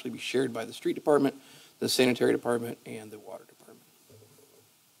will actually be shared by the street department, the sanitary department, and the water department.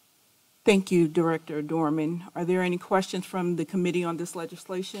 Thank you, Director Dorman. Are there any questions from the committee on this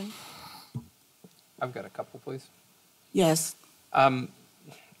legislation? I've got a couple, please. Yes. Again,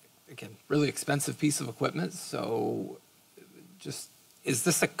 really expensive piece of equipment. So just, is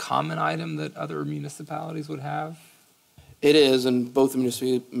this a common item that other municipalities would have? It is, and both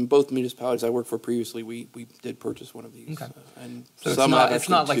municipalities I worked for previously, we did purchase one of these. Okay. And So some it's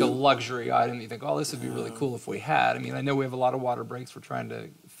not like a 2. luxury item you think, oh, this would be really cool if we had. I mean, I know we have a lot of water breaks. We're trying to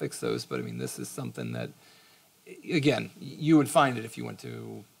fix those, but I mean, this is something that, again, you would find it if you went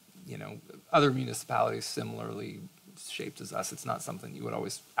to, other municipalities similarly shaped as us, it's not something you would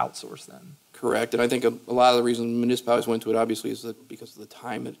always outsource then. Correct, and I think a lot of the reason municipalities went to it obviously is that because of the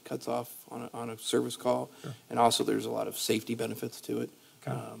time it cuts off on a service call, and also there's a lot of safety benefits to it.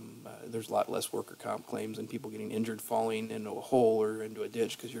 There's a lot less worker comp claims and people getting injured falling into a hole or into a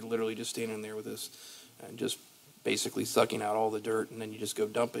ditch because you're literally just standing there with this and just basically sucking out all the dirt, and then you just go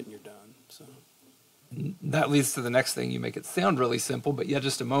dump it and you're done. So. That leads to the next thing. You make it sound really simple, but yet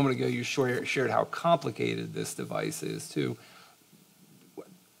just a moment ago you shared how complicated this device is too.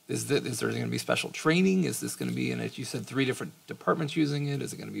 Is there going to be special training? Is this going to be in it? You said 3 different departments using it.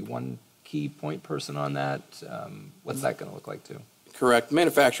 Is it going to be one key point person on that? What's that going to look like too? Correct. The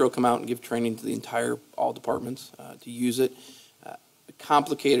manufacturer will come out and give training to all departments to use it.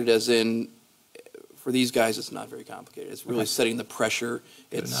 Complicated as in, for these guys, it's not very complicated. It's really setting the pressure.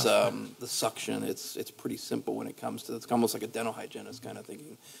 It's the suction. It's pretty simple when it comes to, it's almost like a dental hygienist kind of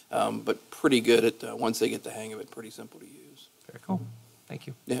thinking, but pretty good at, once they get the hang of it, pretty simple to use. Very cool. Thank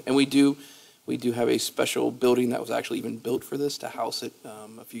you. Yeah, and we do have a special building that was actually even built for this to house it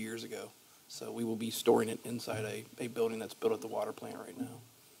a few years ago. So we will be storing it inside a building that's built at the water plant right now.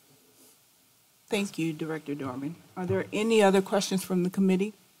 Thank you, Director Dorman. Are there any other questions from the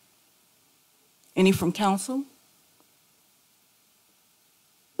committee? Any from council?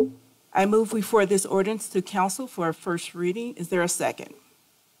 I move we forward this ordinance to council for a first reading. Is there a second?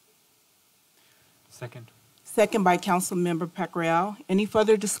 Second. Second by Councilmember Pacquiao. Any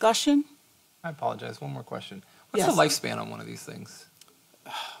further discussion? I apologize. One more question. What's Yes. the lifespan on one of these things?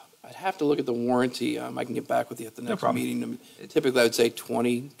 I'd have to look at the warranty. I can get back with you at the No next problem. meeting. Typically, I would say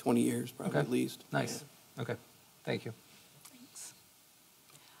 20 years, probably Okay. at least. Nice. Okay. Thank you.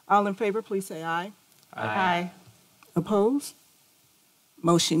 All in favor, please say aye. Aye. Opposed?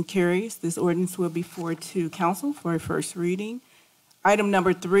 Motion carries. This ordinance will be forwarded to council for a first reading. Item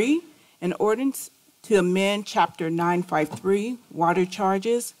number 3, an ordinance to amend Chapter 953, Water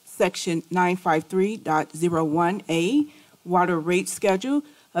Charges, Section 953.01A, Water Rate Schedule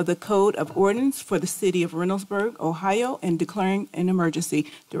of the Code of Ordinance for the City of Reynoldsburg, Ohio, and declaring an emergency.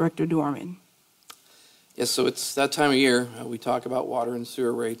 Director Dorman. Yes, so it's that time of year. We talk about water and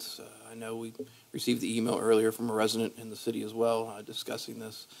sewer rates. I know we received the email earlier from a resident in the city as well discussing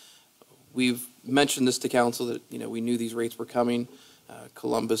this. We've mentioned this to council that, we knew these rates were coming.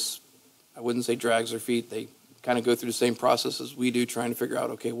 Columbus, I wouldn't say drags their feet. They kind of go through the same process as we do, trying to figure out,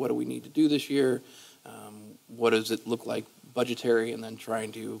 okay, what do we need to do this year? What does it look like budgetary? And then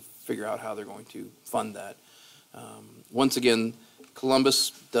trying to figure out how they're going to fund that. Once again,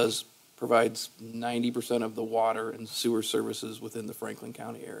 Columbus provides 90% of the water and sewer services within the Franklin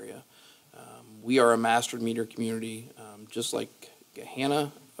County area. We are a master meter community, just like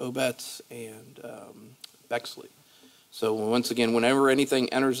Gahanna, Obetz, and Bexley. So once again, whenever anything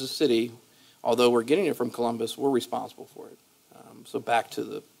enters the city, although we're getting it from Columbus, we're responsible for it. So back to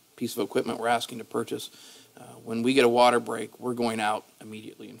the piece of equipment we're asking to purchase. When we get a water break, we're going out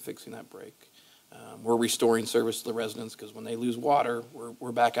immediately and fixing that break. We're restoring service to the residents because when they lose water,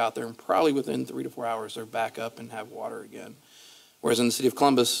 we're back out there, and probably within 3 to 4 hours, they're back up and have water again. Whereas in the city of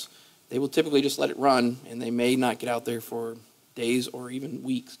Columbus, they will typically just let it run, and they may not get out there for days or even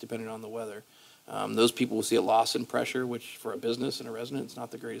weeks, depending on the weather. Those people will see a loss in pressure, which for a business and a resident, it's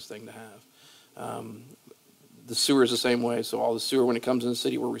not the greatest thing to have. The sewer is the same way. So all the sewer, when it comes in the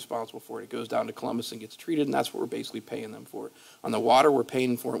city, we're responsible for it. It goes down to Columbus and gets treated, and that's what we're basically paying them for. On the water, we're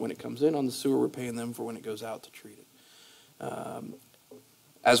paying for it when it comes in. On the sewer, we're paying them for when it goes out to treat it.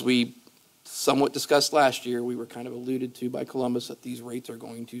 As we somewhat discussed last year, we were kind of alluded to by Columbus that these rates are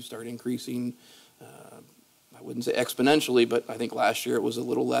going to start increasing. I wouldn't say exponentially, but I think last year it was a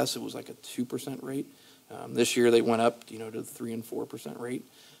little less. It was like a 2% rate. This year they went up, to the 3 and 4% rate.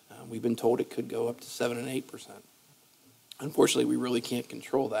 We've been told it could go up to 7 and 8%. Unfortunately, we really can't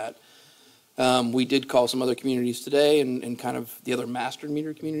control that. We did call some other communities today and kind of the other master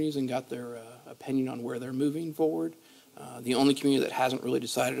meter communities and got their opinion on where they're moving forward. The only community that hasn't really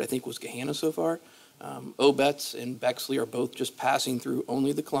decided, I think, was Gahanna so far. Obetz and Bexley are both just passing through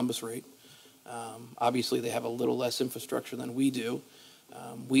only the Columbus rate. Obviously, they have a little less infrastructure than we do.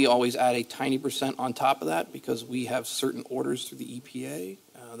 We always add a tiny % on top of that because we have certain orders through the EPA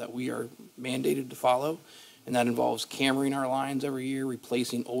that we are mandated to follow, and that involves cammering our lines every year,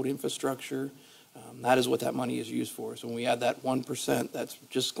 replacing old infrastructure. That is what that money is used for. So when we add that 1%, that's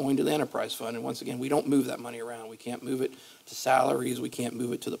just going to the enterprise fund. And once again, we don't move that money around. We can't move it to salaries. We can't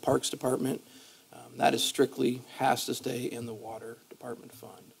move it to the Parks Department. That is strictly has to stay in the Water Department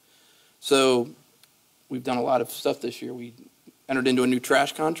fund. So we've done a lot of stuff this year. We entered into a new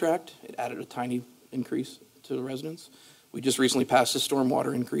trash contract. It added a tiny increase to the residents. We just recently passed a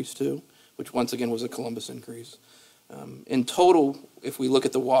stormwater increase too, which once again was a Columbus increase. In total, if we look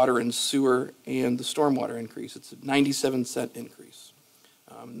at the water and sewer and the stormwater increase, it's a 97-cent increase.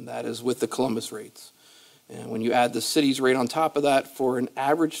 That is with the Columbus rates. And when you add the city's rate on top of that, for an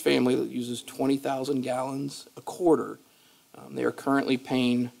average family that uses 20,000 gallons a quarter, they are currently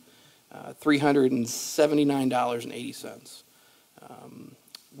paying $379.80.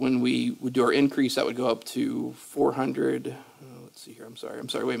 When we would do our increase, that would go up to 400. Let's see here. I'm sorry.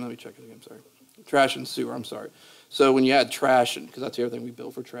 Wait, let me check it again. I'm sorry. Trash and sewer. I'm sorry. So when you add trash, because that's the other thing we bill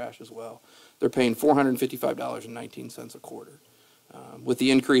for trash as well, they're paying $455.19 a quarter. With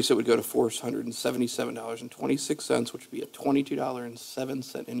the increase, it would go to $477.26, which would be a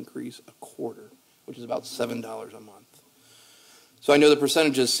 $22.07 increase a quarter, which is about $7 a month. So I know the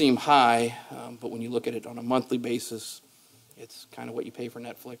percentages seem high, but when you look at it on a monthly basis, it's kind of what you pay for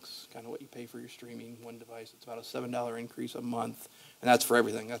Netflix, kind of what you pay for your streaming one device. It's about a $7 increase a month, and that's for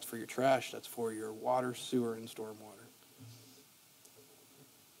everything. That's for your trash, that's for your water, sewer, and stormwater.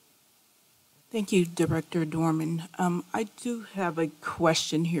 Thank you, Director Dorman. I do have a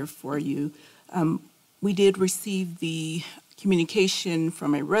question here for you. We did receive the communication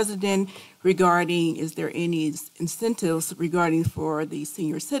from a resident regarding, is there any incentives regarding for the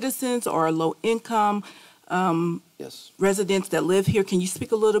senior citizens or low income yes, residents that live here? Can you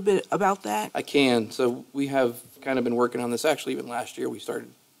speak a little bit about that? I can. So we have kind of been working on this. Actually, even last year, we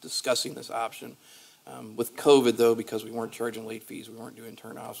started discussing this option. With COVID, though, because we weren't charging late fees, we weren't doing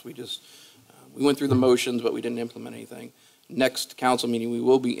turnoffs, we went through the motions, but we didn't implement anything. Next council meeting, we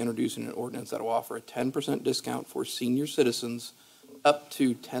will be introducing an ordinance that will offer a 10% discount for senior citizens up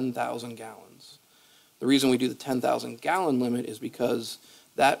to 10,000 gallons. The reason we do the 10,000 gallon limit is because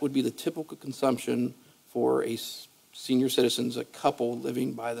that would be the typical consumption for a senior citizens, a couple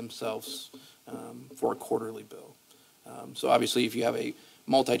living by themselves for a quarterly bill. So obviously, if you have a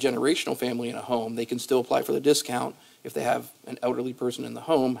multi-generational family in a home, they can still apply for the discount if they have an elderly person in the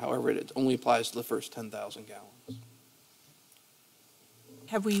home. However, it only applies to the first 10,000 gallons.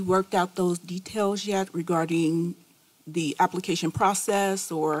 Have we worked out those details yet regarding the application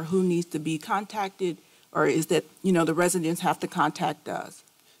process or who needs to be contacted? Or is that, the residents have to contact us?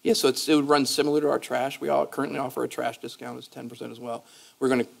 Yeah, so it would run similar to our trash. We all currently offer a trash discount as 10% as well. We're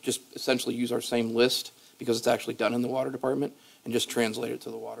going to just essentially use our same list because it's actually done in the water department and just translate it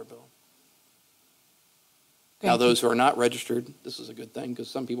to the water bill. Now, those who are not registered, this is a good thing because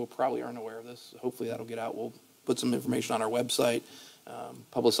some people probably aren't aware of this. Hopefully that'll get out. We'll put some information on our website,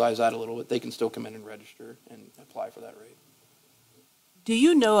 publicize that a little bit. They can still come in and register and apply for that rate. Do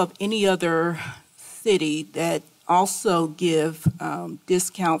you know of any other city that also give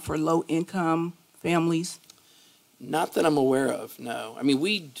discount for low-income families? Not that I'm aware of, no. I mean,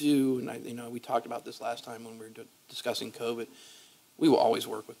 we do, and we talked about this last time when we were discussing COVID. We will always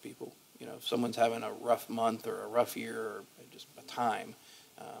work with people. If someone's having a rough month or a rough year or just a time,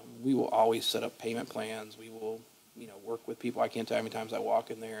 we will always set up payment plans. We will, work with people. I can't tell you how many times I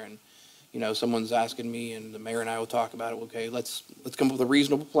walk in there and, someone's asking me and the mayor and I will talk about it. Okay, let's come up with a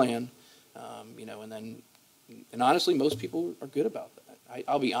reasonable plan, and honestly, most people are good about that.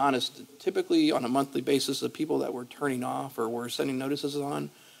 I'll be honest, typically on a monthly basis, the people that we're turning off or we're sending notices on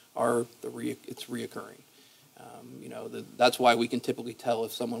it's reoccurring. That's why we can typically tell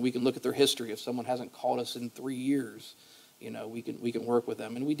if someone, we can look at their history. If someone hasn't called us in 3 years, we can work with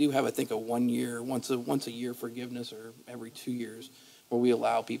them. And we do have, I think, once a year forgiveness or every 2 years where we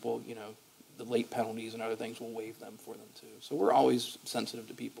allow people, the late penalties and other things, we'll waive them for them too. So we're always sensitive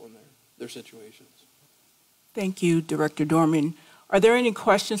to people in their situations. Thank you, Director Dorman. Are there any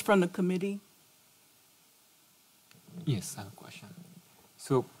questions from the committee? Yes, I have a question.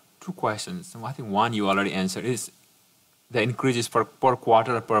 So 2 questions. I think one you already answered is the increase is per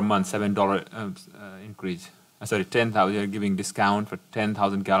quarter or per month, $7 increase. Sorry, 10,000. You're giving discount for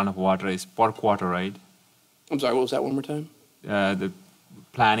 10,000 gallon of water is per quarter, right? I'm sorry, what was that one more time? The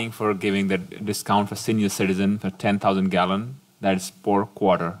planning for giving the discount for senior citizen for 10,000 gallon, that's per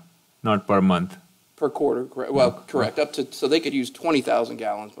quarter, not per month. Per quarter, correct. Well, correct. So they could use 20,000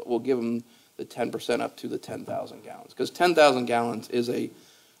 gallons, but we'll give them the 10% up to the 10,000 gallons. Because 10,000 gallons is a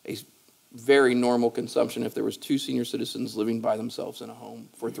very normal consumption if there was 2 senior citizens living by themselves in a home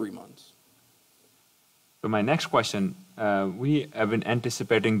for 3 months. So my next question, we have been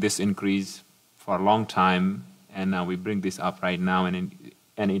anticipating this increase for a long time, and now we bring this up right now, and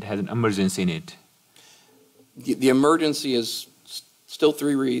it has an emergency in it. The emergency is still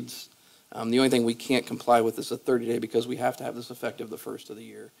 3 reads. The only thing we can't comply with is a 30-day because we have to have this effective the first of the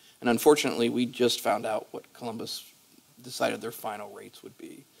year. And unfortunately, we just found out what Columbus decided their final rates would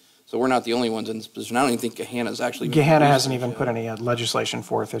be. So we're not the only ones in this position. I don't even think Gahanna's actually. Gahanna hasn't even put any legislation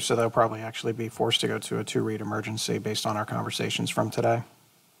forth, so they'll probably actually be forced to go to a 2-read emergency based on our conversations from today.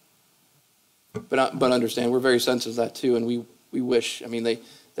 But understand, we're very sensitive to that too, and we wish, I mean,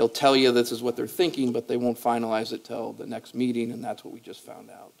 they'll tell you this is what they're thinking, but they won't finalize it till the next meeting, and that's what we just found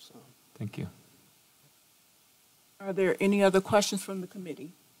out, so. Thank you. Are there any other questions from the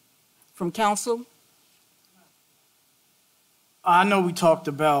committee? From council? I know we talked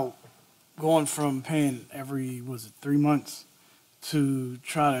about going from paying every, 3 months to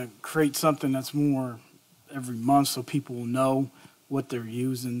try to create something that's more every month so people will know what they're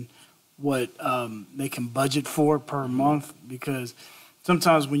using, what they can budget for per month, because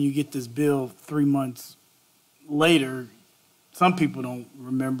sometimes when you get this bill 3 months later, some people don't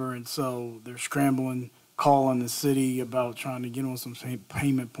remember, and so they're scrambling, calling the city about trying to get on some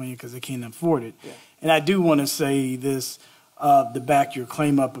payment plan because they can't afford it. Yeah. And I do want to say this, to back your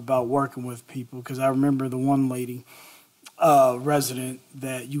claim up about working with people, because I remember the one lady, resident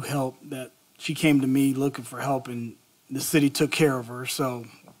that you helped, that she came to me looking for help, and the city took care of her. So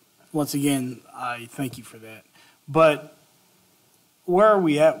once again, I thank you for that. But where are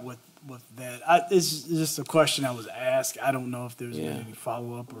we at with that? It's just a question I was asked. I don't know if there's been any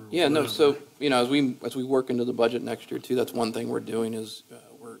follow-up or Yeah, no, whatever. so, as we work into the budget next year too, that's one thing we're doing is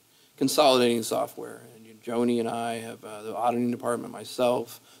we're consolidating software. And Joni and I have, the auditing department,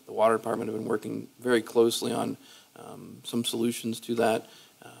 myself, the water department have been working very closely on some solutions to that.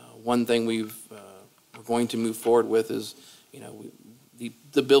 One thing we're going to move forward with is,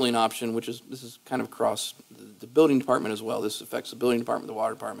 the billing option, this is kind of across the building department as well. This affects the building department, the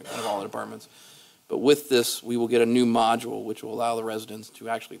water department, kind of all the departments. But with this, we will get a new module which will allow the residents to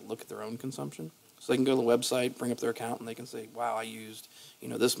actually look at their own consumption. So they can go to the website, bring up their account, and they can say, wow, I used,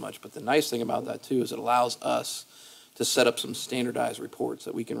 this much. But the nice thing about that too is it allows us to set up some standardized reports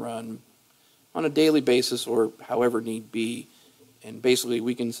that we can run on a daily basis or however need be. And basically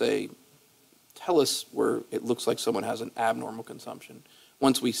we can say, tell us where it looks like someone has an abnormal consumption.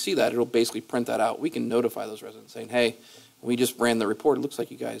 Once we see that, it'll basically print that out. We can notify those residents saying, hey, we just ran the report. It looks like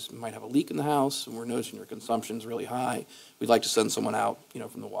you guys might have a leak in the house, and we're noticing your consumption is really high. We'd like to send someone out,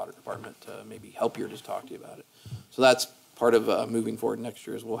 from the water department to maybe help you or just talk to you about it. So that's part of moving forward next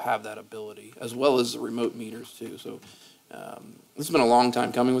year is we'll have that ability, as well as the remote meters too. So this has been a long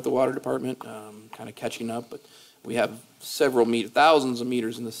time coming with the water department, kind of catching up, but we have thousands of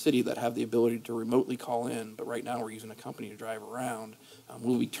meters in the city that have the ability to remotely call in, but right now we're using a company to drive around.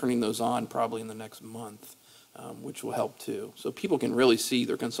 We'll be turning those on probably in the next month, which will help too. So people can really see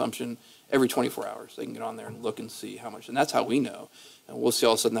their consumption every 24 hours. They can get on there and look and see how much, and that's how we know. And we'll see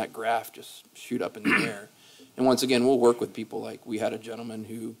all of a sudden that graph just shoot up in the air. And once again, we'll work with people. Like we had a gentleman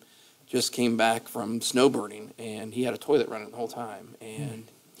who just came back from snowbirding, and he had a toilet running the whole time. And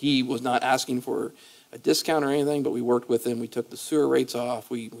he was not asking for a discount or anything, but we worked with him. We took the sewer rates off.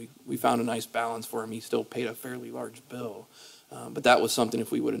 We found a nice balance for him. He still paid a fairly large bill. But that was something,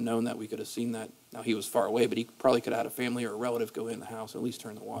 if we would have known that, we could have seen that. Now, he was far away, but he probably could have had a family or a relative go in the house and at least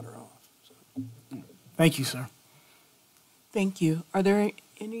turn the water off. So. Thank you, sir. Thank you. Are there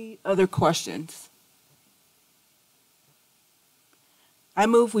any other questions? I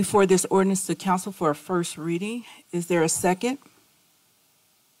move we forward this ordinance to council for a first reading. Is there a second?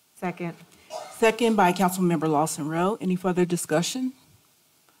 Second. Second by Councilmember Lawson Rowe. Any further discussion?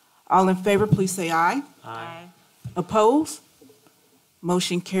 All in favor, please say aye. Aye. Opposed?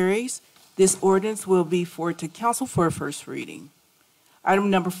 Motion carries. This ordinance will be forwarded to council for a first reading. Item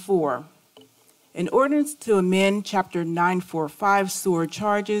number 4, an ordinance to amend Chapter 945 sewer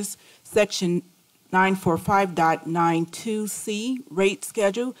charges, Section 945.92C rate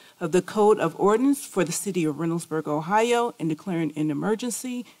schedule of the Code of Ordinance for the City of Reynoldsburg, Ohio, and declaring an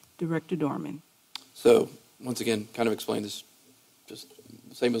emergency. Director Dorman. So once again, kind of explain this, just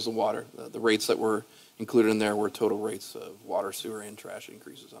same as the water. The rates that were included in there were total rates of water, sewer, and trash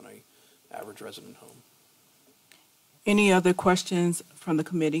increases on a average resident home. Any other questions from the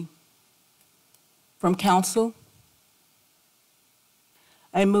committee? From council?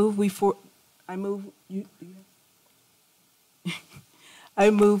 I move we forward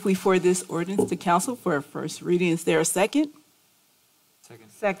this ordinance to council for a first reading. Is there a second?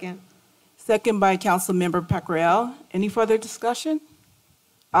 Second. Second by Councilmember Pacquiao. Any further discussion?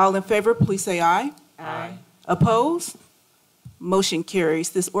 All in favor, please say aye. Aye. Opposed? Motion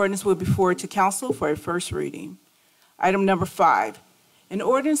carries. This ordinance will be forwarded to council for a first reading. Item number 5, an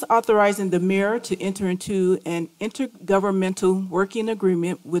ordinance authorizing the mayor to enter into an intergovernmental working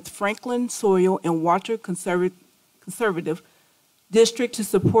agreement with Franklin Soil and Water Conservative District to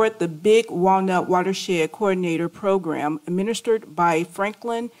support the Big Walnut Watershed Coordinator Program administered by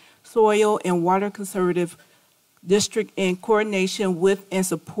Franklin Soil and Water Conservative District in coordination with and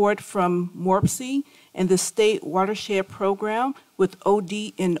support from MORPC and the State Watershed Program with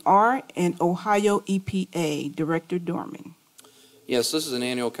ODNR and Ohio EPA. Director Dorman. Yes, this is an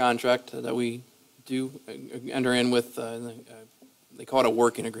annual contract that we do enter in with, they call it a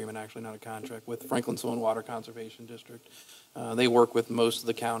working agreement, actually, not a contract, with Franklin Soil and Water Conservation District. They work with most of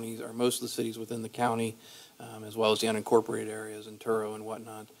the counties, or most of the cities within the county, as well as the unincorporated areas in Truro and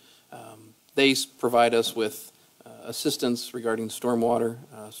whatnot. They provide us with assistance regarding stormwater.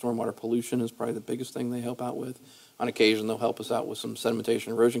 Stormwater pollution is probably the biggest thing they help out with. On occasion, they'll help us out with some sedimentation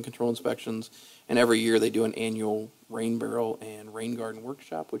erosion control inspections. And every year they do an annual rain barrel and rain garden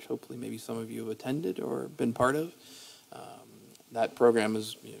workshop, which hopefully maybe some of you have attended or been part of. That program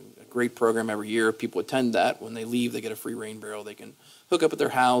is a great program every year. If people attend that, when they leave, they get a free rain barrel they can hook up at their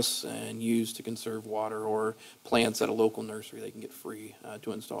house and use to conserve water, or plants at a local nursery they can get free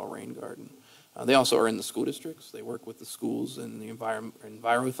to install a rain garden. They also are in the school districts. They work with the schools in the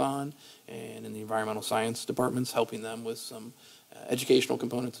Envirothon and in the environmental science departments, helping them with some educational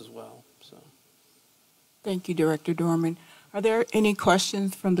components as well. So, thank you, Director Dorman. Are there any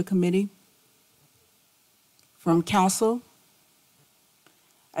questions from the committee? From council?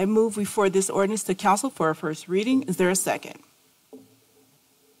 I move we forward this ordinance to council for a first reading. Is there a second?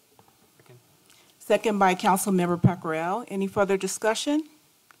 Second by Councilmember Pacquiao. Any further discussion?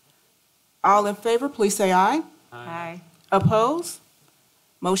 All in favor, please say aye. Aye. Opposed?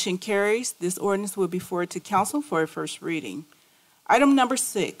 Motion carries. This ordinance will be forwarded to council for a first reading. Item number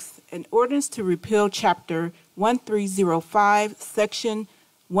 6, an ordinance to repeal Chapter 1305, Section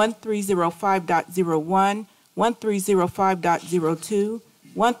 1305.01, 1305.02,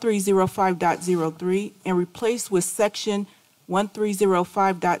 1305.03, and replace with Section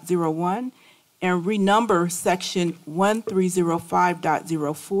 1305.01, and renumber Section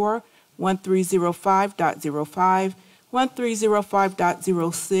 1305.04, 1305.05,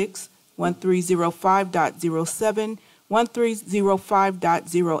 1305.06, 1305.07,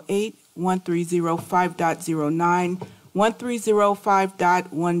 1305.08, 1305.09,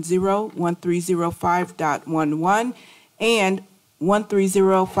 1305.10, 1305.11, and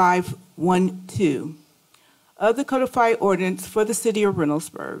 1305.12 of the codified ordinance for the city of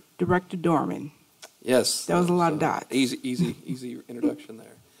Reynoldsburg. Director Dorman. yes. That was a lot of dots. Easy introduction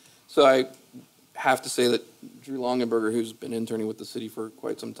there. So I have to say that Drew Longenberger, who's been interning with the city for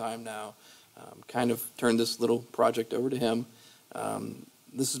quite some time now, kind of turned this little project over to him.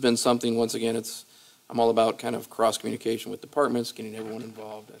 This has been something, once again, I'm all about kind of cross-communication with departments, getting everyone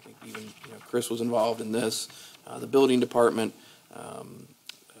involved. I think even Chris was involved in this. The building department,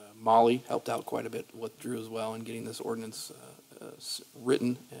 Molly helped out quite a bit with Drew as well in getting this ordinance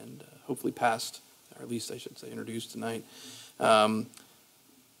written and hopefully passed, or at least I should say introduced tonight.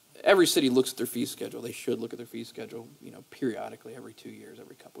 Every city looks at their fee schedule. They should look at their fee schedule, periodically, every 2 years,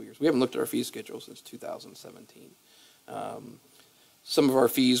 every couple years. We haven't looked at our fee schedule since 2017. Some of our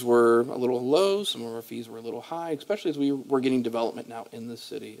fees were a little low, some of our fees were a little high, especially as we're getting development now in the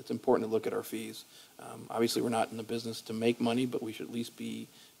city. It's important to look at our fees. Obviously, we're not in the business to make money, but we should at least be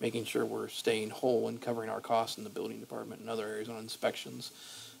making sure we're staying whole and covering our costs in the building department and other areas on inspections.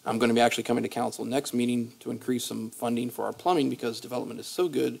 I'm going to be actually coming to council next meeting to increase some funding for our plumbing because development is so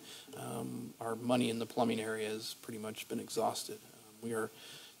good. Our money in the plumbing area has pretty much been exhausted. We are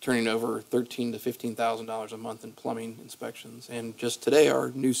turning over $13,000 to $15,000 a month in plumbing inspections. And just today,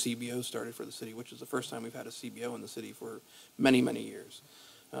 our new CBO started for the city, which is the first time we've had a CBO in the city for many, many years.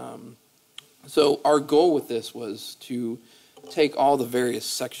 So our goal with this was to take all the various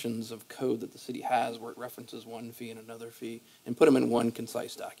sections of code that the city has where it references one fee and another fee and put them in one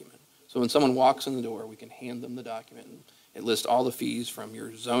concise document. So when someone walks in the door, we can hand them the document and it lists all the fees from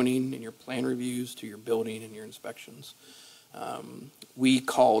your zoning and your plan reviews to your building and your inspections. We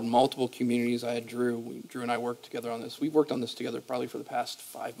called multiple communities. I had Drew and I worked together on this. We've worked on this together probably for the past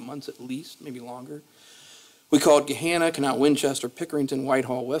 5 months at least, maybe longer. We called Gahanna, Canal Winchester, Pickerington,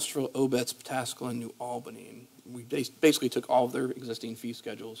 Whitehall, Westerville, Obetz, Pataskala, and New Albany. And we basically took all of their existing fee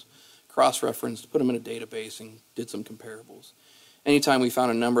schedules, cross-referenced, put them in a database, and did some comparables. Anytime we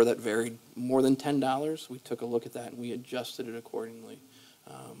found a number that varied more than $10, we took a look at that and we adjusted it accordingly.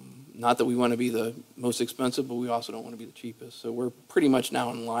 Not that we want to be the most expensive, but we also don't want to be the cheapest. So we're pretty much now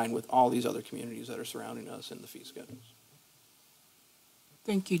in line with all these other communities that are surrounding us in the fee schedules.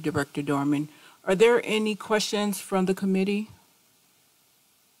 Thank you, Director Dorman. Are there any questions from the committee?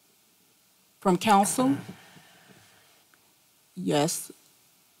 From council? Yes.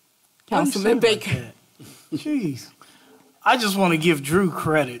 Councilman Baker. Jeez. I just want to give Drew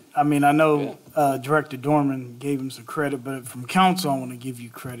credit. I mean, I know Director Dorman gave him some credit, but from council, I want to give you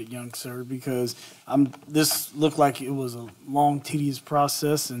credit, young sir, because this looked like it was a long, tedious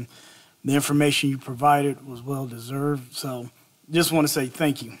process, and the information you provided was well deserved. So just want to say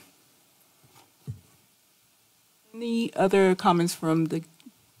thank you. Any other comments from the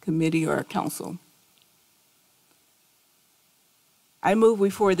committee or council? I move we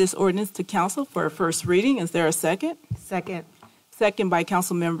forward this ordinance to council for a first reading. Is there a second? Second. Second by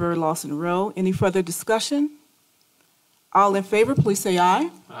Councilmember Lawson Rowe. Any further discussion? All in favor, please say aye.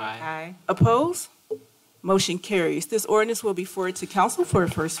 Aye. Opposed? Motion carries. This ordinance will be forwarded to council for a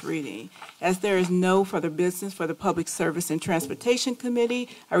first reading. As there is no further business for the Public Service and Transportation Committee,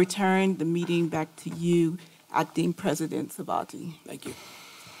 I return the meeting back to you, Acting President Savati. Thank you.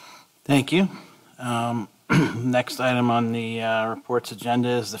 Thank you. Next item on the reports agenda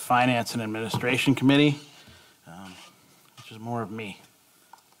is the Finance and Administration Committee, which is more of me.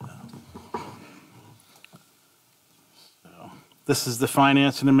 This is the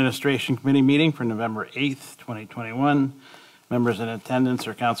Finance and Administration Committee meeting for November 8th, 2021. Members in attendance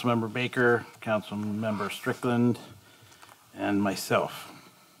are Councilmember Baker, Councilmember Strickland, and myself.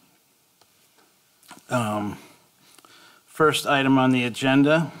 First item on the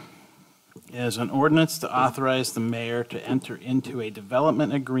agenda is an ordinance to authorize the mayor to enter into a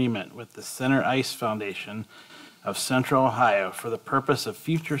development agreement with the Center Ice Foundation of Central Ohio for the purpose of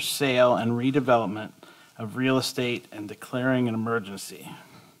future sale and redevelopment of real estate and declaring an emergency.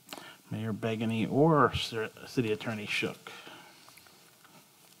 Mayor Begany or City Attorney Shook.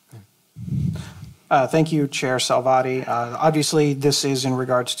 Thank you, Chair Salvati. Obviously, this is in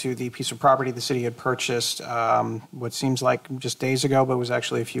regards to the piece of property the city had purchased what seems like just days ago, but was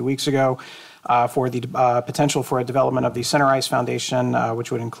actually a few weeks ago, for the potential for a development of the Center Ice Foundation,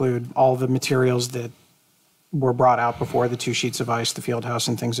 which would include all the materials that were brought out before, the 2 sheets of ice, the field house,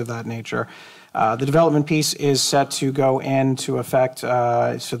 and things of that nature. The development piece is set to go into effect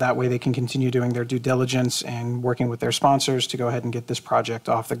so that way they can continue doing their due diligence and working with their sponsors to go ahead and get this project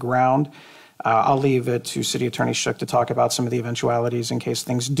off the ground. I'll leave it to City Attorney Shook to talk about some of the eventualities in case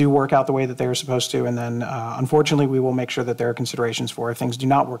things do work out the way that they are supposed to. And then, unfortunately, we will make sure that there are considerations for if things do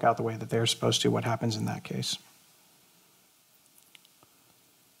not work out the way that they're supposed to, what happens in that case.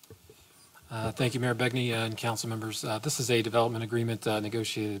 Thank you, Mayor Begany and council members. This is a development agreement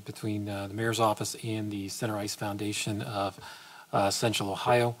negotiated between the Mayor's Office and the Center Ice Foundation of Central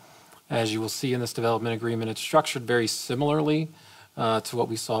Ohio. As you will see in this development agreement, it's structured very similarly to what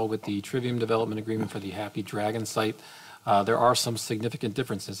we saw with the Trivium development agreement for the Happy Dragon site. There are some significant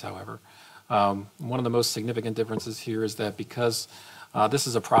differences, however. One of the most significant differences here is that because this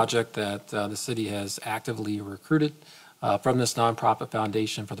is a project that the city has actively recruited from this nonprofit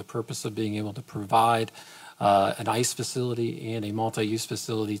foundation for the purpose of being able to provide an ice facility and a multi-use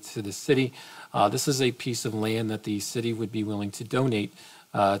facility to the city. This is a piece of land that the city would be willing to donate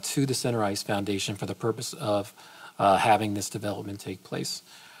to the Center Ice Foundation for the purpose of having this development take place.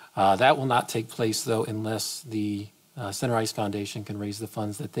 That will not take place, though, unless the Center Ice Foundation can raise the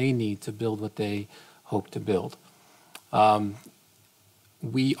funds that they need to build what they hope to build.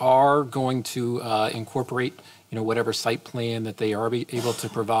 We are going to incorporate, whatever site plan that they are able to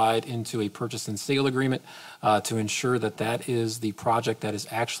provide into a purchase and sale agreement to ensure that that is the project that is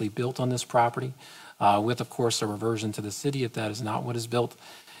actually built on this property, with, of course, a reversion to the city if that is not what is built.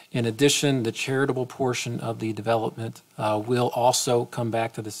 In addition, the charitable portion of the development will also come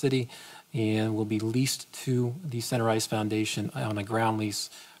back to the city and will be leased to the Center Ice Foundation on a ground lease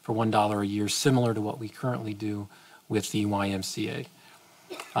for $1 a year, similar to what we currently do with the YMCA.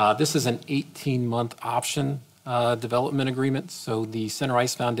 This is an 18-month option development agreement, so the Center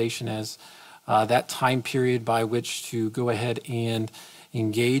Ice Foundation has that time period by which to go ahead and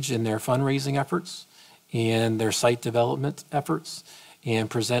engage in their fundraising efforts and their site development efforts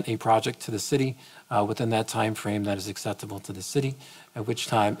and present a project to the city within that time frame that is acceptable to the city, at which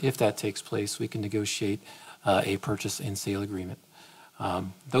time, if that takes place, we can negotiate a purchase and sale agreement.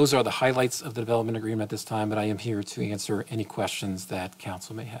 Those are the highlights of the development agreement at this time, but I am here to answer any questions that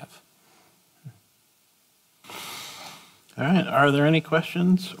council may have. All right, are there any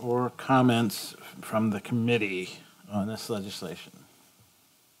questions or comments from the committee on this legislation?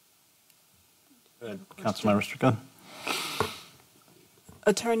 Go ahead, Councilmember Strickland.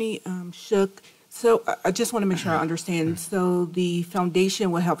 Attorney Shook, so I just want to make sure I understand. So the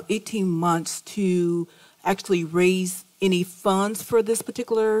foundation will have 18 months to actually raise any funds for this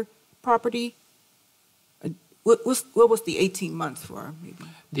particular property? What was the 18 months for, maybe?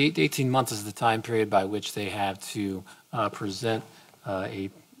 The 18 months is the time period by which they have to present a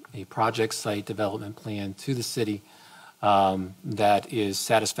project site development plan to the city that is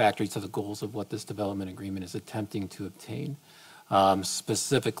satisfactory to the goals of what this development agreement is attempting to obtain,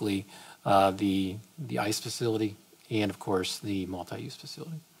 specifically the ICE facility and, of course, the multi-use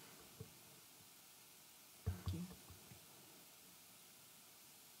facility.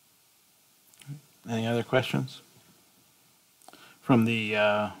 Any other questions from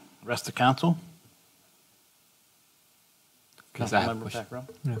the rest of council? Yes, I have a Councilmember question. Packrell?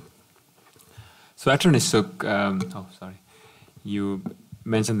 Yeah. So Attorney Sook, you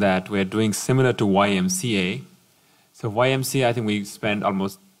mentioned that we're doing similar to YMCA. So YMCA, I think we spent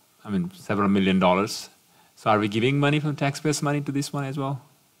almost, several $1 million. So are we giving money from taxpayers' money to this one as well?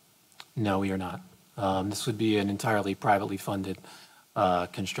 No, we are not. This would be an entirely privately funded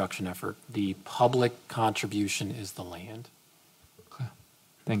construction effort. The public contribution is the land. Okay.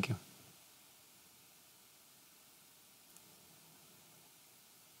 Thank you.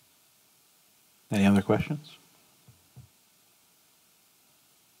 Any other questions?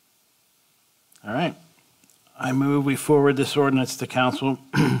 All right. I move we forward this ordinance to council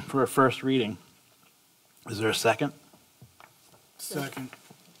for a first reading. Is there a second? Second.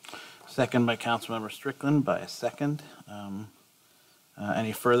 Second by Councilmember Strickland by a second.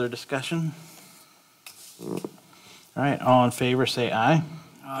 Any further discussion? All right, all in favor say aye.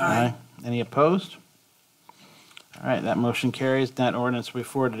 Aye. Any opposed? All right, that motion carries. That ordinance will be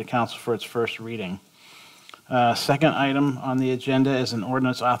forwarded to council for its first reading. Second item on the agenda is an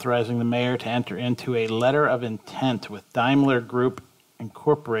ordinance authorizing the mayor to enter into a letter of intent with Daimler Group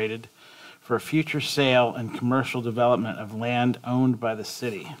Incorporated for future sale and commercial development of land owned by the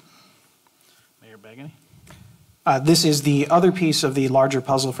city. Mayor Begany? This is the other piece of the larger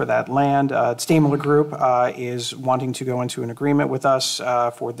puzzle for that land. Daimler Group is wanting to go into an agreement with us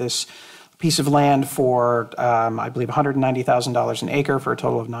for this piece of land for, I believe, $190,000 an acre for a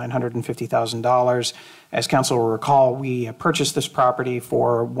total of $950,000. As council will recall, we purchased this property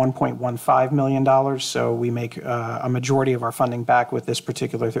for $1.15 million, so we make a majority of our funding back with this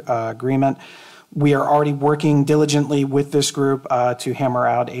particular agreement. We are already working diligently with this group to hammer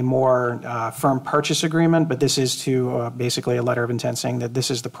out a more firm purchase agreement, but this is to basically a letter of intent saying that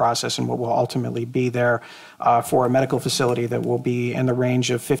this is the process and what will ultimately be there for a medical facility that will be in the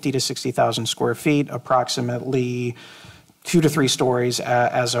range of 50 to 60,000 square feet, approximately 2 to 3 stories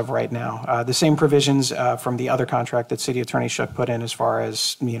as of right now. The same provisions from the other contract that City Attorney Shook put in as far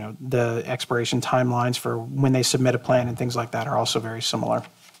as, the expiration timelines for when they submit a plan and things like that are also very similar.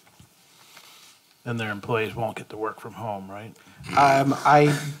 Then their employees won't get to work from home, right?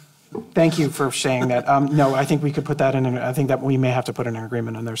 I thank you for saying that. No, I think we could put that in. I think that we may have to put an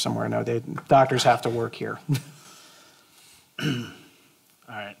agreement in there somewhere. No, doctors have to work here. All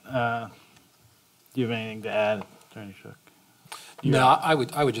right. Do you have anything to add, Attorney Shook? No, I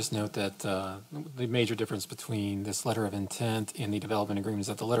would just note that the major difference between this letter of intent and the development agreement is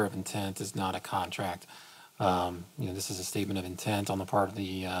that the letter of intent is not a contract. This is a statement of intent on the part of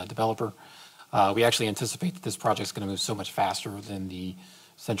the developer. We actually anticipate that this project is going to move so much faster than the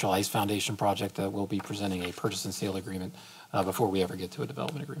Central Ice Foundation project that we'll be presenting a purchase and sale agreement before we ever get to a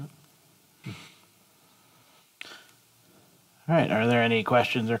development agreement. All right. Are there any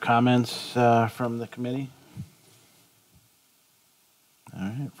questions or comments from the committee? All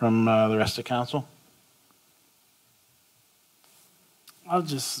right. From the rest of council? I'll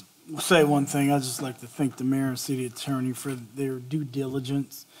just say one thing. I'd just like to thank the mayor and city attorney for their due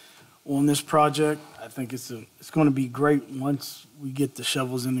diligence on this project. I think it's going to be great once we get the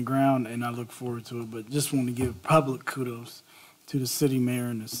shovels in the ground, and I look forward to it. But just want to give public kudos to the city mayor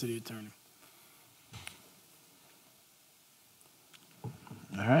and the city attorney.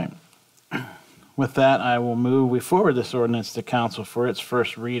 All right. With that, I will move we forward this ordinance to council for its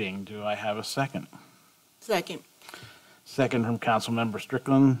first reading. Do I have a second? Second. Second from Councilmember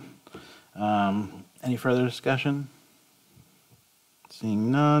Strickland. Any further discussion?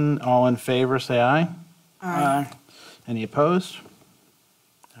 Seeing none, all in favor say aye. Aye. Any opposed?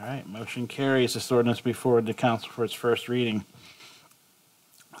 All right, motion carries. This ordinance will be forwarded to council for its first reading.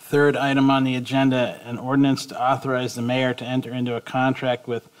 Third item on the agenda, an ordinance to authorize the mayor to enter into a contract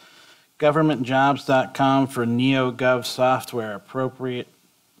with governmentjobs.com for NeoGov software, appropriate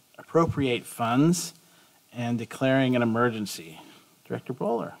funds, and declaring an emergency. Director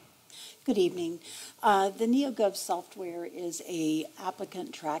Bowler. Good evening. The NeoGov software is a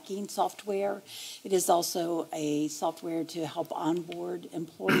applicant tracking software. It is also a software to help onboard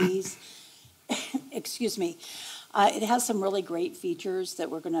employees. Excuse me. It has some really great features that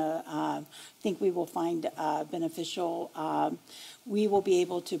we're going to think we will find beneficial. We will be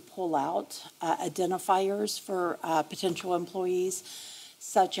able to pull out identifiers for potential employees,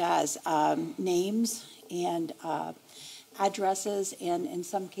 such as names and addresses and in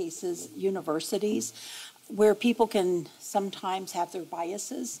some cases universities, where people can sometimes have their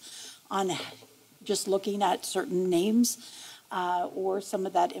biases on just looking at certain names or some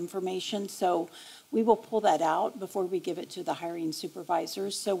of that information. So we will pull that out before we give it to the hiring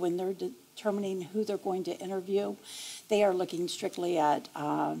supervisors. So when they're determining who they're going to interview, they are looking strictly at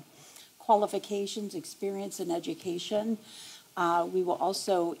qualifications, experience, and education. We will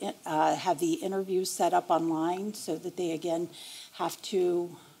also have the interviews set up online so that they, again,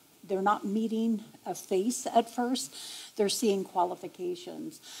 they're not meeting a face at first, they're seeing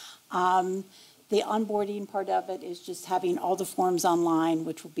qualifications. The onboarding part of it is just having all the forms online,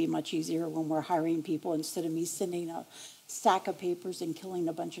 which will be much easier when we're hiring people instead of me sending a stack of papers and killing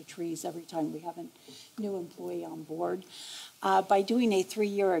a bunch of trees every time we have a new employee on board. By doing a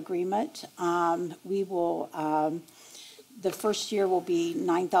 3-year agreement, we will, the first year will be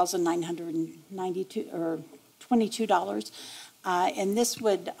 $9,992 or $22. And this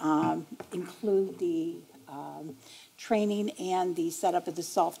would include the training and the setup of the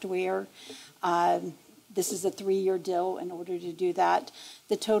software. This is a 3-year deal. In order to do that,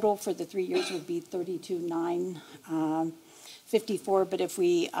 the total for the 3 years would be $32,954. But if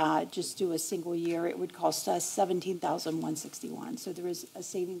we just do a single year, it would cost us $17,161. So there is a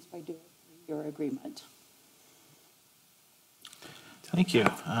savings by doing a 3-year agreement. Thank you.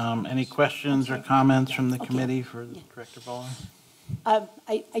 Any questions or comments from the committee for Director Bowler?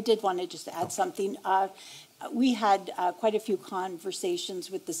 I did want to just add something. We had quite a few conversations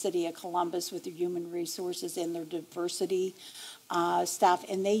with the City of Columbus, with their human resources and their diversity staff,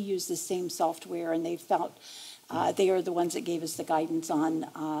 and they use the same software, and they felt they are the ones that gave us the guidance on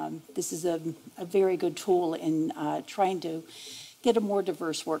this is a very good tool in trying to get a more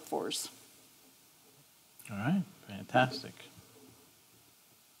diverse workforce. All right, fantastic.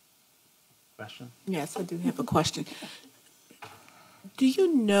 Question? Yes, I do have a question. Do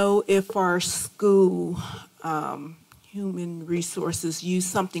you know if our school human resources use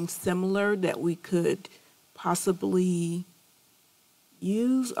something similar that we could possibly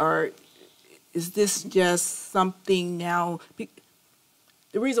use, or is this just something now?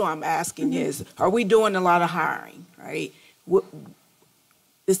 The reason why I'm asking is, are we doing a lot of hiring, right?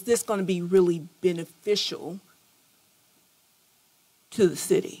 Is this going to be really beneficial to the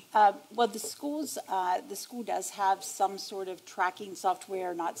city? Well, the school does have some sort of tracking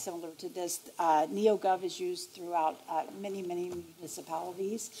software, not similar to this. NeoGov is used throughout many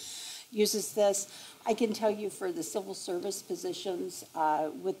municipalities, uses this. I can tell you for the civil service positions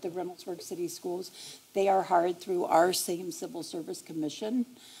with the Reynoldsburg City Schools, they are hired through our same Civil Service Commission.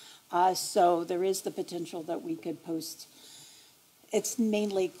 So there is the potential that we could post. It's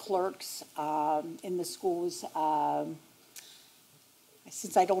mainly clerks in the schools.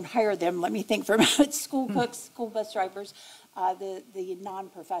 Since I don't hire them, let me think for a minute. School cooks, school bus drivers, the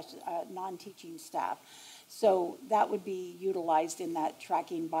non-teaching staff. So that would be utilized in that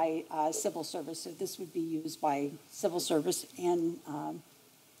tracking by civil service. So this would be used by civil service and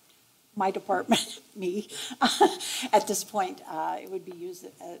my department, me. At this point, it would be used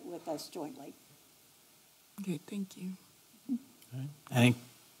with us jointly. Okay, thank you. Okay. Any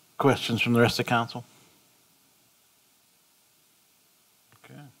questions from the rest of council?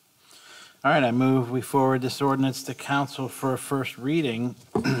 All right, I move we forward this ordinance to council for a first reading.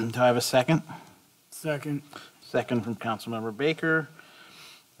 Do I have a second? Second. Second from Councilmember Baker.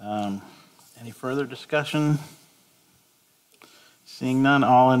 Any further discussion? Seeing none,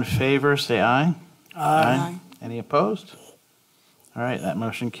 all in favor, say aye. Aye. Any opposed? All right, that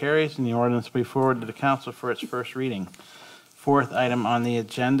motion carries, and the ordinance will be forwarded to the council for its first reading. Fourth item on the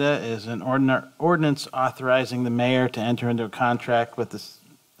agenda is an ordinance authorizing the mayor to enter into a contract with the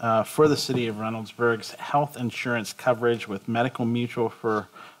for the City of Reynoldsburg's health insurance coverage with Medical Mutual of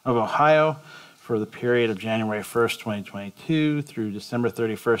Ohio for the period of January 1st, 2022 through December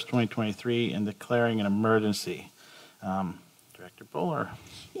 31st, 2023, and declaring an emergency. Director Bowler.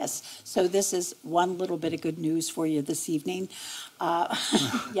 Yes, so this is one little bit of good news for you this evening.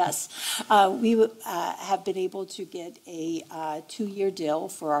 Yes, we have been able to get a 2-year deal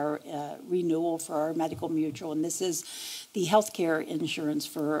for our renewal for our Medical Mutual, and this is the healthcare insurance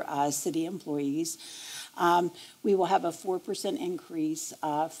for city employees. We will have a 4% increase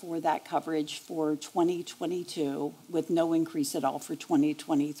for that coverage for 2022 with no increase at all for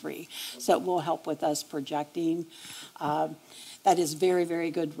 2023. So it will help with us projecting. That is very, very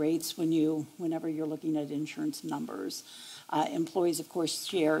good rates whenever you're looking at insurance numbers. Employees, of course,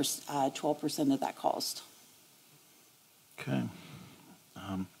 shares 12% of that cost. Okay.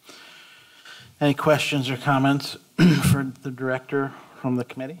 Any questions or comments for the director from the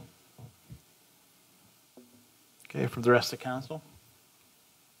committee? Okay, for the rest of council?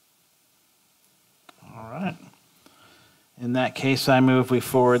 All right. In that case, I move we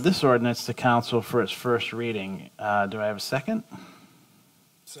forward this ordinance to council for its first reading. Do I have a second?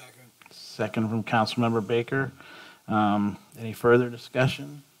 Second. Second from Councilmember Baker. Any further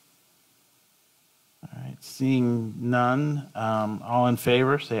discussion? All right, seeing none, all in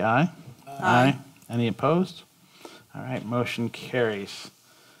favor, say aye. Aye. Any opposed? All right, motion carries.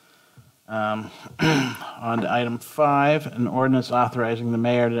 On to item 5, an ordinance authorizing the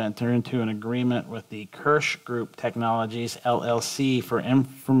mayor to enter into an agreement with the Kirsch Group Technologies LLC for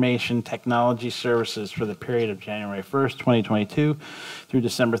information technology services for the period of January 1st, 2022 through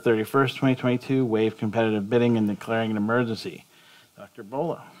December 31st, 2022, waive competitive bidding and declaring an emergency. Dr.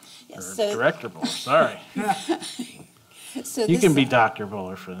 Bola. Yes, Or so- Director Bola, sorry. So You this- can be Dr.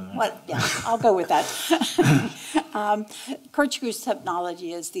 Bola for that. What, yeah, I'll go with that. Kirch Group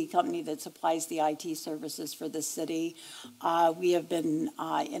Technology is the company that supplies the IT services for the city. We have been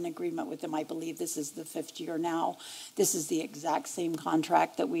in agreement with them. I believe this is the 5th year now. This is the exact same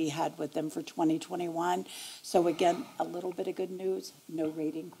contract that we had with them for 2021. So again, a little bit of good news, no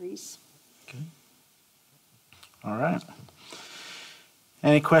rate increase. All right.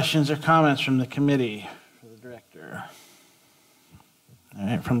 Any questions or comments from the committee for the director? All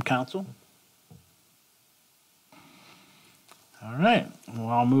right, from council? All right, well,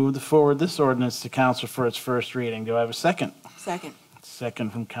 I'll move forward this ordinance to council for its first reading. Do I have a second? Second.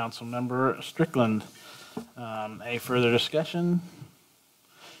 Second from Councilmember Strickland. Any further discussion?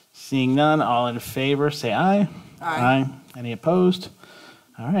 Seeing none, all in favor, say aye. Aye. Any opposed?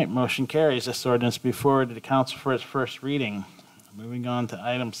 All right, motion carries. This ordinance be forwarded to the council for its first reading. Moving on to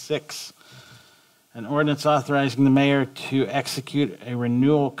item 6. An ordinance authorizing the mayor to execute a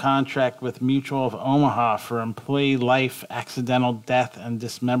renewal contract with Mutual of Omaha for employee life, accidental death, and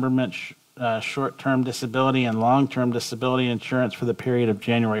dismemberment, short-term disability, and long-term disability insurance for the period of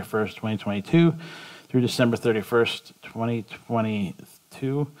January 1st, 2022 through December 31st,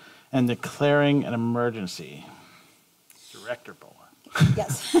 2022, and declaring an emergency. Director Bola.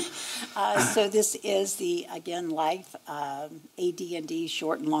 Yes. So this is the, again, life, AD&D,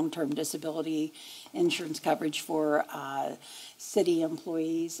 short and long-term disability insurance coverage for city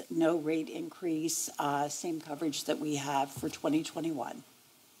employees, no rate increase, same coverage that we have for 2021.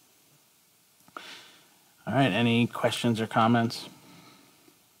 All right, any questions or comments?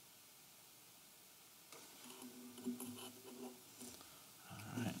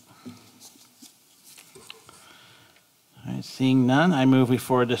 All right, seeing none, I move we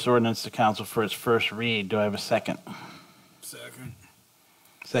forward this ordinance to council for its first read. Do I have a second? Second.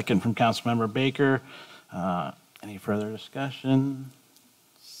 Second from Councilmember Baker. Any further discussion?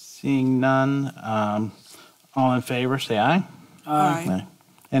 Seeing none, all in favor, say aye. Aye.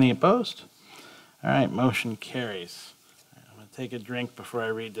 Any opposed? All right, motion carries. I'm going to take a drink before I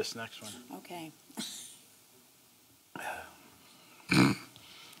read this next one. Okay.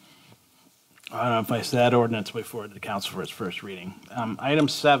 I don't know if I said that ordinance will be forwarded to the council for its first reading. Item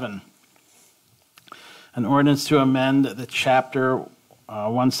 7, an ordinance to amend the chapter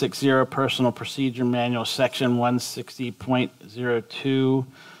 160 Personal Procedure Manual, section 160.02,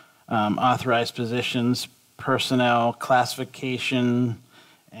 authorized positions, personnel, classification,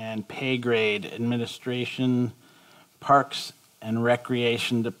 and pay grade, administration, Parks and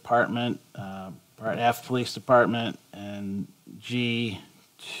Recreation Department, Part F, Police Department, and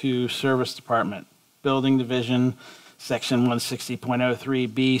G2, Service Department, Building Division, Section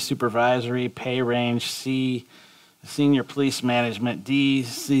 160.03, Supervisory, Pay Range, C, Senior Police Management, D,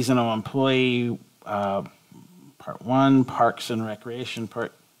 Seasonal Employee, Part 1, Parks and Recreation,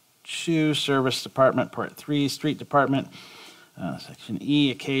 Part 2, Service Department, Part 3, Street Department, Section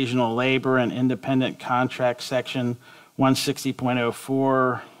E, Occasional Labor and Independent Contract, Section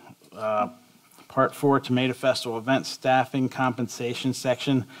 160.04, Part 4, Tomato Festival Event Staffing Compensation,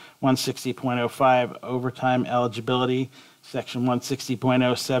 Section 160.05, Overtime Eligibility, Section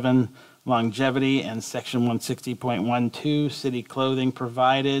 160.07, Longevity, and Section 160.12, City Clothing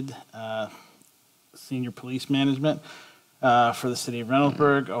Provided, Senior Police Management for the City of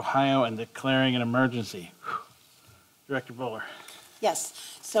Reynoldsburg, Ohio, and declaring an emergency. Director Buller. Yes.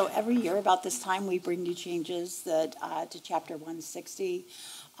 So every year about this time, we bring you changes that to Chapter 160.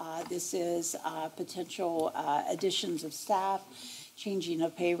 This is potential additions of staff, changing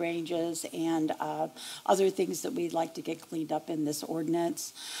of pay ranges, and other things that we'd like to get cleaned up in this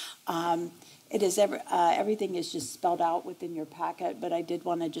ordinance. It is everything is just spelled out within your packet, but I did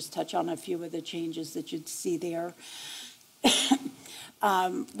want to just touch on a few of the changes that you'd see there.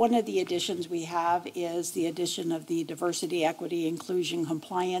 One of the additions we have is the addition of the Diversity, Equity, Inclusion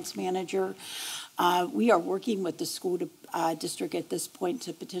Compliance Manager. We are working with the school district at this point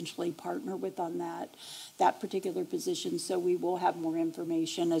to potentially partner with on that particular position, so we will have more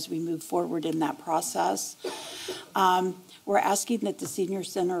information as we move forward in that process. We're asking that the senior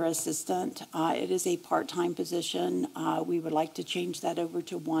center assistant, it is a part-time position. We would like to change that over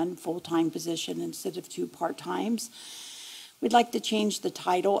to one full-time position instead of two part-times. We'd like to change the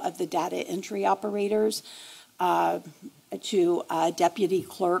title of the data entry operators to deputy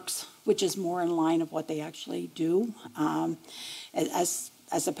clerks, which is more in line of what they actually do,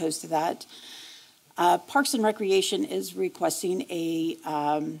 as opposed to that. Parks and Recreation is requesting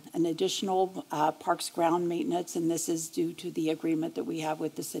an additional parks ground maintenance, and this is due to the agreement that we have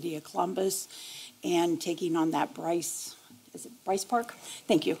with the City of Columbus and taking on that Bryce Park?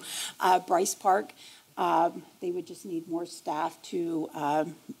 Thank you. Bryce Park. They would just need more staff to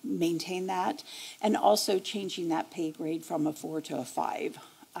maintain that, and also changing that pay grade from a 4 to a 5.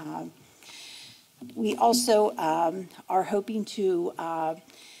 We also are hoping to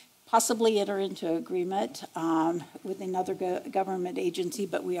possibly enter into agreement with another government agency,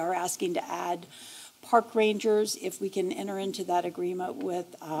 but we are asking to add park rangers. If we can enter into that agreement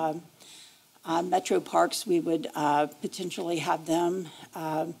with Metro Parks, we would potentially have them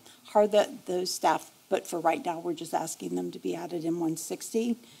hire those staff, but for right now, we're just asking them to be added in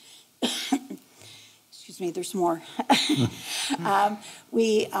 160. Excuse me, there's more.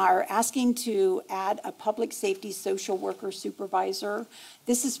 We are asking to add a public safety social worker supervisor.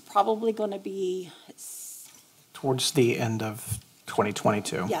 This is probably going to be Towards the end of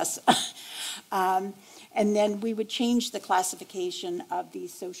 2022. yes. And then we would change the classification of the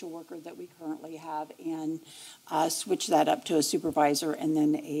social worker that we currently have and switch that up to a supervisor and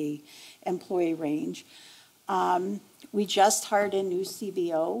then a employee range. We just hired a new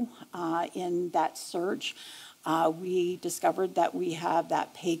CBO in that search. We discovered that we have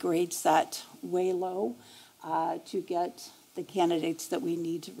that pay grade set way low to get the candidates that we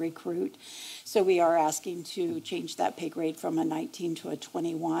need to recruit. So we are asking to change that pay grade from a 19 to a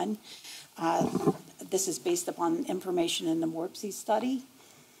 21. This is based upon information in the MORPSI study.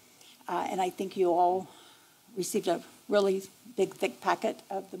 And I think you all received a really big, thick packet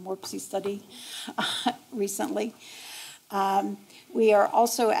of the MORPSI study recently. We are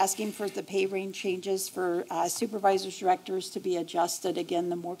also asking for the pay range changes for supervisors, directors to be adjusted. Again,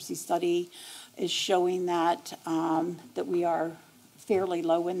 the MORPSI study is showing that, that we are fairly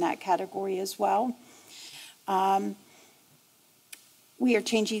low in that category as well. We are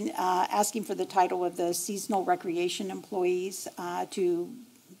changing, asking for the title of the seasonal recreation employees to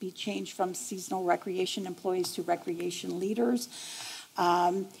be changed from seasonal recreation employees to recreation leaders.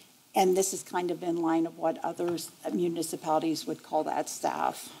 And this is kind of in line of what other municipalities would call that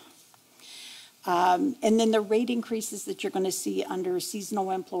staff. And then the rate increases that you're going to see under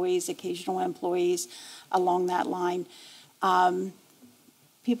seasonal employees, occasional employees, along that line.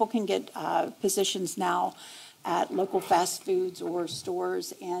 People can get positions now at local fast foods or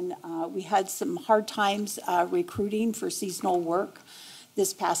stores, and we had some hard times recruiting for seasonal work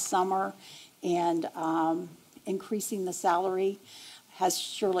this past summer, and increasing the salary has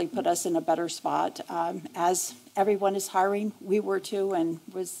surely put us in a better spot. As everyone is hiring, we were too, and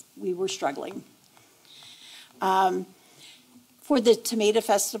we were struggling. For the Tomato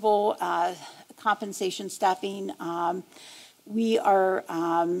Festival compensation staffing, we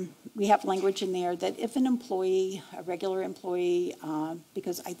have language in there that if an employee, a regular employee,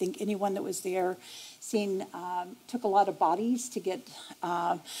 because I think anyone that was there took a lot of bodies to get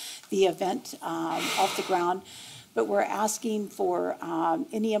the event off the ground, but we're asking for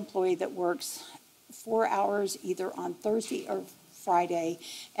any employee that works 4 hours either on Thursday or Friday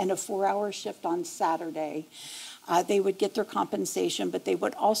and a 4-hour shift on Saturday. They would get their compensation, but they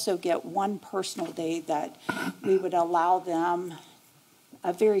would also get one personal day that we would allow them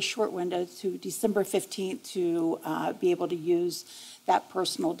a very short window to December 15th to be able to use that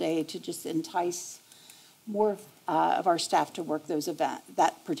personal day to just entice more of our staff to work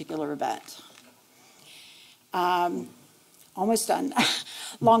that particular event. Almost done.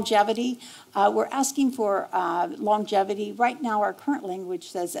 Longevity. We're asking for longevity. Right now, our current language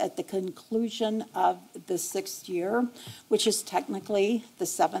says at the conclusion of the 6th year, which is technically the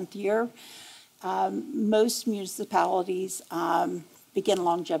 7th year. Most municipalities begin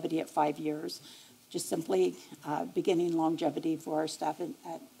longevity at 5 years, just simply beginning longevity for our staff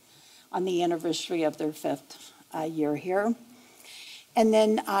on the anniversary of their 5th year here. And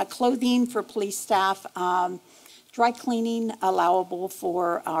then clothing for police staff. Dry cleaning allowable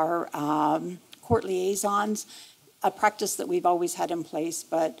for our court liaisons, a practice that we've always had in place,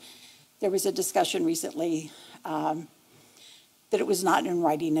 but there was a discussion recently that it was not in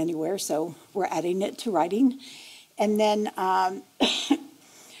writing anywhere, so we're adding it to writing. And then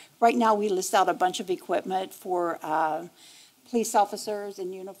right now we list out a bunch of equipment for police officers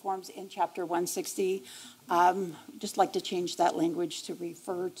in uniforms in Chapter 160. Just like to change that language to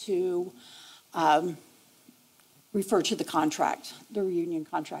refer to the contract, the union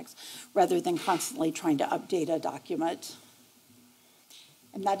contracts, rather than constantly trying to update a document.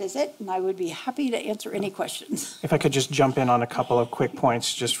 And that is it, and I would be happy to answer any questions. If I could just jump in on a couple of quick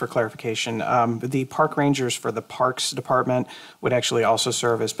points just for clarification. The park rangers for the Parks Department would actually also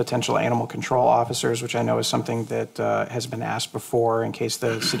serve as potential animal control officers, which I know is something that has been asked before in case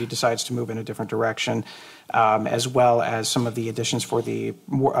the city decides to move in a different direction, as well as some of the additions for the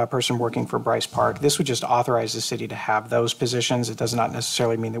person working for Bryce Park. This would just authorize the city to have those positions. It does not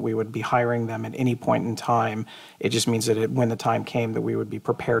necessarily mean that we would be hiring them at any point in time. It just means that when the time came that we would be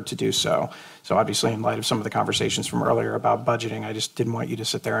prepared to do so. So obviously, in light of some of the conversations from earlier about budgeting, I just didn't want you to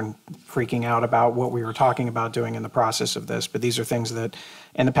sit there and freaking out about what we were talking about doing in the process of this. But these are things that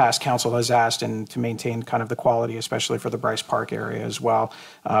in the past council has asked, and to maintain kind of the quality, especially for the Bryce Park area as well.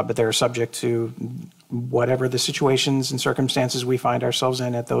 But they're subject to whatever the situations and circumstances we find ourselves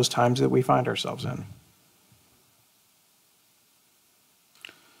in at those times that we find ourselves in.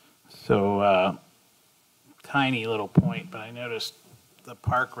 So, tiny little point, but I noticed the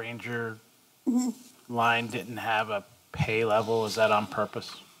park ranger line didn't have a pay level. Is that on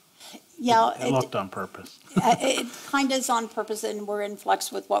purpose? Yeah. It looked on purpose. It kind of is on purpose, and we're in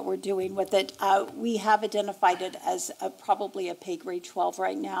flux with what we're doing with it. We have identified it as probably a pay grade 12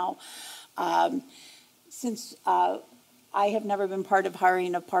 right now. Since I have never been part of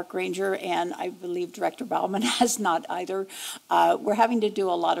hiring a park ranger, and I believe Director Bauman has not either, we're having to do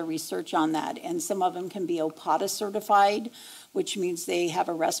a lot of research on that, and some of them can be OPATA certified, which means they have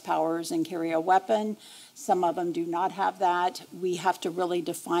arrest powers and carry a weapon. Some of them do not have that. We have to really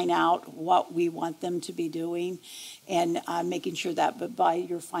define out what we want them to be doing, and making sure that, but by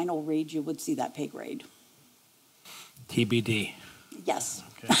your final read, you would see that pay grade. TBD. Yes.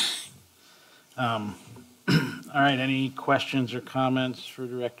 Okay. All right, any questions or comments for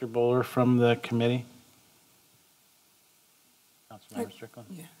Director Bowler from the committee? Councilmember Strickland?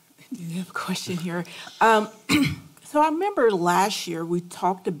 Yeah, I do have a question here. So I remember last year we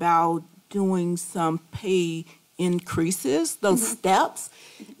talked about doing some pay increases, those steps.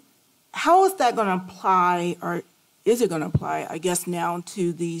 How is that going to apply, or is it going to apply, I guess, now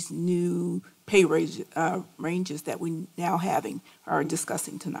to these new pay ranges that we now are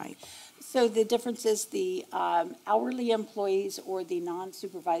discussing tonight? So the difference is the hourly employees or the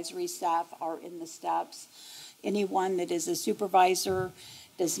non-supervisory staff are in the steps. Anyone that is a supervisor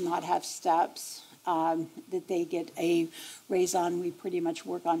does not have steps that they get a raise on. We pretty much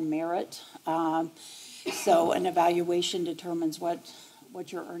work on merit. So an evaluation determines what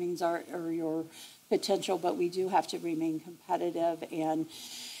your earnings are or your potential, but we do have to remain competitive. And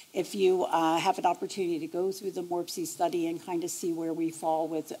if you have an opportunity to go through the MORPC study and kind of see where we fall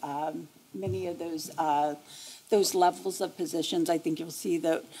with many of those levels of positions, I think you'll see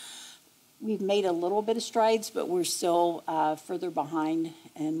that we've made a little bit of strides, but we're still further behind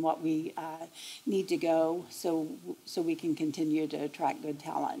in what we need to go so we can continue to attract good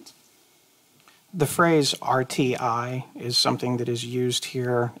talent. The phrase RTI is something that is used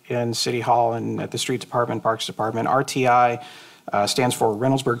here in City Hall and at the Street Department, Parks Department. RTI stands for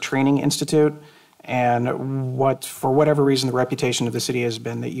Reynoldsburg Training Institute. And for whatever reason, the reputation of the city has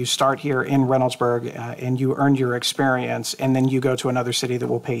been that you start here in Reynoldsburg and you earn your experience, and then you go to another city that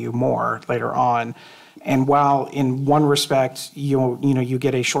will pay you more later on. And while in one respect, you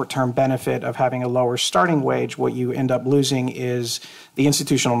get a short-term benefit of having a lower starting wage, what you end up losing is the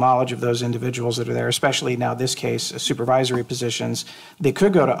institutional knowledge of those individuals that are there, especially now this case, supervisory positions. They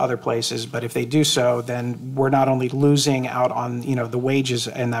could go to other places, but if they do so, then we're not only losing out on the wages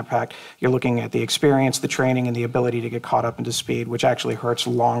in that fact, you're looking at the experience, the training, and the ability to get caught up into speed, which actually hurts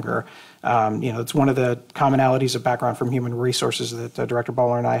longer. It's one of the commonalities of background from human resources that Director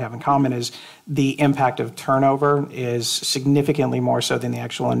Bowler and I have in common is the impact of turnover is significantly more so than the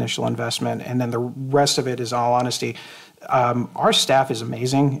actual initial investment. And then the rest of it is, in all honesty, our staff is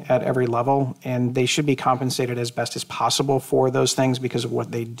amazing at every level, and they should be compensated as best as possible for those things because of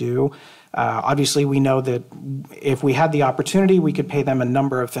what they do. Obviously, we know that if we had the opportunity, we could pay them a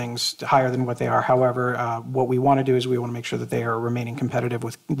number of things higher than what they are. However, what we want to do is we want to make sure that they are remaining competitive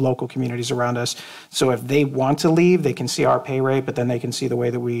with local communities around us. So if they want to leave, they can see our pay rate, but then they can see the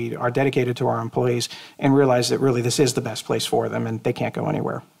way that we are dedicated to our employees and realize that really this is the best place for them and they can't go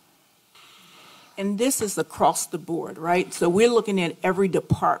anywhere. And this is across the board, right? So we're looking at every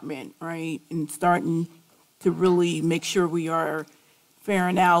department, right? And starting to really make sure we are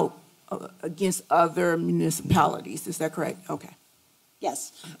faring out against other municipalities. Is that correct? Okay.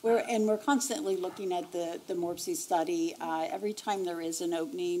 Yes, we're constantly looking at the MORPSI study. Every time there is an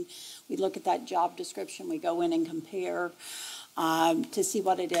opening, we look at that job description, we go in and compare to see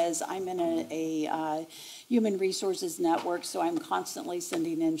what it is. I'm in a human resources network, so I'm constantly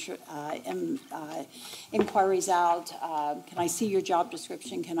sending in inquiries out. Can I see your job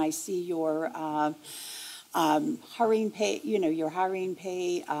description? Can I see your hiring pay, your hiring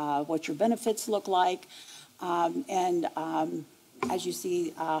pay, what your benefits look like? As you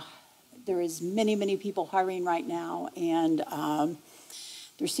see, there is many people hiring right now, and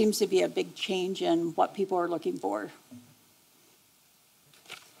there seems to be a big change in what people are looking for.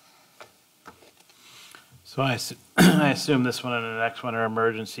 So I assume this one and the next one are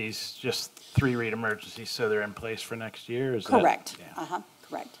emergencies, just 3-read emergencies, so they're in place for next year? Is Correct. That, yeah.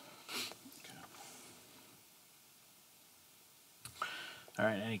 Correct. All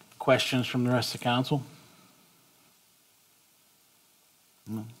right, any questions from the rest of the council?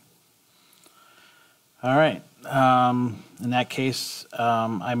 No. All right. In that case,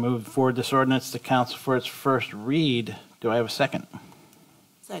 I move forward this ordinance to council for its first read. Do I have a second?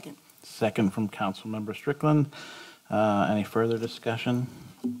 Second. Second from Councilmember Strickland. Any further discussion?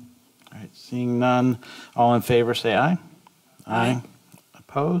 All right, seeing none. All in favor, say aye. Aye.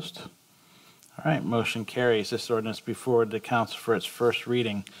 Opposed? All right, motion carries. This ordinance be forwarded to council for its first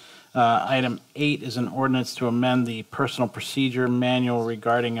reading. Item 8 is an ordinance to amend the personal procedure manual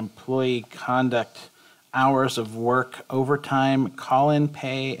regarding employee conduct, hours of work, overtime, call-in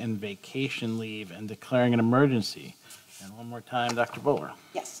pay, and vacation leave, and declaring an emergency. And one more time, Dr. Bowler.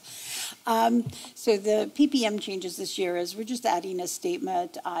 Yes. So the PPM changes this year is we're just adding a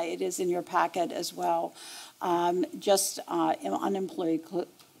statement. It is in your packet as well. Just on employee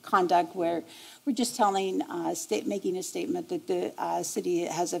conduct, where we're just telling, making a statement that the city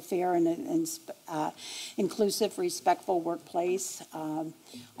has a fair and inclusive, respectful workplace.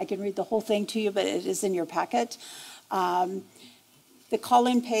 I can read the whole thing to you, but it is in your packet. The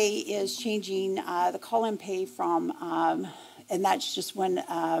call-in pay is changing. The call-in pay from, and that's just when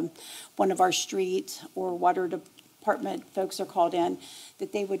one of our street or water department folks are called in,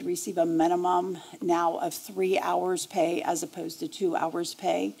 that they would receive a minimum now of 3 hours pay as opposed to 2 hours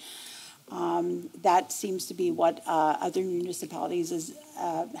pay. That seems to be what other municipalities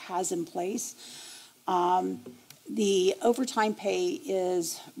has in place. The overtime pay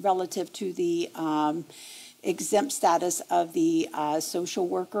is relative to the exempt status of the social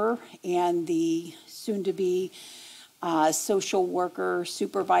worker and the soon-to-be social worker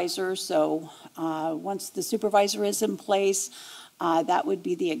supervisor. So once the supervisor is in place, that would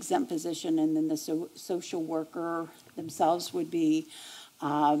be the exempt position, and then the social worker themselves would be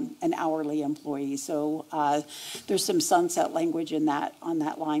an hourly employee. So there's some sunset language in that on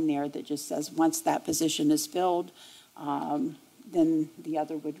that line there that just says once that position is filled, then the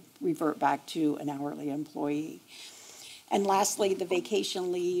other would revert back to an hourly employee. And lastly, the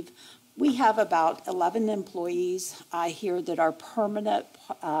vacation leave. We have about 11 employees here that are permanent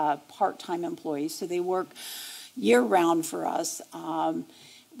part-time employees. So they work year-round for us,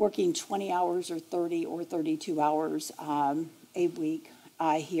 working 20 hours or 30 or 32 hours a week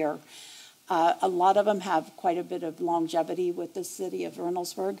here. A lot of them have quite a bit of longevity with the city of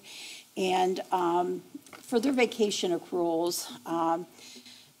Reynoldsburg. And for their vacation accruals,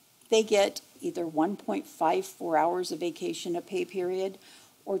 they get either 1.54 hours of vacation a pay period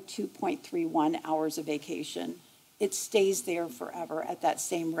or 2.31 hours of vacation. It stays there forever at that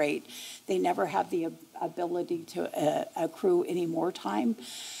same rate. They never have the ability to accrue any more time.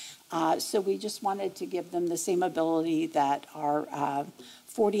 So we just wanted to give them the same ability that our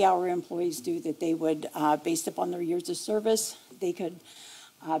 40-hour employees do, that they would, based upon their years of service, they could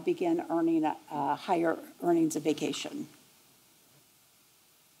begin earning higher earnings of vacation.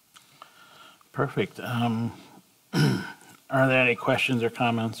 Perfect. Are there any questions or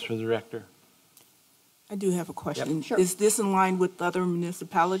comments for the director? I do have a question. Yep. Sure. Is this in line with other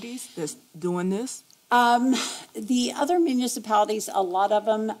municipalities that's doing this? The other municipalities, a lot of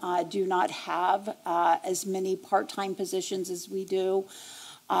them do not have as many part-time positions as we do.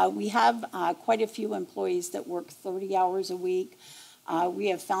 We have quite a few employees that work 30 hours a week. We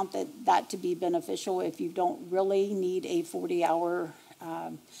have found that to be beneficial if you don't really need a 40-hour,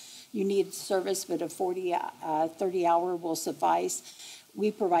 you need service, but a 30-hour will suffice.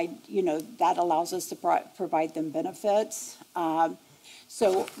 We provide, that allows us to provide them benefits.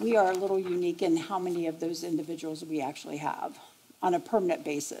 So we are a little unique in how many of those individuals we actually have on a permanent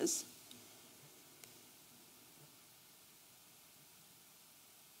basis.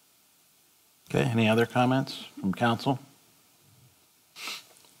 Okay, any other comments from council?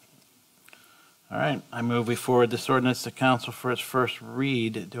 All right, I move we forward this ordinance to council for its first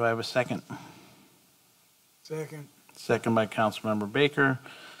read. Do I have a second? Second. Second by Councilmember Baker.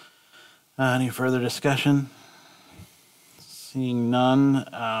 Any further discussion? Seeing none,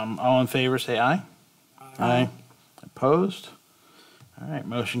 all in favor say aye. Aye. Opposed? All right,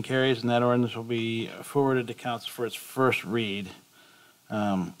 motion carries, and that ordinance will be forwarded to council for its first read.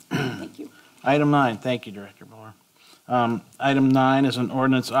 Thank you. Item 9, thank you, Director Moore. Item 9 is an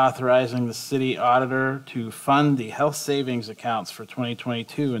ordinance authorizing the city auditor to fund the health savings accounts for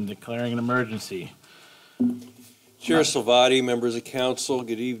 2022 and declaring an emergency. Chair Salvati, members of council,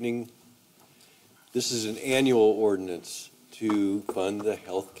 good evening. This is an annual ordinance to fund the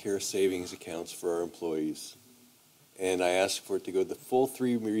health care savings accounts for our employees. And I ask for it to go the full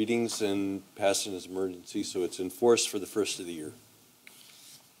 3 readings and pass it as emergency so it's in force for the first of the year.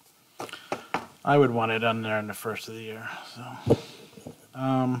 I would want it on there in the first of the year. So,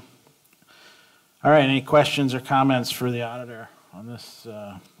 all right, any questions or comments for the auditor on this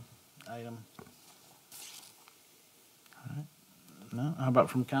item? All right. No? How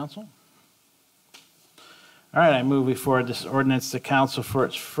about from council? All right, I move we forward this ordinance to council for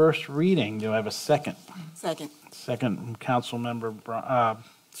its first reading. Do I have a second? Second. Second from Councilmember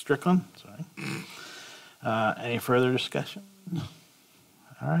Strickland. Sorry. Any further discussion?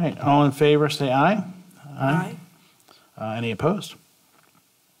 All right, all in favor say aye. Aye. Any opposed?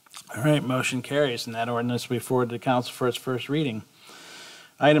 All right, motion carries, and that ordinance will be forwarded to council for its first reading.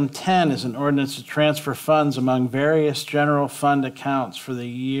 Item 10 is an ordinance to transfer funds among various general fund accounts for the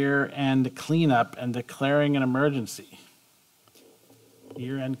year-end cleanup and declaring an emergency.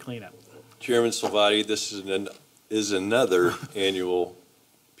 Year-end cleanup. Chairman Salvati, this is another annual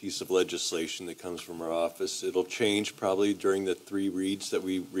piece of legislation that comes from our office. It'll change probably during the 3 reads that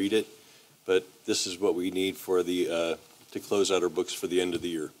we read it, but this is what we need for the to close out our books for the end of the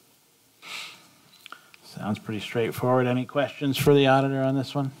year. Sounds pretty straightforward. Any questions for the auditor on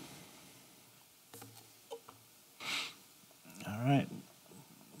this one? All right.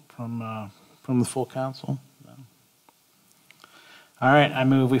 From the full council? No. All right, I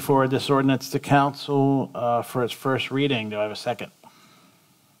move we forward this ordinance to council for its first reading. Do I have a second?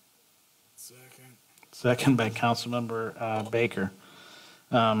 Second by Councilmember Baker.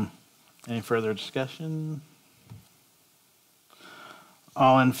 Any further discussion?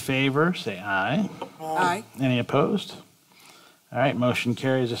 All in favor, say aye. Aye. Any opposed? All right, motion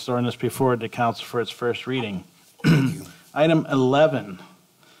carries. This ordinance be forwarded to council for its first reading. Item 11,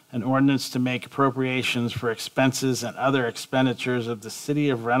 an ordinance to make appropriations for expenses and other expenditures of the city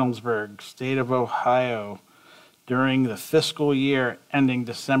of Reynoldsburg, state of Ohio, during the fiscal year ending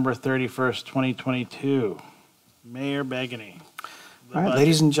December 31st, 2022. Mayor Begany. All right,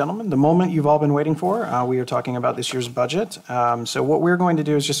 ladies and gentlemen, the moment you've all been waiting for, we are talking about this year's budget. So what we're going to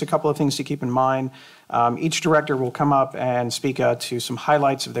do is just a couple of things to keep in mind. Each director will come up and speak to some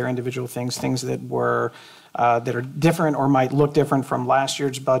highlights of their individual things that were that are different or might look different from last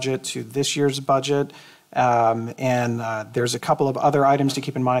year's budget to this year's budget. There's a couple of other items to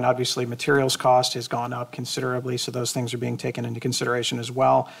keep in mind. Obviously, materials cost has gone up considerably, so those things are being taken into consideration as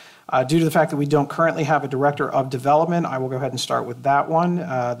well. Due to the fact that we don't currently have a director of development, I will go ahead and start with that one.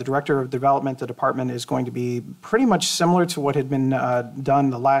 The director of development, the department is going to be pretty much similar to what had been done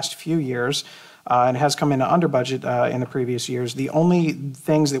the last few years. And has come in under budget in the previous years. The only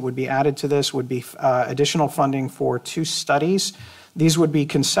things that would be added to this would be additional funding for 2 studies. These would be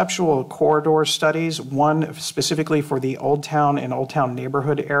conceptual corridor studies, one specifically for the Old Town and Old Town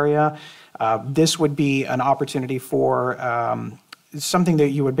neighborhood area. This would be an opportunity for something that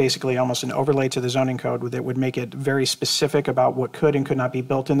you would basically almost an overlay to the zoning code that would make it very specific about what could and could not be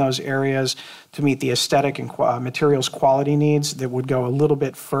built in those areas to meet the aesthetic and materials quality needs that would go a little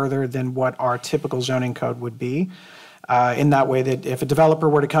bit further than what our typical zoning code would be. In that way that if a developer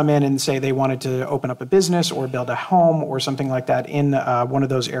were to come in and say they wanted to open up a business or build a home or something like that in one of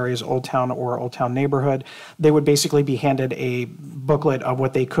those areas, Old Town or Old Town neighborhood, they would basically be handed a booklet of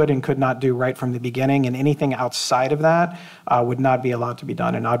what they could and could not do right from the beginning, and anything outside of that would not be allowed to be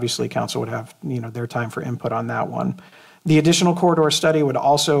done. And obviously council would have their time for input on that one. The additional corridor study would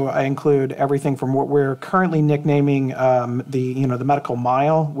also include everything from what we're currently nicknaming the medical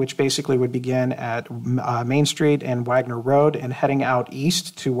mile, which basically would begin at Main Street and Wagner Road and heading out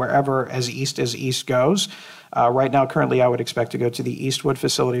east to wherever as east goes. Right now, currently, I would expect to go to the Eastwood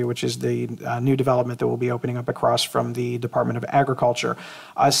facility, which is the new development that will be opening up across from the Department of Agriculture.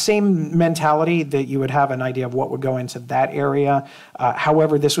 Same mentality that you would have an idea of what would go into that area.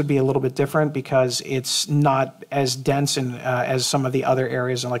 However, this would be a little bit different because it's not as dense and as some of the other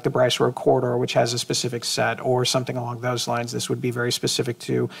areas, like the Bryce Road corridor, which has a specific set, or something along those lines. This would be very specific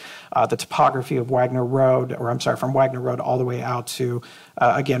to the topography of Wagner Road, or I'm sorry, from Wagner Road all the way out to,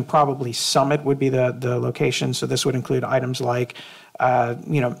 again, probably Summit would be the location. So this would include items like,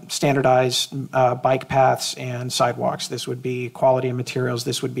 standardized bike paths and sidewalks. This would be quality of materials.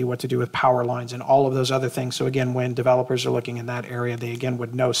 This would be what to do with power lines and all of those other things. So again, when developers are looking in that area, they again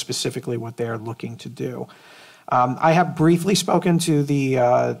would know specifically what they're looking to do. I have briefly spoken to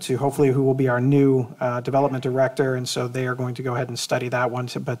to hopefully who will be our new development director, and so they are going to go ahead and study that one.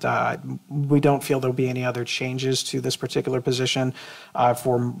 But we don't feel there'll be any other changes to this particular position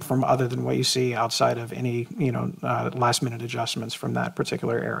from other than what you see outside of any last minute adjustments from that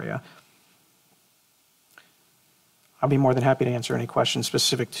particular area. I'll be more than happy to answer any questions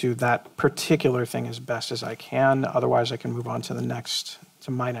specific to that particular thing as best as I can. Otherwise, I can move on to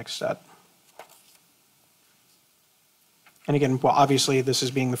my next set. And again, well, obviously, this is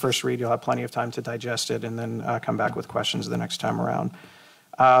being the first read. You'll have plenty of time to digest it and then come back with questions the next time around.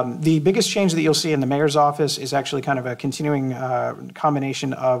 The biggest change that you'll see in the mayor's office is actually kind of a continuing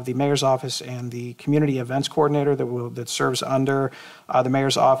combination of the mayor's office and the community events coordinator that serves under the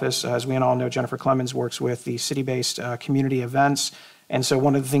mayor's office. As we all know, Jennifer Clemens works with the city-based community events. And so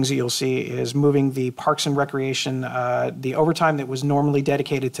one of the things that you'll see is moving the Parks and Recreation, the overtime that was normally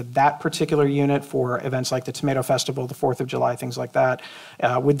dedicated to that particular unit for events like the Tomato Festival, the 4th of July, things like that,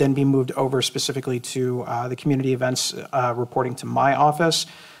 would then be moved over specifically to the community events reporting to my office.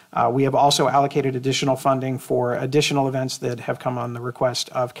 We have also allocated additional funding for additional events that have come on the request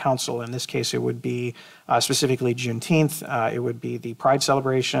of council. In this case, it would be specifically Juneteenth. It would be the Pride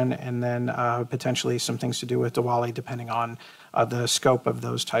celebration, and then potentially some things to do with Diwali, depending on the scope of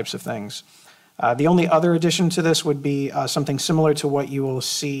those types of things. The only other addition to this would be something similar to what you will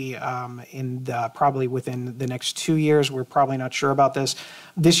see probably within the next 2 years. We're probably not sure about this.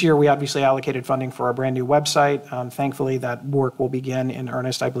 This year, we obviously allocated funding for our brand new website. Thankfully, that work will begin in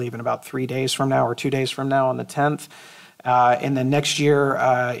earnest, I believe, in about 3 days from now or 2 days from now on the 10th. And then next year,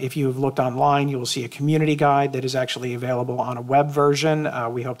 if you've looked online, you will see a community guide that is actually available on a web version.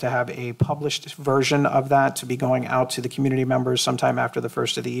 We hope to have a published version of that to be going out to the community members sometime after the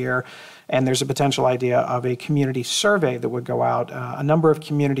first of the year. And there's a potential idea of a community survey that would go out. A number of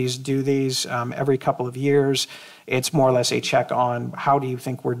communities do these every couple of years. It's more or less a check on how do you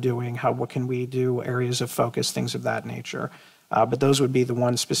think we're doing, what can we do, areas of focus, things of that nature. But those would be the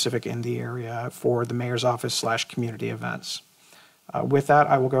ones specific in the area for the mayor's office / community events. With that,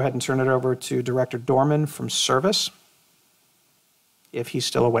 I will go ahead and turn it over to Director Dorman from Service, if he's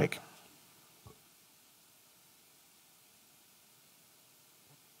still awake.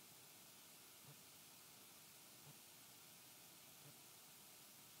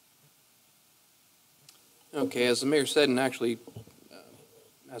 Okay, as the mayor said, and actually,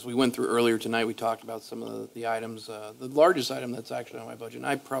 as we went through earlier tonight, we talked about some of the items. The largest item that's actually on my budget, and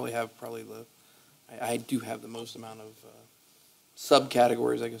I do have the most amount of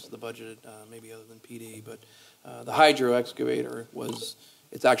subcategories, I guess, of the budget, maybe other than PD. But the hydro excavator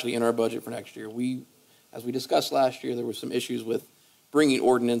it's actually in our budget for next year. As we discussed last year, there were some issues with bringing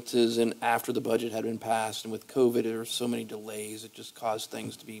ordinances in after the budget had been passed, and with COVID, there were so many delays. It just caused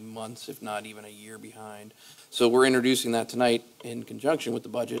things to be months, if not even a year behind. So we're introducing that tonight in conjunction with the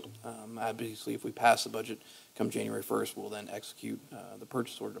budget. Obviously, if we pass the budget come January 1st, we'll then execute the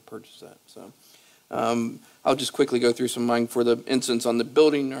purchase order to purchase that. So I'll just quickly go through some of mine. For the instance on the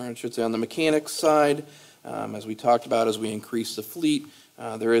building, or I should say on the mechanics side, as we talked about, as we increase the fleet,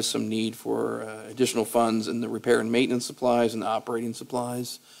 there is some need for additional funds in the repair and maintenance supplies and the operating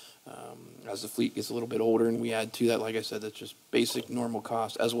supplies. As the fleet gets a little bit older and we add to that, like I said, that's just basic normal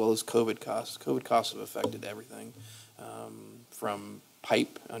costs as well as COVID costs. COVID costs have affected everything from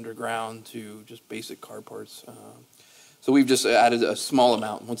pipe underground to just basic car parts. So we've just added a small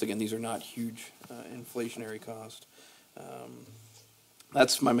amount. Once again, these are not huge inflationary costs.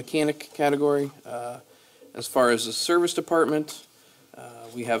 That's my mechanic category. As far as the service department,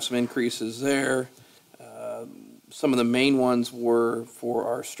 we have some increases there. Some of the main ones were for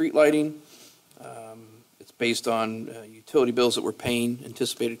our street lighting. It's based on utility bills that we're paying,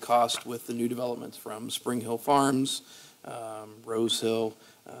 anticipated cost with the new developments from Spring Hill Farms, Rose Hill.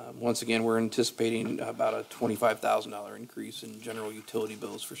 Once again, we're anticipating about a $25,000 increase in general utility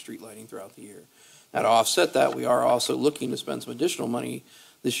bills for street lighting throughout the year. Now, to offset that, we are also looking to spend some additional money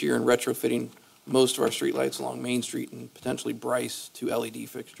this year in retrofitting most of our streetlights along Main Street and potentially Bryce to LED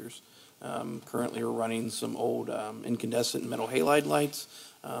fixtures. Currently, we're running some old incandescent metal halide lights.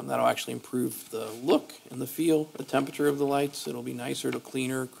 That'll actually improve the look and the feel, the temperature of the lights. It'll be nicer, it'll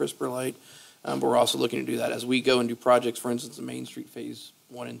cleaner, crisper light. But we're also looking to do that as we go and do projects, for instance, in Main Street Phase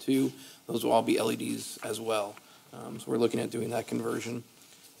 1 and 2. Those will all be LEDs as well. So we're looking at doing that conversion.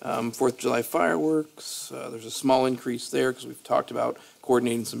 4th of July fireworks, there's a small increase there because we've talked about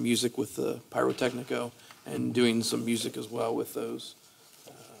coordinating some music with the Pyrotechnico and doing some music as well with those.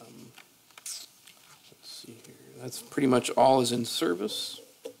 Let's see here. That's pretty much all is in service.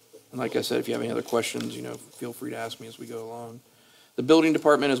 And like I said, if you have any other questions, feel free to ask me as we go along. The building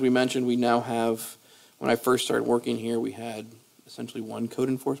department, as we mentioned, we now have, when I first started working here, we had essentially 1 code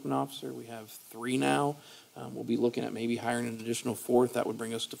enforcement officer. We have 3 now. We'll be looking at maybe hiring an additional 4th. That would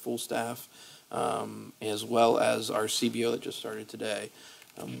bring us to full staff, as well as our CBO that just started today.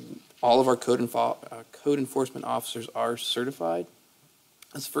 All of our code enforcement officers are certified.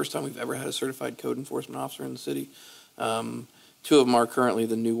 That's the first time we've ever had a certified code enforcement officer in the city. 2 of them are currently.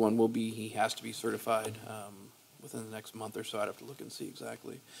 The new one will be, he has to be certified within the next month or so. I'd have to look and see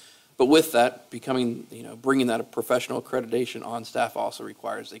exactly. But with that, bringing that professional accreditation on staff also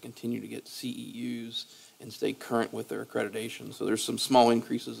requires they continue to get CEUs and stay current with their accreditation. So there's some small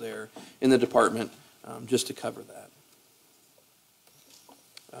increases there in the department just to cover that.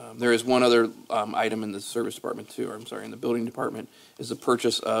 There is one other item in the service department too, or I'm sorry, in the building department, is the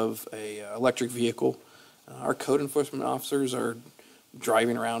purchase of a electric vehicle. Our code enforcement officers are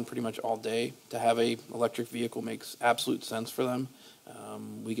driving around pretty much all day. To have a electric vehicle makes absolute sense for them.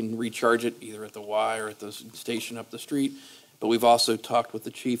 We can recharge it either at the Y or at the station up the street. But we've also talked with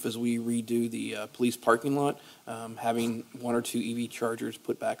the chief as we redo the police parking lot, having 1 or 2 EV chargers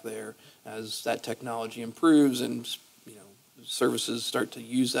put back there as that technology improves and services start to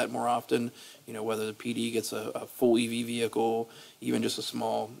use that more often. Whether the PD gets a full EV vehicle, even just a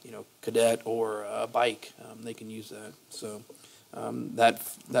small, cadet or a bike, they can use that. So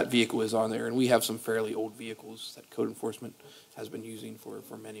that vehicle is on there, and we have some fairly old vehicles that code enforcement has been using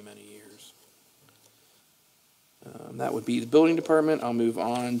for many, many years. That would be the building department. I'll move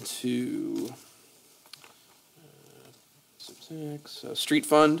on to street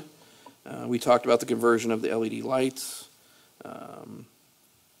fund. We talked about the conversion of the LED lights.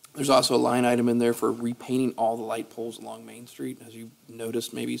 There's also a line item in there for repainting all the light poles along Main Street. As you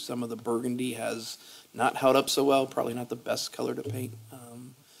noticed, maybe some of the burgundy has not held up so well, probably not the best color to paint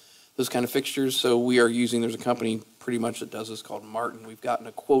those kind of fixtures. So we are using, there's a company pretty much that does this called Martin. We've gotten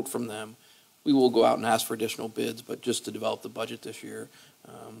a quote from them. We will go out and ask for additional bids, but just to develop the budget this year,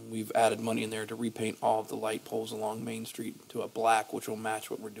 we've added money in there to repaint all of the light poles along Main Street to a black, which will match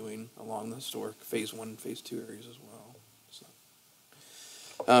what we're doing along the historic Phase 1 and Phase 2 areas as well.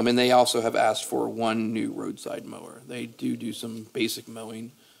 And they also have asked for 1 new roadside mower. They do some basic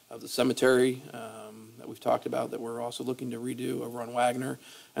mowing of the cemetery that we've talked about that we're also looking to redo over on Wagner.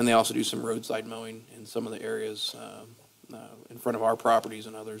 And they also do some roadside mowing in some of the areas in front of our properties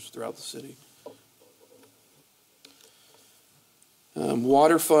and others throughout the city.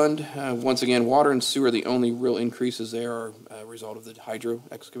 Water fund, once again, water and sewer, the only real increases there are a result of the hydro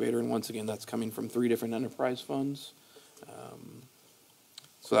excavator. And once again, that's coming from 3 different enterprise funds.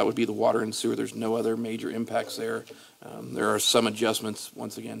 So that would be the water and sewer. There's no other major impacts there. There are some adjustments,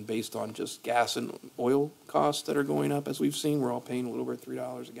 once again, based on just gas and oil costs that are going up. As we've seen, we're all paying a little over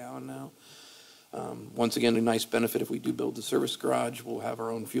 $3 a gallon now. Once again, a nice benefit if we do build the service garage. We'll have our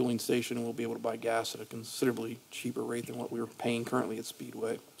own fueling station, and we'll be able to buy gas at a considerably cheaper rate than what we were paying currently at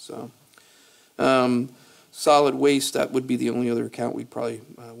Speedway. So, solid waste, that would be the only other account we'd probably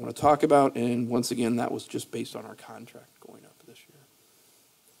want to talk about. And once again, that was just based on our contract going up this year.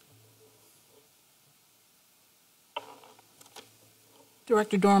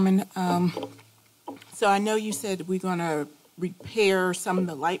 Director Dorman, so I know you said we're going to repair some of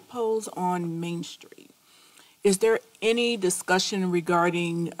the light poles on Main Street. Is there any discussion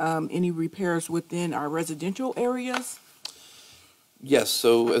regarding any repairs within our residential areas? Yes,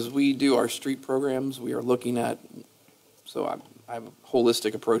 so as we do our street programs, we are looking at, so I have a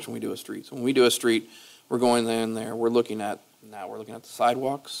holistic approach when we do a street. So when we do a street, we're going in there, we're looking at the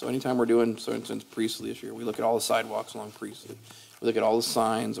sidewalks. So anytime we're doing, so for instance, Priestley this year, we look at all the sidewalks along Priestley. We look at all the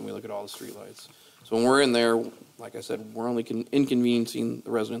signs, and we look at all the streetlights. So when we're in there, like I said, we're only inconveniencing the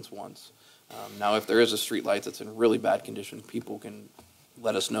residents once. Now, if there is a streetlight that's in really bad condition, people can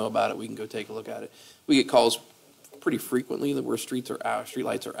let us know about it. We can go take a look at it. We get calls pretty frequently that where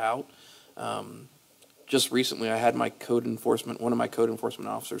streetlights are out. Just recently, I had one of my code enforcement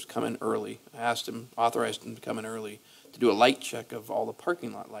officers come in early. I asked him, authorized him to come in early to do a light check of all the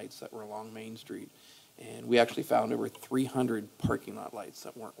parking lot lights that were along Main Street. And we actually found over 300 parking lot lights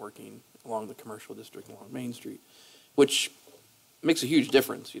that weren't working along the commercial district along Main Street, which makes a huge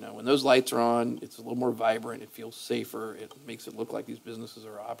difference. You know, when those lights are on, it's a little more vibrant, it feels safer, it makes it look like these businesses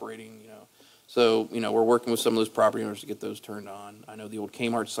are operating, you know. So, you know, we're working with some of those property owners to get those turned on. I know the old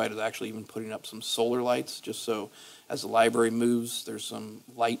Kmart site is actually even putting up some solar lights, just so as the library moves, there's some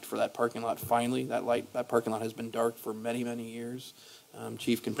light for that parking lot. Finally, that parking lot has been dark for many, many years.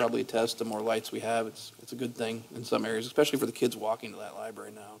 Chief can probably attest, the more lights we have, it's a good thing in some areas, especially for the kids walking to that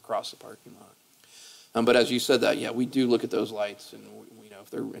library now across the parking lot. But as you said that, yeah, we do look at those lights, and you know, if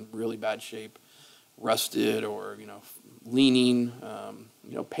they're in really bad shape, rusted or, you know, leaning,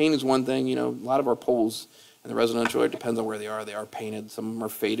 you know, paint is one thing. You know, a lot of our poles in the residential, it depends on where they are painted. Some of them are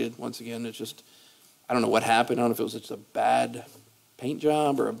faded. Once again, it's just, I don't know what happened. I don't know if it was just a bad paint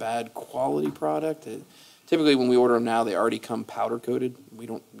job or a bad quality product. Typically, when we order them now, they already come powder coated.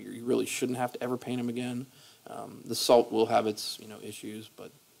 You really shouldn't have to ever paint them again. The salt will have its, you know, issues,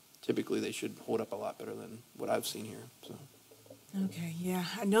 but typically they should hold up a lot better than what I've seen here. So. Okay, yeah.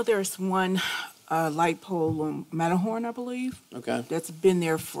 I know there's one light pole on Matterhorn, I believe. Okay. That's been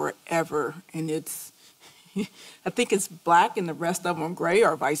there forever, and it's, I think it's black and the rest of them are gray,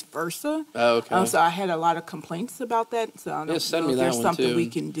 or vice versa. Oh, okay. So I had a lot of complaints about that. So I don't send know me if that there's one something too. we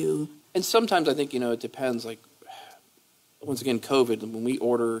can do. And sometimes I think, you know, it depends. Like, once again, COVID, when we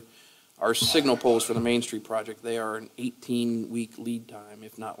order our signal poles for the Main Street project, they are an 18-week lead time,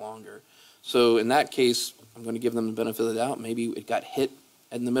 if not longer. So in that case, I'm going to give them the benefit of the doubt. Maybe it got hit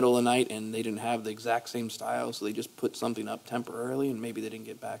in the middle of the night and they didn't have the exact same style, so they just put something up temporarily, and maybe they didn't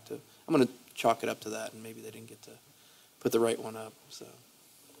get back to. I'm going to chalk it up to that, and maybe they didn't get to put the right one up. So.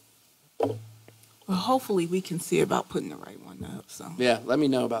 Well, hopefully we can see about putting the right one up. So. Yeah, let me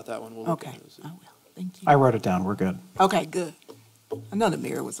know about that one. We'll look Okay, at it. I will. Thank you. I wrote it down. We're good. Okay, good. I know the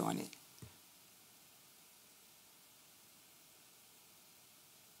mayor was on it.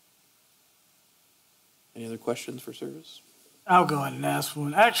 Any other questions for service? I'll go ahead and ask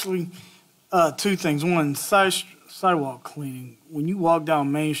one. Actually, two things. One, sidewalk cleaning. When you walk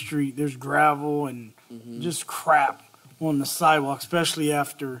down Main Street, there's gravel and just crap on the sidewalk, especially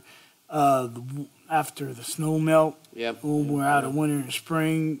after the snow melt. Yep. When we're out of winter and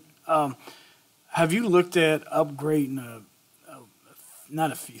spring. Have you looked at upgrading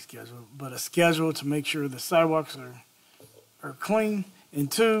not a fee schedule, but a schedule to make sure the sidewalks are clean?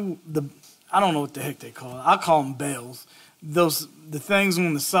 And two, I don't know what the heck they call it. I call them bells. The things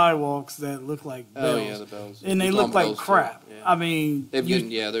on the sidewalks that look like bells. Oh yeah, the bells. And they We call look them like bells, too. crap. Yeah. I mean,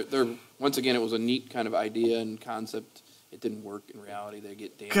 they're once again, it was a neat kind of idea and concept. It didn't work in reality. They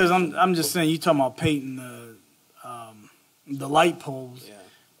get damaged. because I'm just saying, you talking about painting the light poles. Yeah.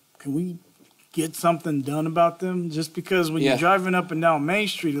 Can we get something done about them? Just because when Yeah. you're driving up and down Main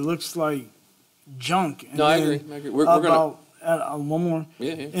Street, it looks like junk. And No, I then agree. I agree. We're gonna. one more.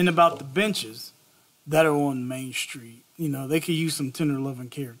 Yeah, yeah. And about the benches that are on Main Street, you know, they could use some tender love and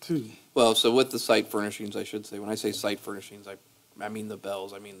care too. Well, so with the site furnishings, I should say, when I say site furnishings, I mean the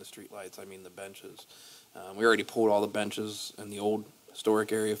bells, I mean the street lights, I mean the benches. We already pulled all the benches in the old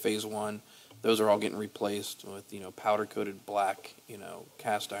historic area, Phase 1. Those are all getting replaced with, you know, powder coated black, you know,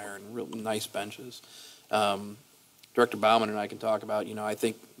 cast iron, real nice benches. Director Bauman and I can talk about, you know, I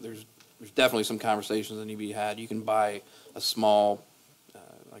think there's definitely some conversations that need to be had. You can buy a small,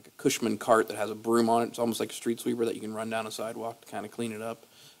 like a Cushman cart that has a broom on it. It's almost like a street sweeper that you can run down a sidewalk to kind of clean it up.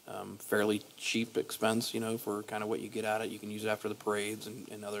 Fairly cheap expense, you know, for kind of what you get out of it. You can use it after the parades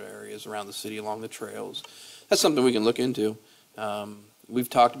and other areas around the city along the trails. That's something we can look into. We've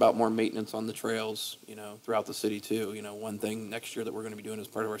talked about more maintenance on the trails, you know, throughout the city too. You know, one thing next year that we're going to be doing as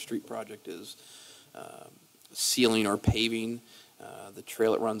part of our street project is sealing or paving the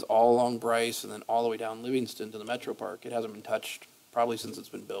trail that runs all along Bryce and then all the way down Livingston to the Metro Park. It hasn't been touched probably since it's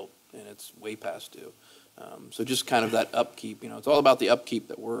been built, and it's way past due. So just kind of that upkeep, you know, it's all about the upkeep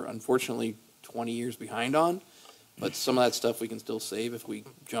that we're unfortunately 20 years behind on, but some of that stuff we can still save if we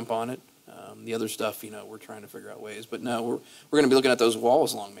jump on it. The other stuff, you know, we're trying to figure out ways. But no, we're going to be looking at those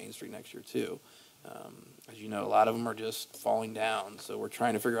walls along Main Street next year too. As you know, a lot of them are just falling down. So we're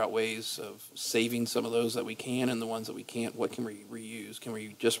trying to figure out ways of saving some of those that we can, and the ones that we can't, what can we reuse? Can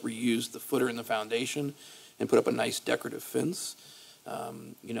we just reuse the footer and the foundation and put up a nice decorative fence?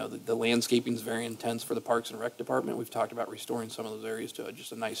 You know, the landscaping is very intense for the Parks and Rec Department. We've talked about restoring some of those areas to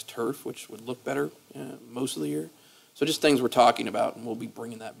just a nice turf, which would look better most of the year. So just things we're talking about, and we'll be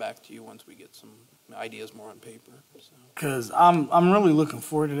bringing that back to you once we get some ideas more on paper. Because I'm really looking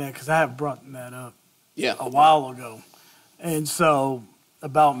forward to that, because I have brought that up Yeah. a while ago. And so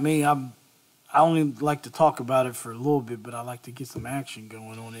about me, I I only like to talk about it for a little bit, but I like to get some action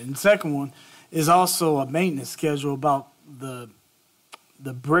going on it. And the second one is also a maintenance schedule about the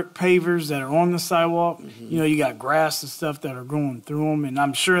brick pavers that are on the sidewalk. You know, you got grass and stuff that are going through them, and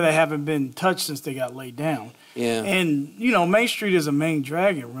I'm sure they haven't been touched since they got laid down. Yeah. And, you know, Main Street is a main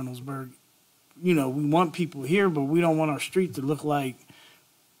drag in Reynoldsburg. You know, we want people here, but we don't want our street to look like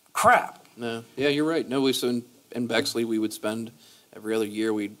crap. No, yeah, you're right. No, so in Bexley, we would spend every other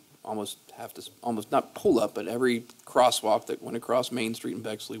year, we'd almost have to, almost not pull up, but every crosswalk that went across Main Street in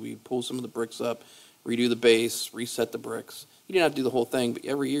Bexley, we'd pull some of the bricks up, redo the base, reset the bricks. You didn't have to do the whole thing, but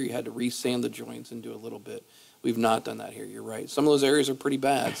every year you had to re-sand the joints and do a little bit. We've not done that here, you're right. Some of those areas are pretty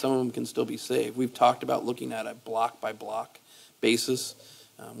bad. Some of them can still be saved. We've talked about looking at a block-by-block basis.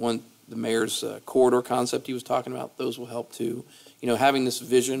 The mayor's corridor concept he was talking about, those will help too. You know, having this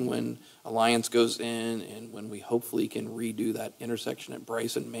vision when Alliance goes in and when we hopefully can redo that intersection at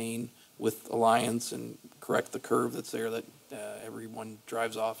Bryce and Main with Alliance and correct the curve that's there that everyone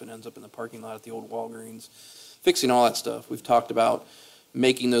drives off and ends up in the parking lot at the old Walgreens. Fixing all that stuff. We've talked about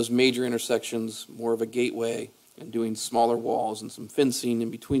making those major intersections more of a gateway and doing smaller walls and some fencing in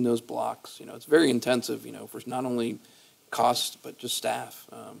between those blocks. You know, it's very intensive, you know, for not only cost, but just staff,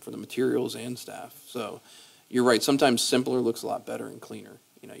 for the materials and staff. So you're right. Sometimes simpler looks a lot better and cleaner.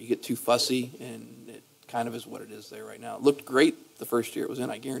 You know, you get too fussy and it kind of is what it is there right now. It looked great the first year it was in.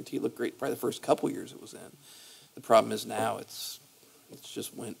 I guarantee it looked great probably the first couple years it was in. The problem is now it's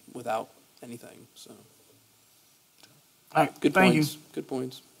just went without anything. So. All right. Good Thank points. you. Good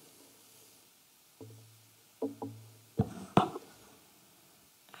points. I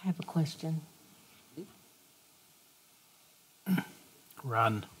have a question.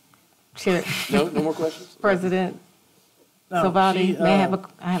 Run. Chair. No more questions? President No, Salvati, she, may I have she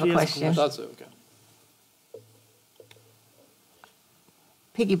a has a question? I thought so, okay.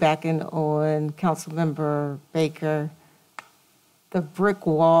 Piggybacking on Councilmember Baker, the brick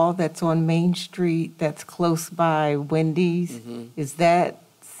wall that's on Main Street that's close by Wendy's, is that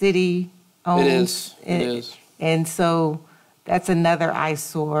city owned? It is. It is. And so that's another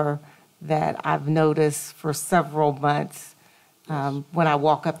eyesore that I've noticed for several months when I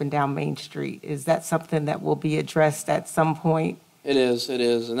walk up and down Main Street. Is that something that will be addressed at some point? It is,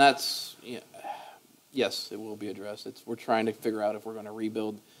 and that's, yes, it will be addressed. We're trying to figure out if we're going to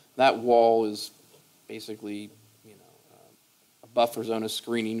rebuild. That wall is basically, a buffer zone of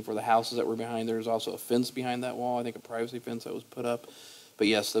screening for the houses that were behind. There's also a fence behind that wall, I think a privacy fence that was put up. But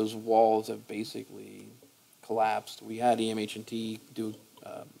yes, those walls have basically collapsed. We had EMH&T do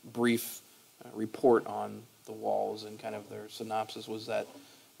a brief report on the walls, and kind of their synopsis was that,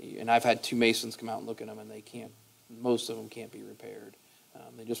 and I've had two masons come out and look at them, and most of them can't be repaired.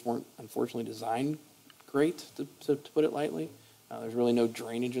 They just weren't, unfortunately, designed great, to put it lightly. There's really no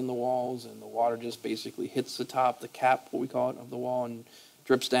drainage in the walls, and the water just basically hits the top, the cap, what we call it, of the wall, and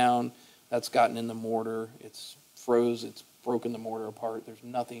drips down. That's gotten in the mortar. It's froze. It's broken the mortar apart. There's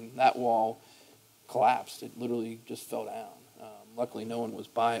nothing. That wall collapsed. It literally just fell down. Luckily, no one was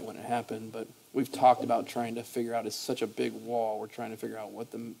by it when it happened, but we've talked about trying to figure out, it's such a big wall, we're trying to figure out what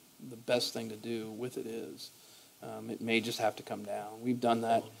the best thing to do with it is. It may just have to come down. We've done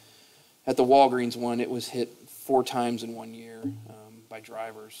that. At the Walgreens one, it was hit 4 times in 1 year by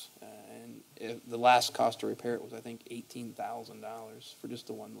drivers, and the last cost to repair it was, I think, $18,000 for just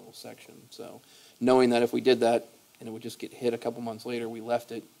the one little section. So knowing that if we did that and it would just get hit a couple months later, we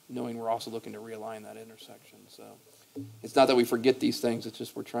left it, knowing we're also looking to realign that intersection. So it's not that we forget these things, it's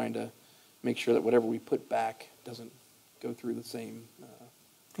just we're trying to make sure that whatever we put back doesn't go through the same.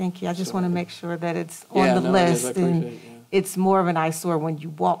 Thank you. I just want to make sure that it's on the list. And it's more of an eyesore when you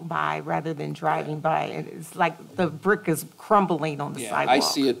walk by rather than driving by. And it's like the brick is crumbling on the sidewalk.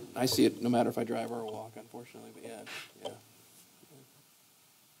 I see it no matter if I drive or walk, unfortunately, but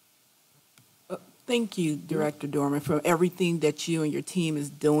Thank you, Director Dorman, for everything that you and your team is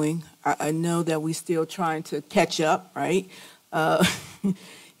doing. I know that we're still trying to catch up, right?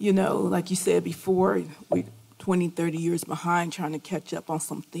 You know, like you said before, we're 20, 30 years behind trying to catch up on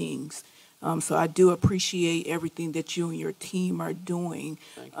some things. So I do appreciate everything that you and your team are doing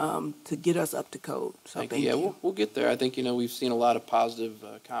to get us up to code. So thank you. Yeah, we'll get there. I think, we've seen a lot of positive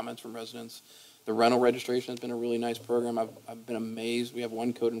comments from residents. The rental registration has been a really nice program. I've been amazed. We have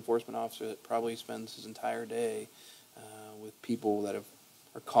one code enforcement officer that probably spends his entire day with people that are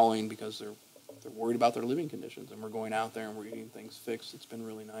calling because they're worried about their living conditions, and we're going out there and we're getting things fixed. It's been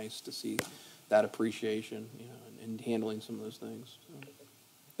really nice to see that appreciation, and handling some of those things. So,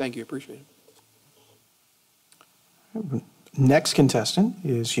 thank you. Appreciate it. Next contestant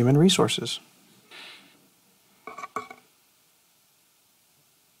is Human Resources.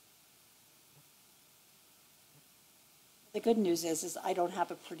 good news is I don't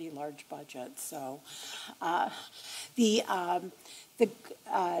have a pretty large budget, so the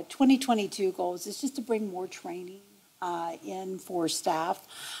 2022 goals is just to bring more training in for staff.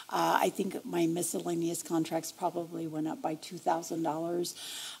 I think my miscellaneous contracts probably went up by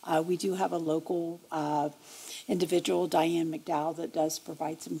 $2,000. We do have a local individual, Diane McDowell, that does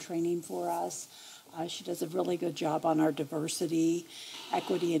provide some training for us. She does a really good job on our diversity,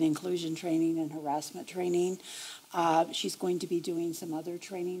 equity, and inclusion training and harassment training. She's going to be doing some other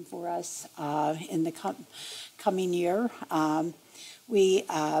training for us in the coming year. We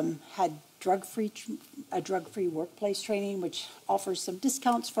had a drug-free workplace training, which offers some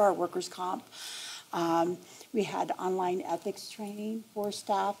discounts for our workers' comp. We had online ethics training for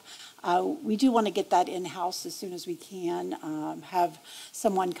staff. We do want to get that in-house as soon as we can, have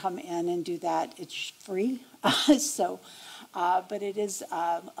someone come in and do that. It's free, but it is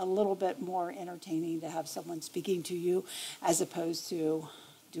a little bit more entertaining to have someone speaking to you as opposed to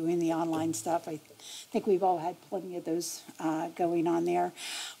doing the online stuff. I think we've all had plenty of those going on there.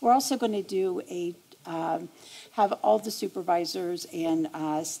 We're also going to do have all the supervisors and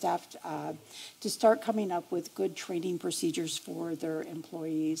staff to start coming up with good training procedures for their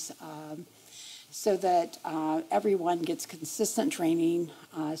employees so that everyone gets consistent training.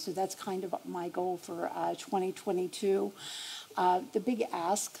 So that's kind of my goal for 2022. The big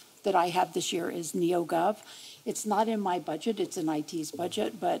ask that I have this year is NeoGov. It's not in my budget, it's in IT's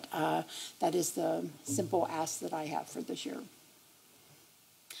budget, but that is the simple ask that I have for this year.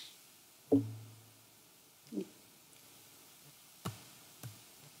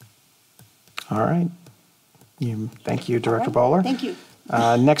 All right. Thank you, Director Bowler. Thank you.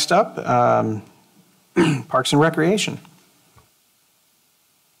 Next up, Parks and Recreation.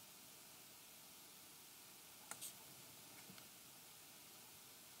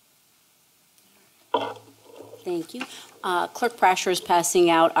 Thank you. Clerk Prasher is passing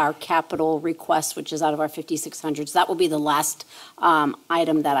out our capital request, which is out of our 5600s. That will be the last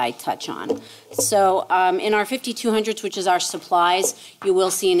item that I touch on. So in our 5200s, which is our supplies, you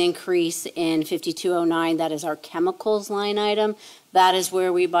will see an increase in 5209. That is our chemicals line item. That is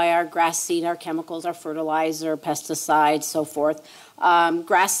where we buy our grass seed, our chemicals, our fertilizer, pesticides, so forth.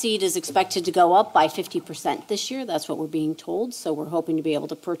 Grass seed is expected to go up by 50% this year. That's what we're being told. So we're hoping to be able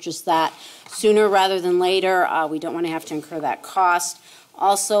to purchase that sooner rather than later. We don't want to have to incur that cost.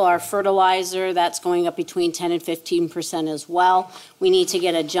 Also, our fertilizer, that's going up between 10 and 15% as well. We need to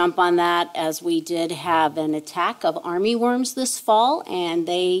get a jump on that as we did have an attack of army worms this fall, and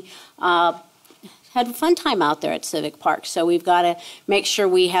they had a fun time out there at Civic Park. So we've got to make sure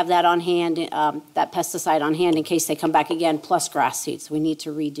we have that on hand, that pesticide on hand in case they come back again, plus grass seeds. We need to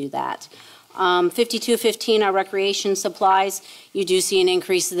redo that. 5215, our recreation supplies, you do see an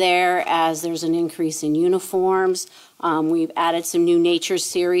increase there as there's an increase in uniforms. We've added some new nature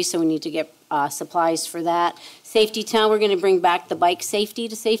series, so we need to get supplies for that. Safety Town, we're going to bring back the bike safety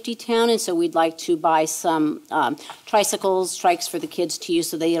to Safety Town, and so we'd like to buy some tricycles, trikes for the kids to use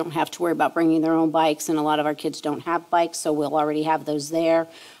so they don't have to worry about bringing their own bikes, and a lot of our kids don't have bikes, so we'll already have those there.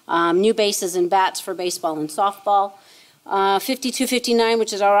 New bases and bats for baseball and softball. 5259,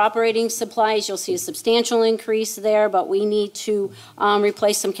 which is our operating supplies, you'll see a substantial increase there, but we need to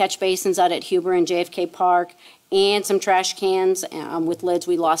replace some catch basins out at Huber and JFK Park and some trash cans with lids.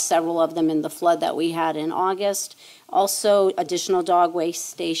 We lost several of them in the flood that we had in August. Also, additional dog waste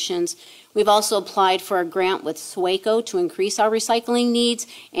stations. We've also applied for a grant with SWACO to increase our recycling needs,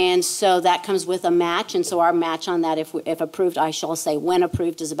 and so that comes with a match, and so our match on that, if approved, I shall say when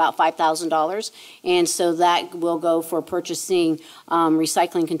approved, is about $5,000, and so that will go for purchasing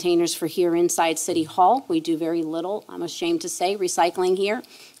recycling containers for here inside City Hall. We do very little, I'm ashamed to say, recycling here,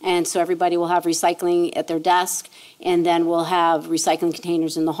 and so everybody will have recycling at their desk, and then we'll have recycling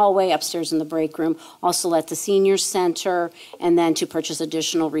containers in the hallway, upstairs in the break room, also at the senior center, and then to purchase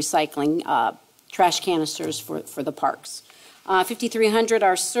additional recycling trash canisters for the parks. 5300,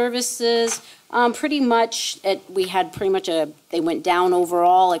 our services, pretty much, we had pretty much they went down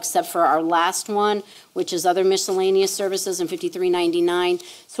overall except for our last one, which is other miscellaneous services in 5399.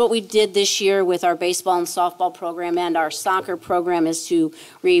 So what we did this year with our baseball and softball program and our soccer program is to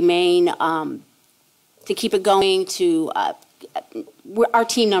remain, to keep it going, to our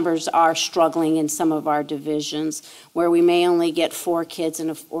team numbers are struggling in some of our divisions where we may only get 4 kids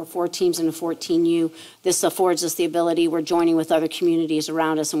or 4 teams in a 14U. This affords us the ability, we're joining with other communities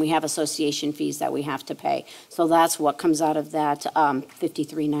around us, and we have association fees that we have to pay. So that's what comes out of that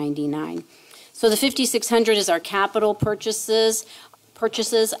 5399. So the 5600 is our capital purchases.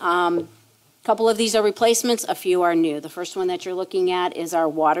 A couple of these are replacements, a few are new. The first one that you're looking at is our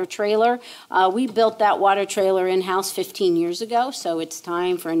water trailer. We built that water trailer in-house 15 years ago, so it's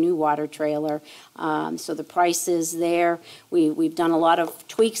time for a new water trailer. So the price is there. We've done a lot of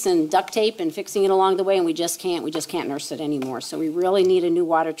tweaks and duct tape and fixing it along the way, and we just can't nurse it anymore. So we really need a new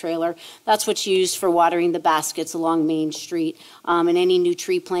water trailer. That's what's used for watering the baskets along Main Street and any new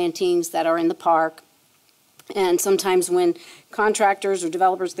tree plantings that are in the park. And sometimes when contractors or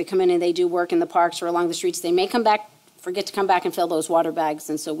developers, they come in and they do work in the parks or along the streets, they may forget to come back and fill those water bags,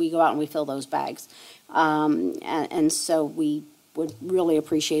 and so we go out and we fill those bags. And so we would really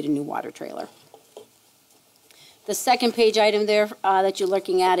appreciate a new water trailer. The second page item there that you're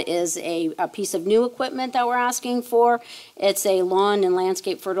looking at is a piece of new equipment that we're asking for. It's a lawn and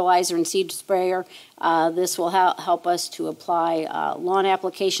landscape fertilizer and seed sprayer. This will help us to apply lawn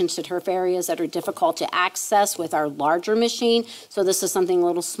applications to turf areas that are difficult to access with our larger machine. So this is something a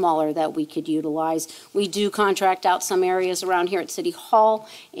little smaller that we could utilize. We do contract out some areas around here at City Hall,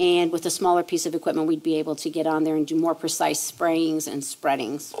 and with a smaller piece of equipment, we'd be able to get on there and do more precise sprayings and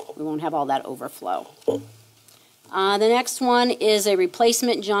spreadings. We won't have all that overflow. The next one is a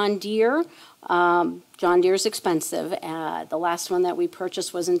replacement John Deere. John Deere is expensive. The last one that we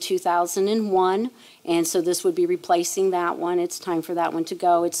purchased was in 2001, and so this would be replacing that one. It's time for that one to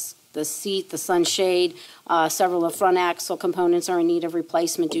go. It's the seat, the sunshade, several of the front axle components are in need of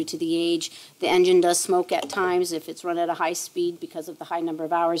replacement due to the age. The engine does smoke at times if it's run at a high speed because of the high number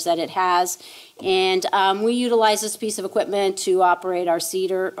of hours that it has. And we utilize this piece of equipment to operate our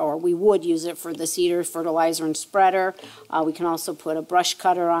seeder, or we would use it for the seeder, fertilizer, and spreader. We can also put a brush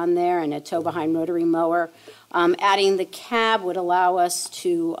cutter on there and a tow-behind rotary mower. Adding the cab would allow us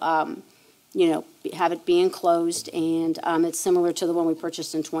to have it be enclosed, and it's similar to the one we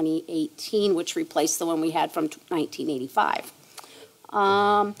purchased in 2018, which replaced the one we had from 1985.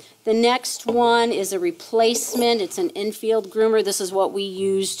 The next one is a replacement. It's an infield groomer. This is what we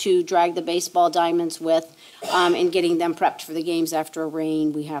use to drag the baseball diamonds with, and getting them prepped for the games after a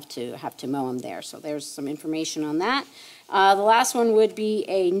rain. We have to mow them there. So there's some information on that. The last one would be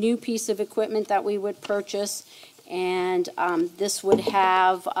a new piece of equipment that we would purchase, and this would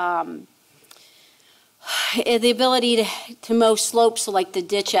have the ability to mow slopes, so like the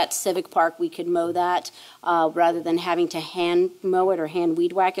ditch at Civic Park, we could mow that rather than having to hand mow it or hand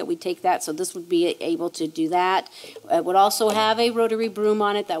weed whack it. We'd take that, so this would be able to do that. It would also have a rotary broom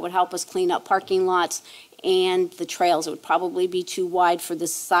on it that would help us clean up parking lots and the trails. It would probably be too wide for the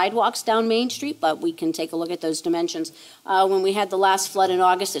sidewalks down Main Street, but we can take a look at those dimensions. When we had the last flood in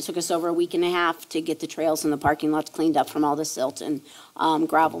August, it took us over a week and a half to get the trails and the parking lots cleaned up from all the silt and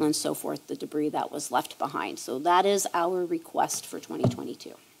gravel and so forth, the debris that was left behind. So that is our request for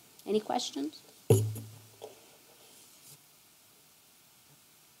 2022. Any questions?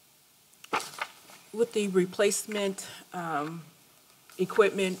 With the replacement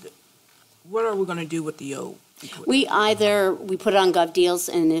equipment, what are we going to do with the old equipment? We put it on Gov Deals,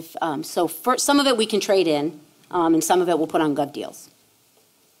 and if so, for some of it we can trade in, and some of it we'll put on Gov Deals.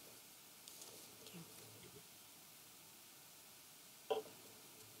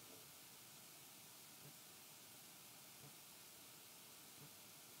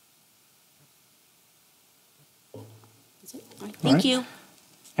 That's it. All right. Thank you.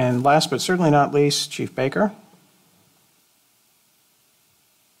 And last but certainly not least, Chief Baker.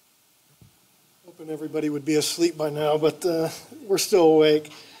 Hoping everybody would be asleep by now, but we're still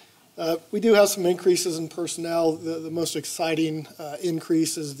awake. We do have some increases in personnel. The most exciting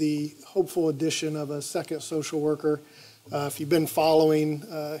increase is the hopeful addition of a second social worker. If you've been following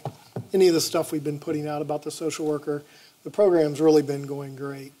any of the stuff we've been putting out about the social worker, the program's really been going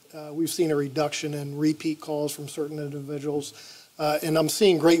great. We've seen a reduction in repeat calls from certain individuals, and I'm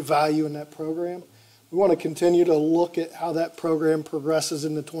seeing great value in that program. We want to continue to look at how that program progresses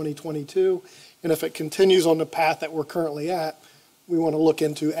into 2022, and if it continues on the path that we're currently at, we want to look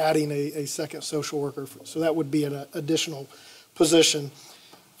into adding a second social worker. So that would be an additional position.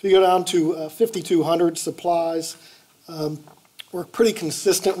 If you go down to 5,200 supplies, we're pretty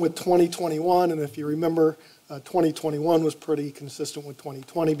consistent with 2021, and if you remember, 2021 was pretty consistent with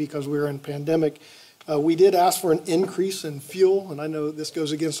 2020 because we were in pandemic. We did ask for an increase in fuel, and I know this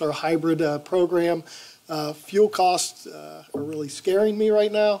goes against our hybrid program. Fuel costs are really scaring me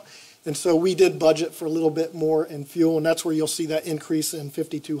right now, and so we did budget for a little bit more in fuel, and that's where you'll see that increase in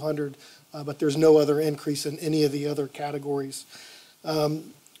 5,200, but there's no other increase in any of the other categories.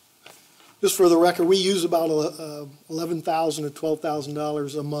 Just for the record, we use about $11,000 to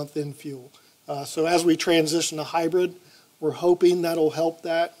 $12,000 a month in fuel. So as we transition to hybrid, we're hoping that'll help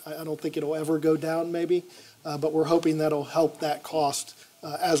that. I don't think it'll ever go down maybe, but we're hoping that'll help that cost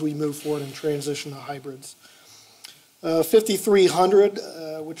as we move forward and transition to hybrids. 5,300,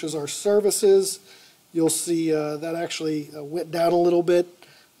 which is our services, you'll see that actually went down a little bit.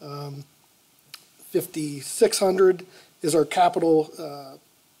 5,600 is our capital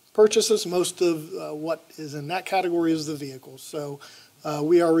purchases. Most of what is in that category is the vehicles. So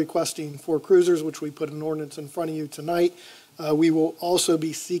we are requesting 4 cruisers, which we put an ordinance in front of you tonight. We will also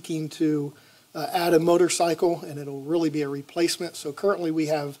be seeking to add a motorcycle, and it'll really be a replacement. So currently we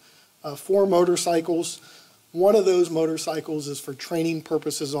have 4 motorcycles. One of those motorcycles is for training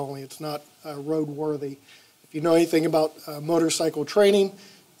purposes only. It's not roadworthy. If you know anything about motorcycle training,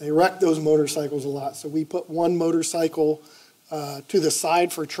 they wreck those motorcycles a lot. So we put one motorcycle to the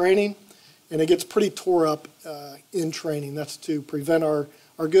side for training, and it gets pretty tore up in training. That's to prevent our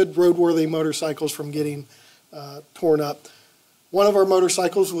good roadworthy motorcycles from getting torn up. One of our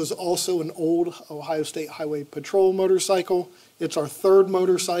motorcycles was also an old Ohio State Highway Patrol motorcycle. It's our 3rd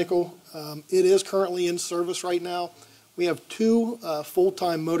motorcycle. It is currently in service right now. We have 2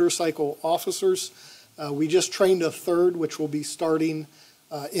 full-time motorcycle officers. We just trained a 3rd, which will be starting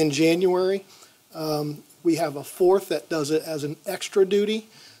in January. We have a 4th that does it as an extra duty.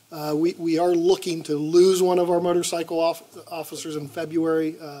 We are looking to lose one of our motorcycle officers in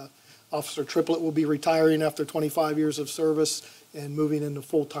February. Officer Triplett will be retiring after 25 years of service and moving into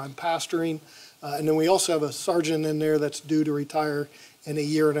full-time pastoring. And then we also have a sergeant in there that's due to retire in a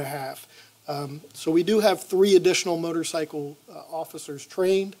year and a half. So we do have 3 additional motorcycle officers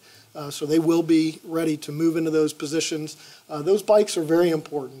trained, so they will be ready to move into those positions. Those bikes are very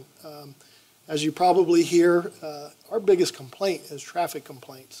important. As you probably hear, our biggest complaint is traffic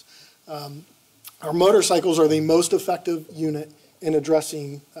complaints. Our motorcycles are the most effective unit in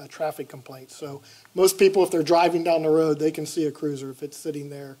addressing traffic complaints. So most people, if they're driving down the road, they can see a cruiser if it's sitting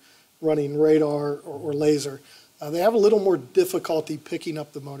there running radar or laser. They have a little more difficulty picking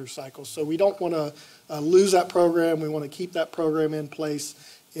up the motorcycles. So we don't want to lose that program. We want to keep that program in place,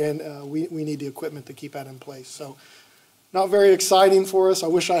 and we need the equipment to keep that in place. So not very exciting for us. I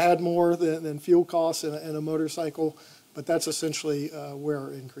wish I had more than fuel costs and a motorcycle, but that's essentially where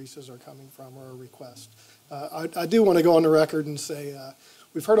our increases are coming from, or our request. I do want to go on the record and say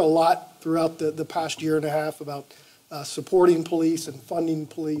we've heard a lot throughout the past year and a half about supporting police and funding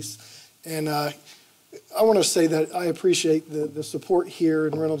police. And I want to say that I appreciate the support here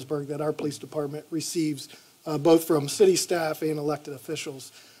in Reynoldsburg that our police department receives, both from city staff and elected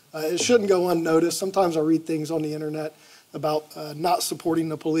officials. It shouldn't go unnoticed. Sometimes I read things on the internet about not supporting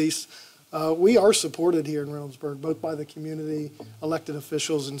the police. We are supported here in Reynoldsburg, both by the community, elected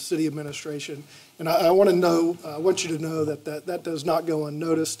officials, and city administration. And I want you to know that does not go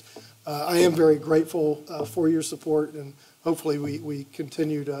unnoticed. I am very grateful for your support, and hopefully we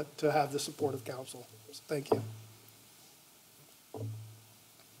continue to have the support of council. So thank you.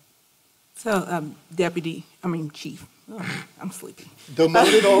 So, Chief. Oh, I'm sleepy.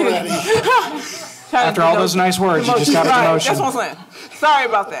 Demoted already. After all those nice words, you just got a promotion. That's what I'm saying. Sorry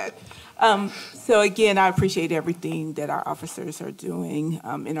about that. So again, I appreciate everything that our officers are doing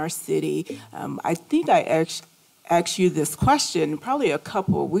in our city. I think I asked you this question probably a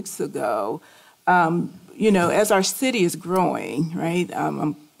couple of weeks ago. As our city is growing, right?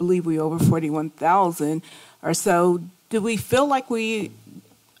 I believe we're over 41,000 or so. Do we feel like we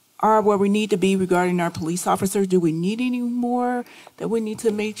are where we need to be regarding our police officers? Do we need any more? That we need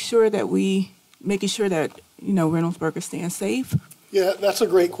to make sure that making sure that Reynoldsburg is staying safe? Yeah, that's a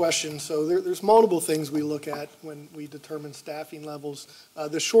great question. So there's multiple things we look at when we determine staffing levels.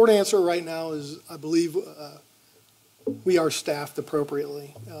 The short answer right now is I believe we are staffed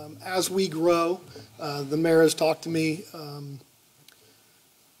appropriately. As we grow, the mayor has talked to me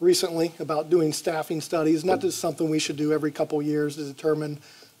recently about doing staffing studies, and that is something we should do every couple years to determine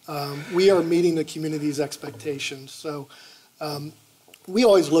we are meeting the community's expectations. So we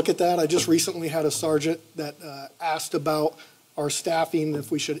always look at that. I just recently had a sergeant that asked about our staffing, if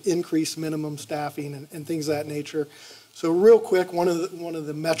we should increase minimum staffing and things of that nature. So real quick, one of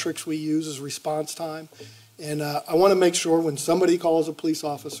the metrics we use is response time. And I want to make sure when somebody calls a police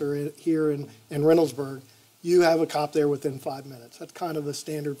officer here in Reynoldsburg, you have a cop there within 5 minutes. That's kind of the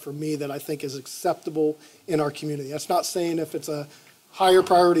standard for me that I think is acceptable in our community. That's not saying if it's a higher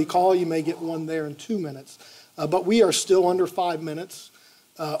priority call, you may get one there in 2 minutes. But we are still under 5 minutes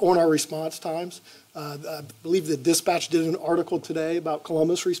on our response times. I believe the Dispatch did an article today about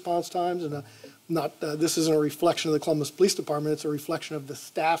Columbus response times, and this isn't a reflection of the Columbus Police Department, it's a reflection of the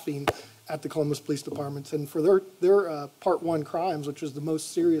staffing at the Columbus Police Departments. And for their Part 1 crimes, which is the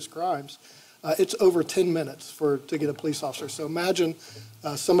most serious crimes, it's over 10 minutes to get a police officer. So imagine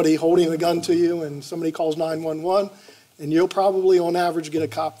somebody holding a gun to you and somebody calls 911, and you'll probably on average get a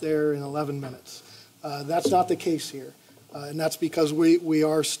cop there in 11 minutes. That's not the case here. And that's because we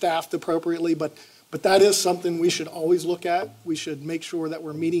are staffed appropriately, but that is something we should always look at. We should make sure that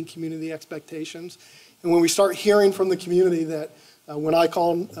we're meeting community expectations. And when we start hearing from the community that when I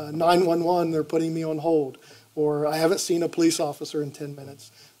call 911, they're putting me on hold, or I haven't seen a police officer in 10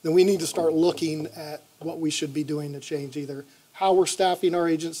 minutes, then we need to start looking at what we should be doing to change either how we're staffing our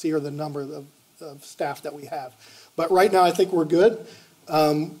agency or the number of staff that we have. But right now, I think we're good.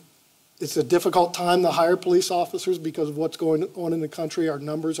 It's a difficult time to hire police officers because of what's going on in the country. Our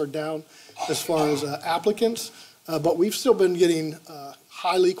numbers are down as far as applicants, but we've still been getting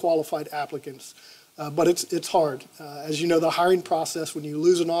highly qualified applicants. But it's hard. As you know, the hiring process, when you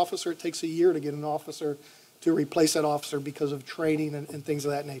lose an officer, it takes a year to get an officer to replace that officer because of training and things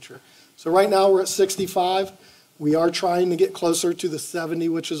of that nature. So right now we're at 65. We are trying to get closer to the 70,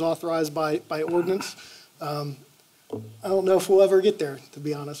 which is authorized by ordinance. I don't know if we'll ever get there, to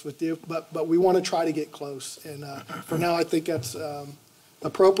be honest with you, but we want to try to get close. And for now, I think that's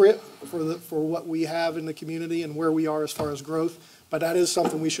appropriate for what we have in the community and where we are as far as growth. But that is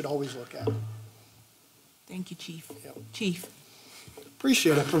something we should always look at. Thank you, Chief. Yep. Chief.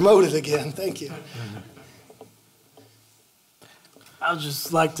 Appreciate it. Promoted again. Thank you. I would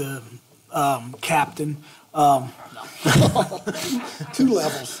just like to, Captain. Two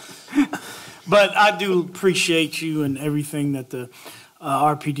levels. But I do appreciate you and everything that the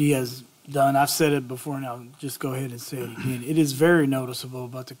RPD has done. I've said it before, and I'll just go ahead and say it again. It is very noticeable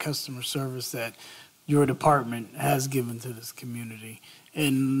about the customer service that your department has given to this community,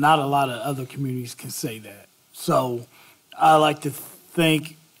 and not a lot of other communities can say that. So I like to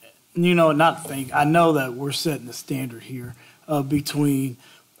think, I know that we're setting the standard here between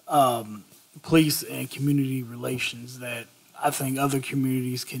police and community relations that I think other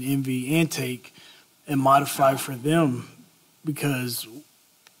communities can envy and take and modify for them, because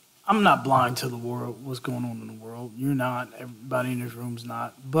I'm not blind to the world, what's going on in the world. You're not, everybody in this room's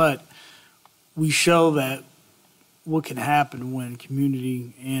not. But we show that what can happen when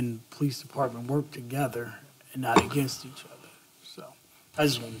community and police department work together and not against each other. So I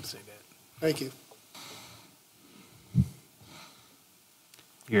just wanted to say that. Thank you.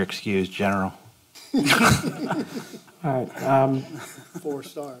 You're excused, General. All right. 4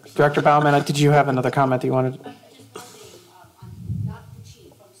 stars. Director Baumann, did you have another comment that you wanted? Not the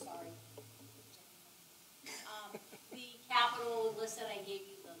chief, I'm sorry. The capital list that I gave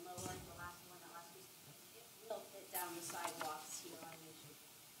you, the last week, it will fit down the sidewalks here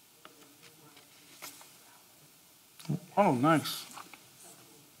on Oh, nice.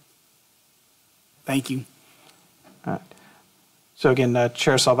 Thank you. All right. So again,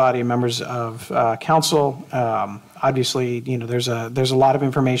 Chair Salvati, members of council, obviously, there's a lot of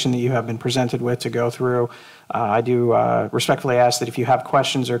information that you have been presented with to go through. I do respectfully ask that if you have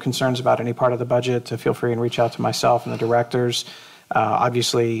questions or concerns about any part of the budget, to feel free and reach out to myself and the directors.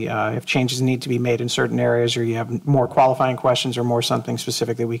 Obviously, if changes need to be made in certain areas, or you have more qualifying questions or more something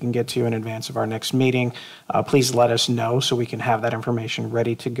specific that we can get to in advance of our next meeting, please let us know so we can have that information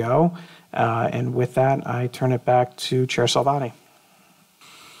ready to go. And with that, I turn it back to Chair Salvati.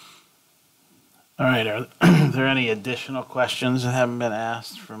 All right, are there any additional questions that haven't been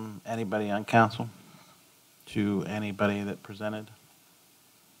asked from anybody on council to anybody that presented?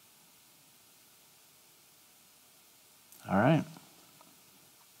 All right.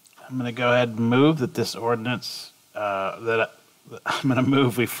 I'm going to go ahead and move that this ordinance, I'm going to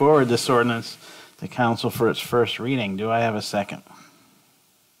move we forward this ordinance to council for its first reading. Do I have a second?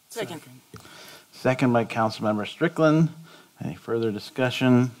 Second. Second by Councilmember Strickland. Any further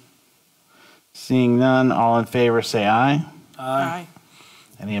discussion? Seeing none, all in favor say aye. Aye.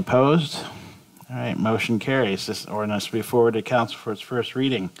 Any opposed? All right, motion carries. This ordinance will be forwarded to council for its first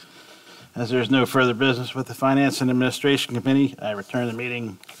reading. As there is no further business with the Finance and Administration Committee, I return the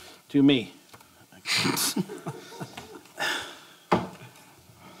meeting to me. All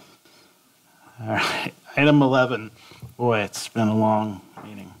right, item 11. Boy, it's been a long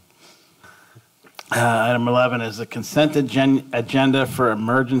meeting. Item 11 is the consent agenda for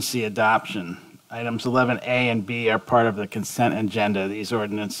emergency adoption. Items 11A and B are part of the consent agenda. These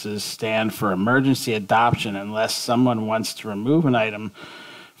ordinances stand for emergency adoption unless someone wants to remove an item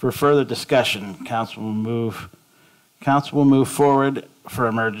for further discussion. Council will move forward for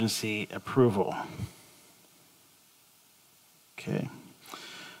emergency approval. Okay.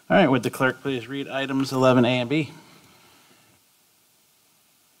 All right, would the clerk please read items 11A and B?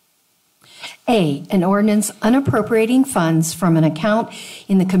 A, an ordinance unappropriating funds from an account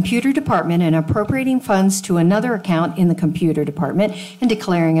in the computer department and appropriating funds to another account in the computer department and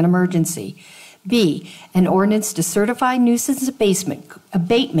declaring an emergency. B, an ordinance to certify nuisance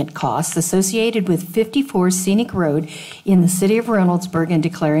abatement costs associated with 54 Scenic Road in the city of Reynoldsburg and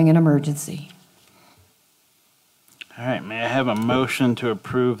declaring an emergency. All right, may I have a motion to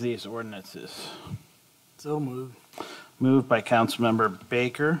approve these ordinances? So moved. Moved by Councilmember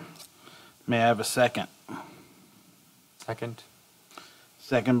Baker. May I have a second? Second.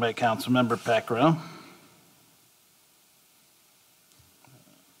 Second by Councilmember Pacquiao.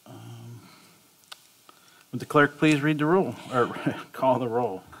 Would the clerk please read the rule, or call the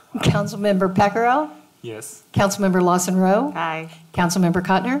roll? Councilmember Pacquiao? Yes. Councilmember Lawson Rowe? Aye. Councilmember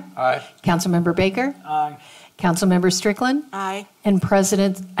Cotner? Aye. Councilmember Baker? Aye. Councilmember Strickland? Aye. And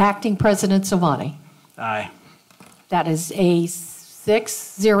Acting President Silvani? Aye. That is a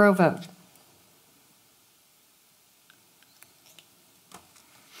 6-0 vote.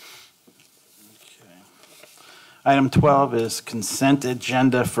 Item 12 is consent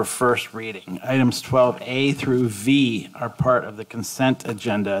agenda for first reading. Items 12A through V are part of the consent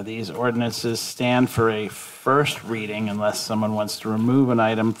agenda. These ordinances stand for a first reading unless someone wants to remove an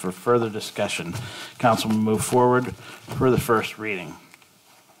item for further discussion. Council will move forward for the first reading.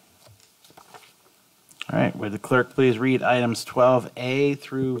 All right, would the clerk please read items 12A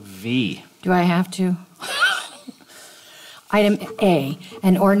through V? Do I have to? Item A,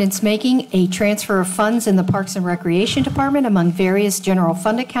 an ordinance making a transfer of funds in the Parks and Recreation Department among various general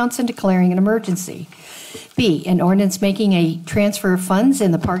fund accounts and declaring an emergency. B, an ordinance making a transfer of funds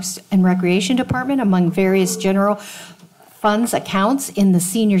in the Parks and Recreation Department among various general funds accounts in the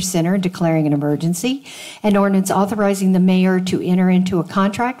senior center and declaring an emergency. An ordinance authorizing the mayor to enter into a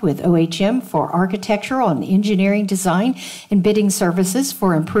contract with OHM for architectural and engineering design and bidding services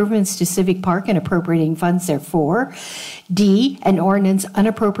for improvements to Civic Park and appropriating funds therefor. D, an ordinance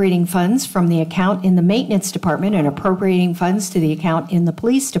unappropriating funds from the account in the maintenance department and appropriating funds to the account in the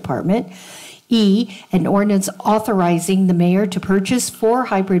police department. E, an ordinance authorizing the mayor to purchase 4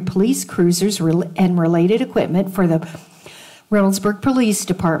 hybrid police cruisers and related equipment for the Reynoldsburg Police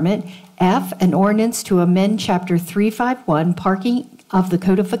Department. F, an ordinance to amend Chapter 351, parking of the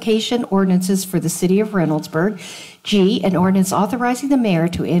codification ordinances for the city of Reynoldsburg. G, an ordinance authorizing the mayor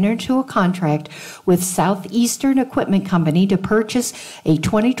to enter into a contract with Southeastern Equipment Company to purchase a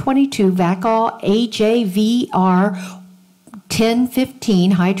 2022 VACAL AJVR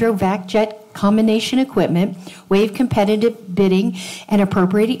 1015 hydrovac jet combination equipment, waive competitive bidding and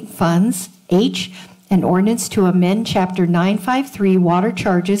appropriating funds. H, an ordinance to amend Chapter 953 Water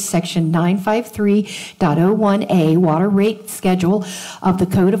Charges, Section 953.01A Water Rate Schedule of the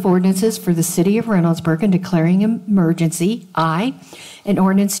Code of Ordinances for the City of Reynoldsburg and declaring an emergency. I, an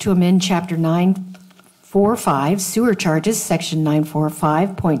ordinance to amend Chapter 945 Sewer Charges, Section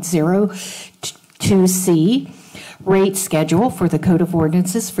 945.02C Rate Schedule for the Code of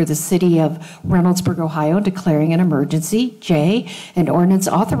Ordinances for the City of Reynoldsburg, Ohio, declaring an emergency. J, an ordinance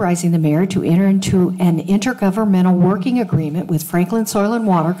authorizing the mayor to enter into an intergovernmental working agreement with Franklin Soil and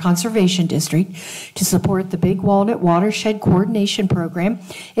Water Conservation District to support the Big Walnut Watershed Coordination Program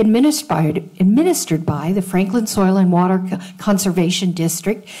administered by the Franklin Soil and Water Conservation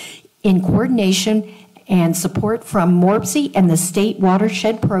District in coordination and support from MORPSI and the state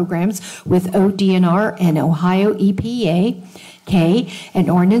watershed programs with ODNR and Ohio EPA. K, an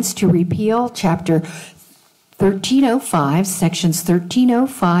ordinance to repeal Chapter 1305, Sections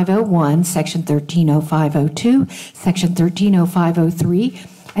 130501, Section 130502, Section 130503,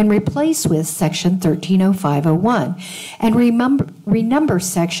 and replace with Section 130501, and renumber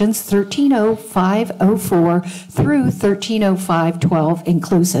Sections 130504 through 130512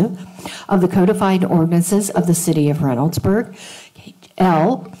 inclusive of the codified ordinances of the City of Reynoldsburg.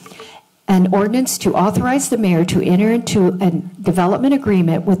 L, an ordinance to authorize the mayor to enter into a development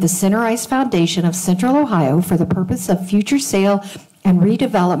agreement with the Center Ice Foundation of Central Ohio for the purpose of future sale and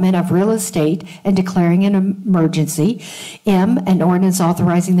redevelopment of real estate and declaring an emergency. M, an ordinance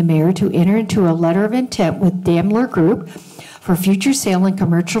authorizing the mayor to enter into a letter of intent with Daimler Group for future sale and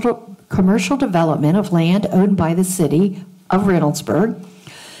commercial development of land owned by the City of Reynoldsburg.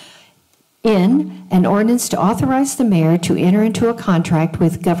 N, an ordinance to authorize the mayor to enter into a contract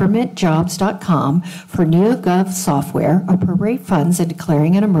with governmentjobs.com for NeoGov software, appropriate funds, and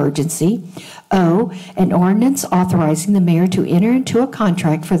declaring an emergency. O, an ordinance authorizing the mayor to enter into a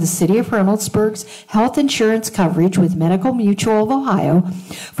contract for the City of Reynoldsburg's health insurance coverage with Medical Mutual of Ohio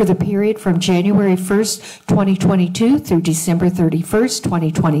for the period from January 1st, 2022 through December 31st,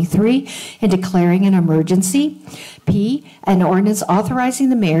 2023, and declaring an emergency. P, an ordinance authorizing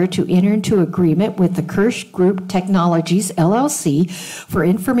the mayor to enter into agreement with the Kirsch Group Technologies, LLC, for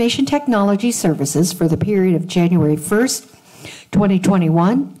information technology services for the period of January 1st,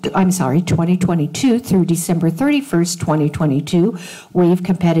 2022 through December 31st, 2022, waive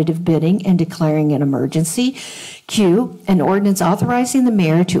competitive bidding and declaring an emergency. Q, an ordinance authorizing the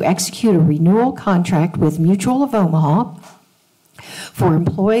mayor to execute a renewal contract with Mutual of Omaha for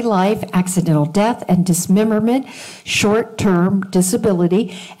employee life, accidental death, and dismemberment, short-term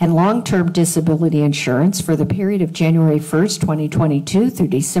disability, and long-term disability insurance for the period of January 1st, 2022 through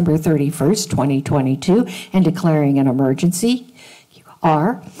December 31st, 2022, and declaring an emergency.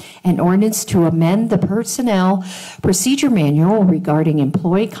 R, an ordinance to amend the Personnel Procedure Manual regarding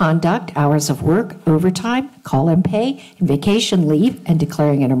employee conduct, hours of work, overtime, call-in pay, and vacation leave, and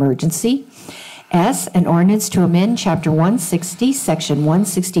declaring an emergency. S, an ordinance to amend Chapter 160, Section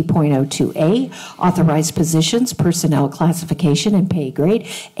 160.02A, authorized positions, personnel classification and pay grade,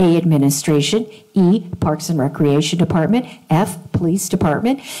 A, administration, E, Parks and Recreation Department, F, Police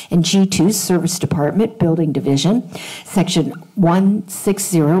Department, and G2, Service Department, Building Division, Section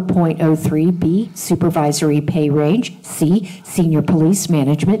 160.03B, supervisory pay range, C, Senior Police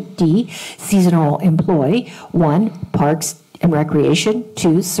Management, D, seasonal employee, 1, Parks and Recreation,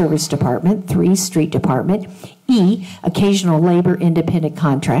 2, Service Department, 3, Street Department, E, Occasional Labor Independent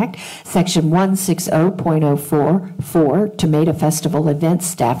Contract, Section 160.04, Tomato Festival Event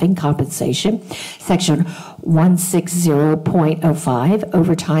Staffing Compensation, Section 160.05,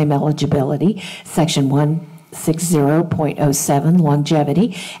 Overtime Eligibility, Section 160.07,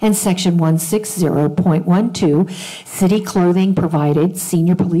 Longevity, and Section 160.12, City Clothing Provided,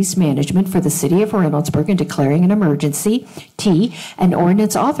 Senior Police Management for the City of Reynoldsburg and declaring an emergency. T, an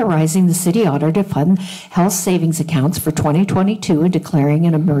ordinance authorizing the city auditor to fund health savings accounts for 2022 and declaring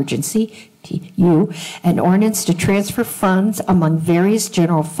an emergency. U, an ordinance to transfer funds among various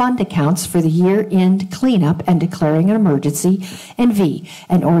general fund accounts for the year-end cleanup and declaring an emergency. And V,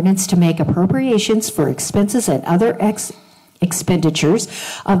 an ordinance to make appropriations for expenses and other expenditures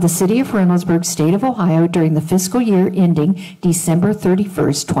of the City of Reynoldsburg, State of Ohio during the fiscal year ending December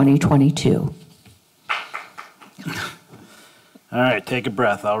 31st, 2022. All right, take a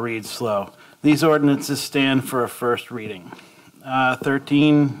breath. I'll read slow. These ordinances stand for a first reading.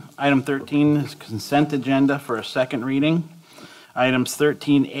 Item 13 is consent agenda for a second reading. Items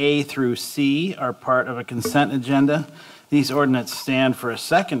 13A through C are part of a consent agenda. These ordinances stand for a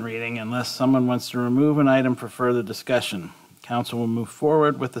second reading unless someone wants to remove an item for further discussion. Council will move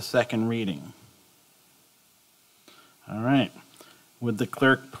forward with the second reading. All right. Would the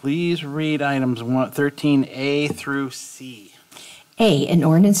clerk please read items 13A through C? A, an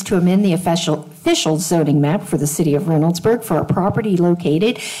ordinance to amend the official zoning map for the City of Reynoldsburg for a property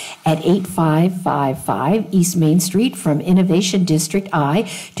located at 8555 East Main Street from Innovation District I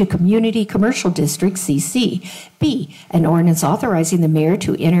to Community Commercial District CC. B, an ordinance authorizing the mayor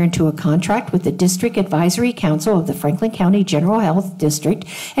to enter into a contract with the District Advisory Council of the Franklin County General Health District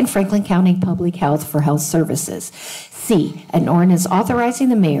and Franklin County Public Health for health services. C, an ordinance authorizing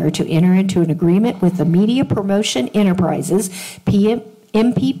the mayor to enter into an agreement with the Media Promotion Enterprises,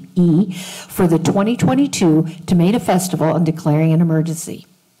 MPE, for the 2022 Tomato Festival and declaring an emergency.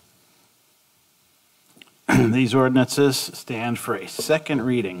 These ordinances stand for a second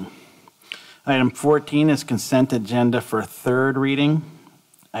reading. Item 14 is consent agenda for third reading.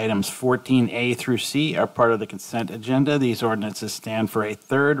 Items 14A through C are part of the consent agenda. These ordinances stand for a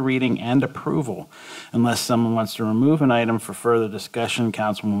third reading and approval. Unless someone wants to remove an item for further discussion,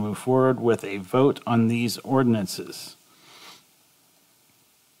 council will move forward with a vote on these ordinances.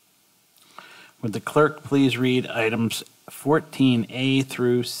 Would the clerk please read items 14A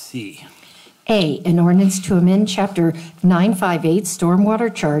through C? A, an ordinance to amend Chapter 958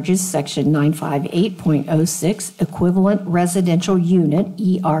 Stormwater Charges, Section 958.06, Equivalent Residential Unit,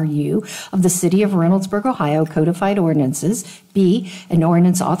 ERU, of the City of Reynoldsburg, Ohio, Codified Ordinances. B, an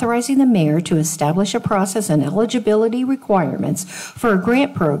ordinance authorizing the mayor to establish a process and eligibility requirements for a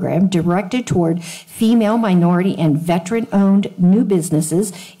grant program directed toward female, minority, and veteran-owned new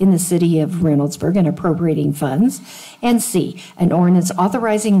businesses in the City of Reynoldsburg and appropriating funds. And C, an ordinance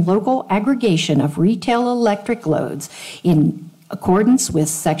authorizing local aggregation of retail electric loads in accordance with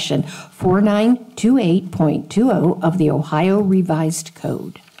Section 4928.20 of the Ohio Revised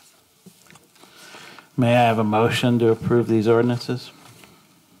Code. May I have a motion to approve these ordinances?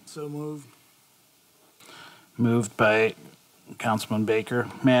 So moved. Moved by Councilman Baker.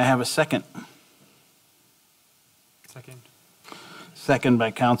 May I have a second? Second. Second by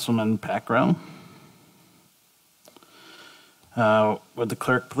Councilman Packrell. Would the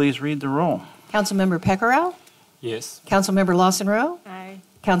clerk please read the roll? Councilmember Pecorell? Yes. Councilmember Lawson Rowe? Aye.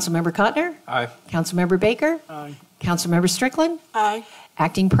 Councilmember Cotner? Aye. Councilmember Baker? Aye. Councilmember Strickland? Aye.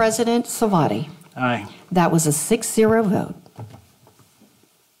 Acting President Salvati. Aye. That was a 6-0 vote.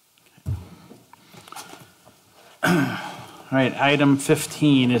 All right, item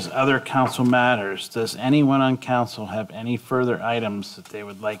 15 is other council matters. Does anyone on council have any further items that they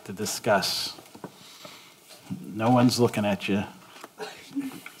would like to discuss? No one's looking at you.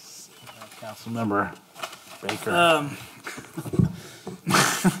 Councilmember Baker.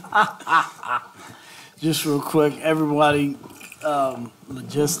 Just real quick, everybody,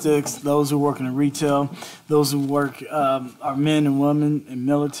 logistics, those who work in retail, those who work, are men and women in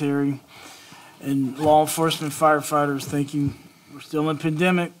military, and law enforcement, firefighters, thank you. We're still in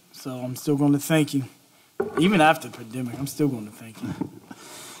pandemic, so I'm still going to thank you. Even after the pandemic, I'm still going to thank you.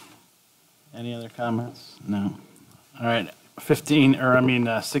 Any other comments? No. All right, 16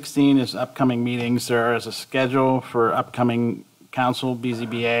 is upcoming meetings. There is a schedule for upcoming council,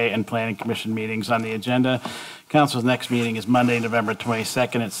 BZBA, and planning commission meetings on the agenda. Council's next meeting is Monday, November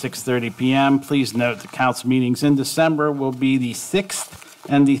 22nd at 6:30 p.m. Please note the council meetings in December will be the 6th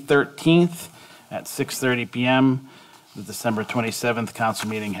and the 13th at 6:30 p.m. The December 27th council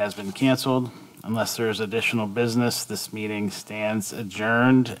meeting has been canceled. Unless there is additional business, this meeting stands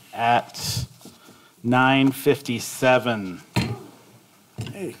adjourned at 9:57.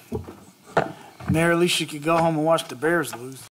 Hey, Mayor, at least you could go home and watch the Bears lose.